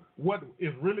understand what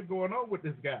is really going on with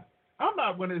this guy. I'm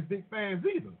not one of his big fans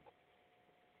either.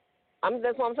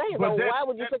 That's what I'm saying. So why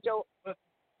would you put your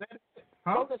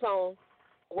focus on?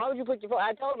 Why would you put your?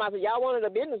 I told him, I said, y'all wanted a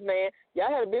businessman.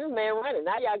 Y'all had a businessman running.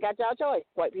 Now y'all got y'all choice,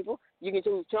 white people. You can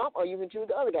choose Trump or you can choose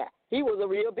the other guy. He was a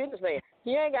real businessman.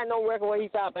 He ain't got no record where he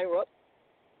filed bankrupt.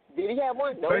 Did he have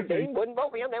one? No, they wouldn't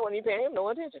vote for him. They wouldn't even pay him no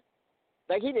attention.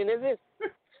 Like he didn't exist.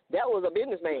 That was a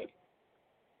businessman.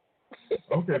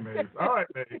 Okay, man. All right,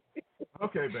 man.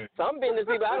 Okay, man. Some business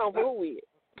people I don't fool with.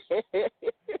 Okay,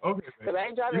 man. Because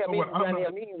I ain't trying to have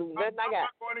meetings. I'm not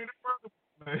going any further,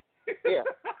 man. Yeah.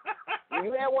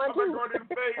 You had one too. I'm not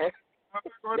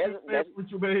going to face with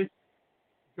you, babe.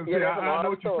 Because I know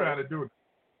what you're trying to do.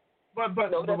 But May,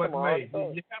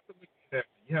 you have to look at that.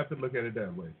 You have to look at it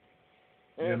that way.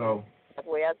 Mm-hmm. You know. That's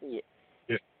the way I see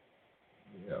it.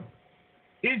 Yeah.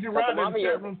 Easy Rider in the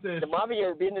chat room says the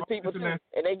mafia is business people too,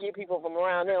 and they get people from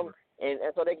around them, and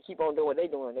so they can keep on doing what they're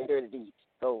doing, their dirty deeds.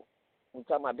 So we're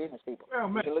talking about business people. Well,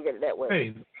 man, you can look at it that way.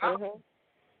 Hey,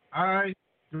 I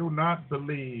do not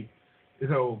believe. You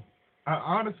know,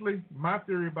 honestly, my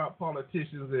theory about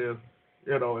politicians is,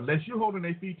 you know, unless you're holding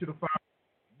their feet to the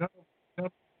fire,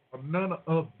 none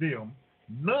of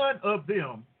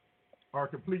them are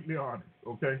completely honest.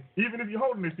 Okay, even if you're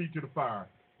holding their feet to the fire,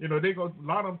 you know, a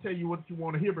lot of them tell you what you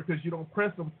want to hear because you don't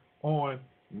press them on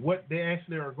what they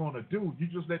actually are going to do. You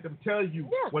just let them tell you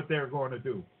what they're going to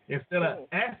do instead of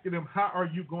asking them, how are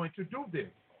you going to do this?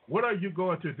 What are you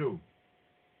going to do?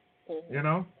 Mm-hmm. You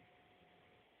know?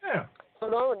 Yeah. So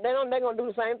they're going to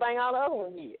do the same thing all the other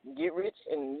ones did. Get rich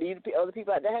and leave other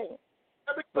people out their hands.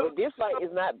 But this fight is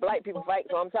not black people fight,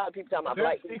 so I'm tired of people talking about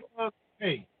black people.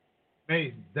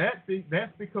 Because,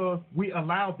 that's because we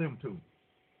allowed them to.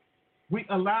 We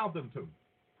allowed them to.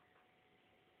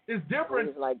 It's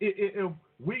different.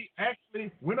 We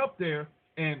actually went up there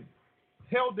and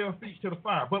held their feet to the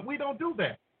fire, but we don't do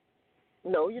that.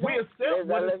 No, you don't. We accept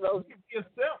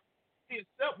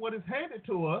what is handed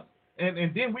to us,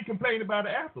 and then we complain about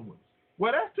it afterwards.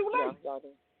 Well, that's too late.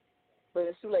 But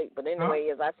it's too late. But anyway,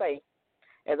 as I say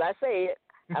it,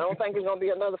 I don't think it's going to be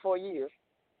another 4 years.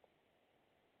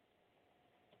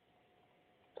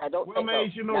 I don't think so.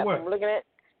 You know what?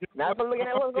 Not from looking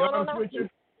at what's going on now.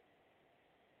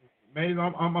 Maze,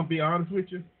 I'm going to be honest with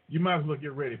you. you might as well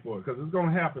get ready for it because it's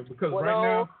going to happen. Because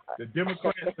now the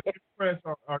Democrats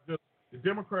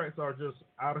are just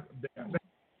out of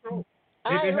control.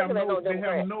 They have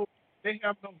no.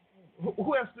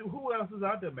 Who else is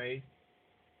out there, May?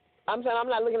 I'm saying I'm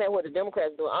not looking at what the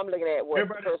Democrats do. I'm looking at what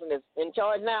the person that's in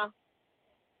charge now.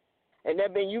 And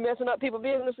that been you messing up people's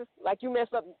businesses, like you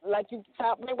messed up, like you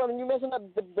you messing up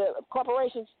the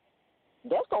corporations.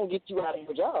 That's gonna get you out of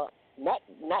your job, not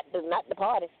the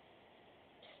party.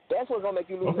 That's what's gonna make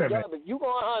you lose your job. If you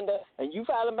going under and you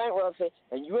filing bankruptcy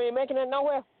and you ain't making it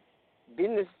nowhere,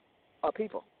 business or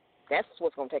people. That's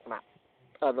what's gonna take them out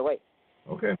of the way.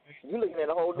 Okay. You looking at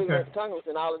a whole different Congress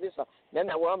and all of this stuff. That's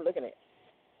not what I'm looking at.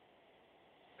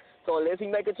 So unless he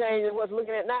make a change in what's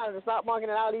looking at now, the stock market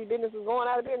and all these businesses going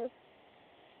out of business,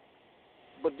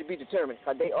 but to be determined,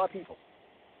 because they are people.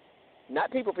 Not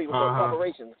people, but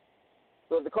corporations.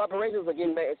 So if the corporations are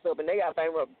getting messed up and they got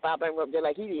filed bankrupt just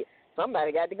like he did,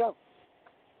 somebody got to go.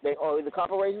 Or the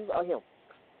corporations or him.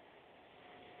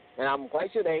 And I'm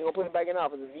quite sure they ain't going to put him back in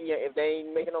office if they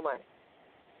ain't making no money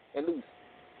and lose.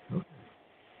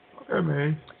 Okay,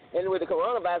 man. And with the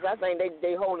coronavirus, I think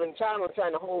they holding China,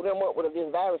 trying to hold them up with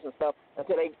this virus and stuff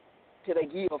until they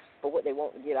give for what they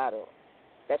want to get out of it.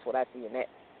 That's what I see in that.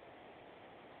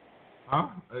 Huh?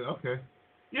 Okay.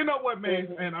 You know what,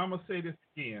 man? And I'm gonna say this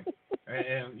again.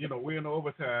 and we're in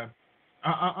overtime.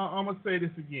 I'm gonna say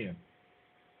this again.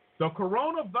 The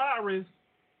coronavirus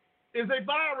is a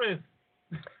virus.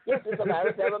 Yes, it's a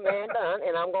virus that a man done,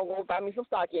 and I'm gonna go buy me some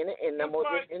stock in it, and I'm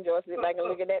gonna just enjoy sit back and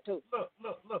look at that too.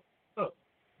 Look.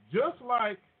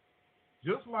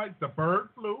 Just like the bird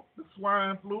flu, the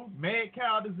swine flu, mad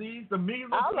cow disease, the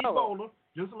measles, Ebola,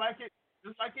 just like it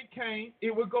came,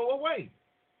 it would go away.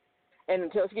 And the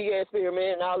Tuskegee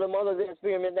experiment and all them other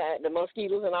experiments, the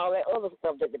mosquitoes and all that other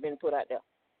stuff that they've been put out there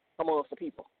amongst the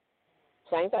people.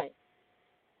 Same thing.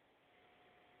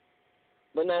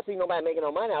 But now I see nobody making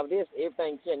no money out of this.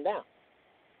 Everything's shutting down.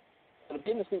 So the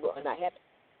business people are not happy.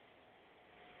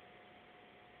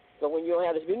 So when you don't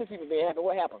have the business people being happy,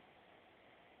 what happens?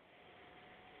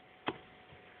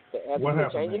 They have to do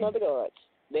a changing of the guards.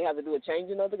 They have to do a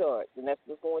changing of the guards, and that's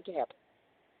what's going to happen.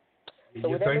 So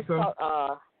you think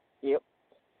so? Yep.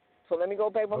 So let me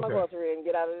go pay for my grocery and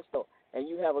get out of this store. And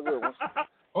you have a good one.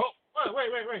 Oh,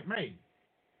 wait, May,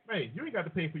 you ain't got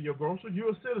to pay for your groceries. You're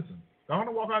a citizen.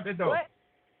 Don't walk out that door. What?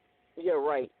 You're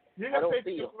right. You ain't got to pay for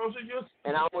your groceries.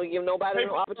 And I don't want to give nobody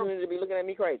no opportunity to be looking at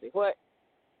me crazy. What?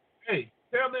 Hey,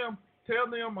 tell them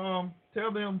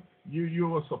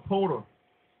you're a supporter.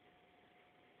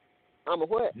 I'm a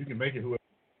what? You can make it whoever.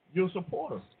 You're a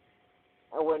supporter.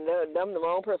 Well, I'm the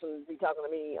wrong person to be talking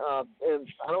to me. I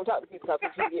don't talk to people because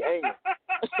people get angry.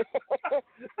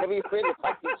 I be afraid to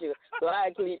talk to you. So I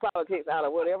actually leave politics out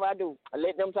of whatever I do. I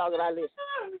let them talk and I listen.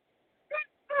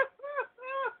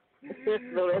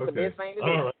 So that's the best thing to do.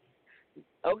 All right.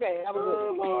 Okay, have a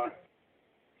good one.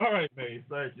 All right, Maze.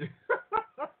 Thank you.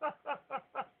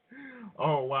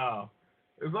 Oh, wow.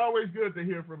 It's always good to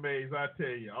hear from Maze, I tell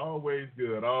you. Always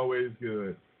good. Always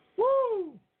good.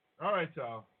 Woo! All right,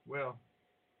 y'all. Well,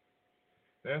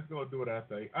 that's going to do it, I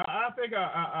think. I think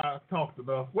I talked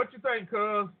enough. What you think,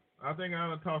 cuz? I think I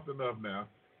done talked enough now.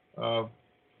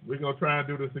 We're going to try and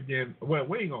do this again. Well,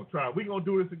 we ain't going to try. We're going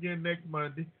to do this again next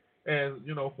Monday. And,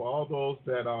 for all those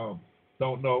that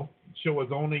don't know, the show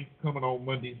is only coming on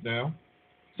Mondays now.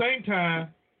 Same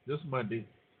time, just Monday.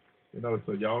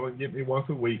 So y'all can get me once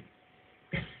a week.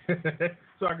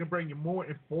 So I can bring you more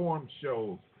informed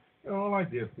shows.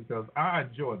 Like this because I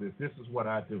enjoy this. This is what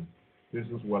I do.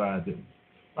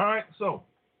 All right, so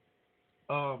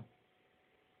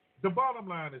the bottom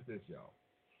line is this, y'all.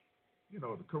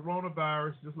 The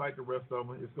coronavirus, just like the rest of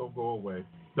them, it's going to go away.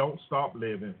 Don't stop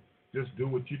living. Just do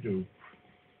what you do.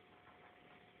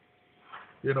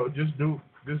 Just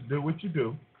do what you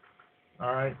do.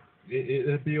 All right?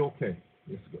 It'll be okay.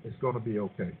 It's going to be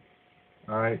okay.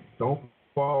 All right? Don't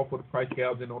fall for the price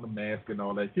gouging on the mask and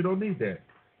all that. You don't need that.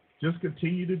 Just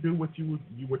continue to do what you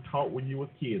were taught when you were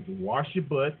kids. Wash your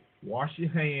butt, wash your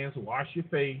hands, wash your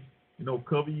face,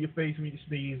 cover your face when you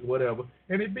sneeze, whatever.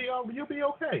 And you'll be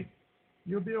okay.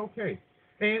 You'll be okay.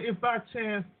 And if by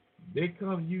chance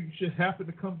you should happen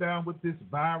to come down with this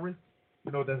virus,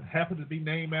 that happen to be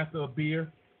named after a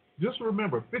beer, just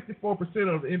remember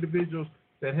 54% of the individuals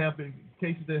that have been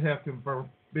cases that have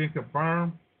been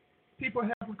confirmed, people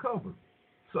have recovered.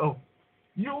 So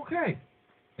you're okay.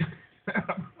 You're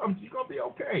going to be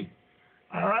okay.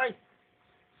 All right?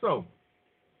 So,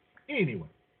 anyway,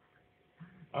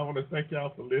 I want to thank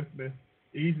y'all for listening.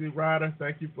 Easy Rider,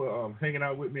 thank you for hanging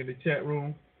out with me in the chat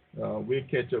room. We'll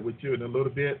catch up with you in a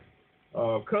little bit.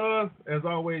 Cuz, as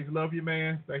always, love you,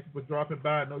 man. Thank you for dropping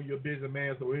by. I know you're a busy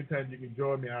man, so anytime you can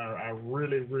join me, I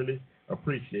really, really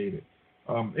appreciate it.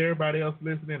 Everybody else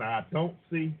listening, I don't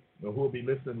see, but who will be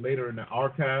listening later in the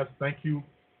archives, thank you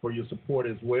for your support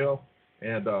as well.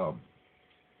 And,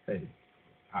 hey,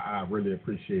 I really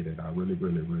appreciate it. I really,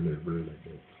 really, really, really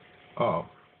do.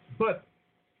 But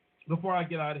before I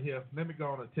get out of here, let me go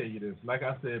on and tell you this. Like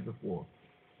I said before,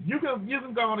 you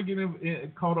can go on and get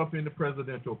caught up in the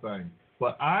presidential thing.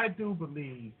 But I do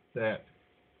believe that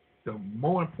the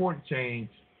more important change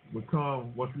will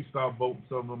come once we start voting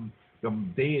some of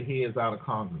them dead heads out of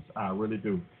Congress. I really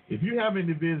do. If you have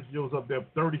individuals up there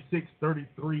 36,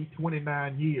 33,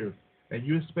 29 years, and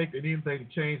you expect anything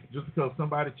to change just because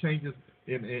somebody changes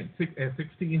at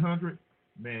 1600,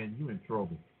 man, you in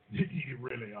trouble. You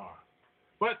really are.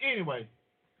 But anyway,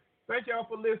 thank y'all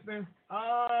for listening.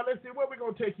 Let's see what we're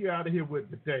going to take you out of here with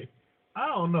today. I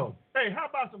don't know. Hey, how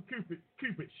about some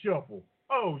Cupid Shuffle?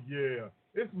 Oh, yeah.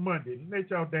 It's Monday. Let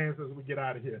y'all dance as we get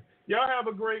out of here. Y'all have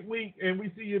a great week, and we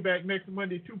see you back next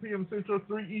Monday, 2 p.m. Central,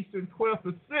 3 Eastern, 12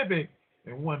 Pacific,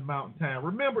 and 1 Mountain Time.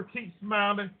 Remember, keep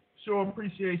smiling, show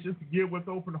appreciation, forgive with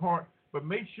open heart, but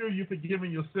make sure you're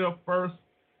forgiving yourself first.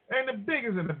 And the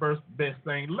biggest and the best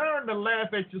thing, learn to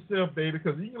laugh at yourself, baby,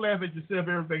 because you can laugh at yourself,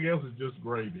 everything else is just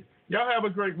gravy. Y'all have a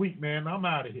great week, man. I'm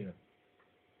out of here.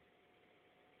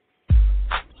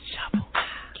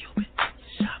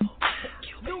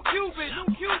 New Cupid,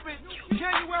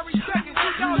 January 2nd,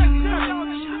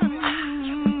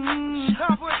 2007.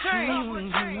 Time for a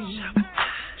change.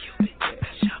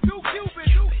 New Cupid.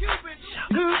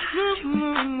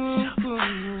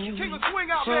 King of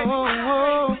Swing Out, baby.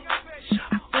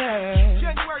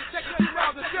 January 2nd,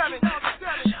 2007.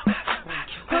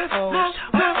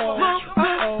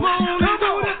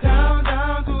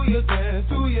 Down, do your dance,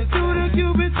 do the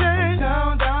Cupid dance.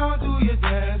 Down, do your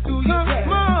dance, do your dance.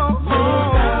 Down, do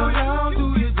your dance, do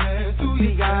your dance.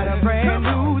 We got a brand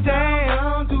new dance.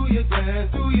 Down, do your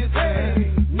dance, do your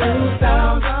dance.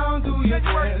 Down, do your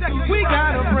dance. We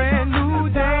got a brand new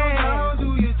dance. Down,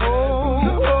 do your dance.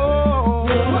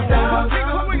 Down, do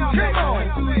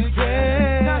your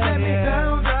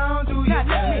dance. Down, do your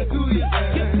dance, do your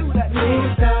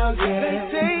dance. They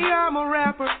say I'm a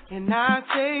rapper, and I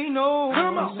say no.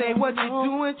 Come on. Say what you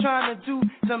doing, trying to do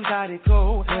somebody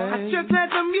go. I just let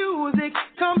the music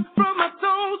come from my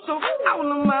soul, so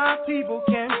all of my people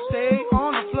can stay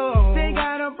on the floor. They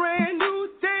got a brand new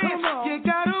dance, you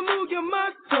gotta move your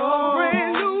muscle.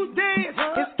 Brand new dance,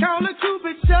 it's called a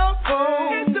Cupid Shuffle.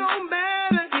 It don't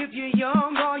matter if you're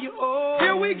young or you're old.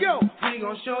 Here we go, we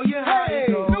gon' show you how it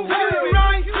goes. To the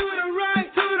right, to the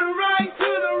right, to the right, to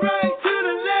the right, to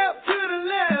the left, to the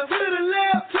left, to the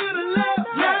left, to the left.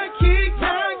 Now kick,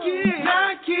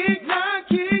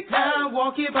 now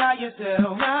walk it by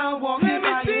yourself. Now walk it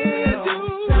by yourself.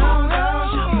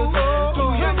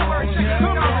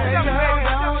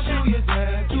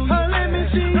 Let me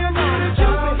see you do the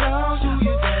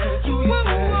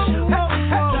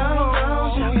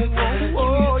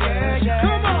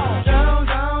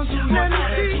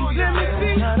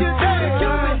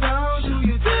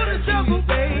shuffle,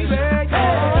 baby.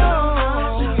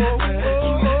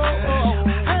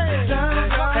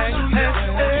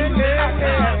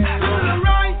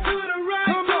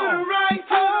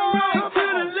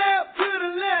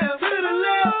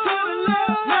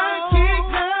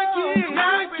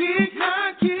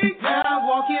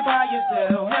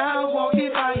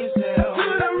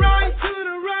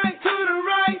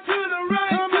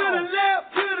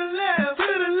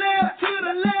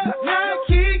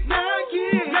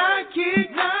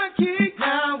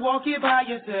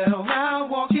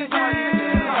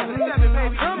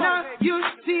 Now you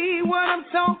see what I'm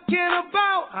talking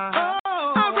about.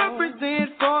 I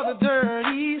represent for the dirt.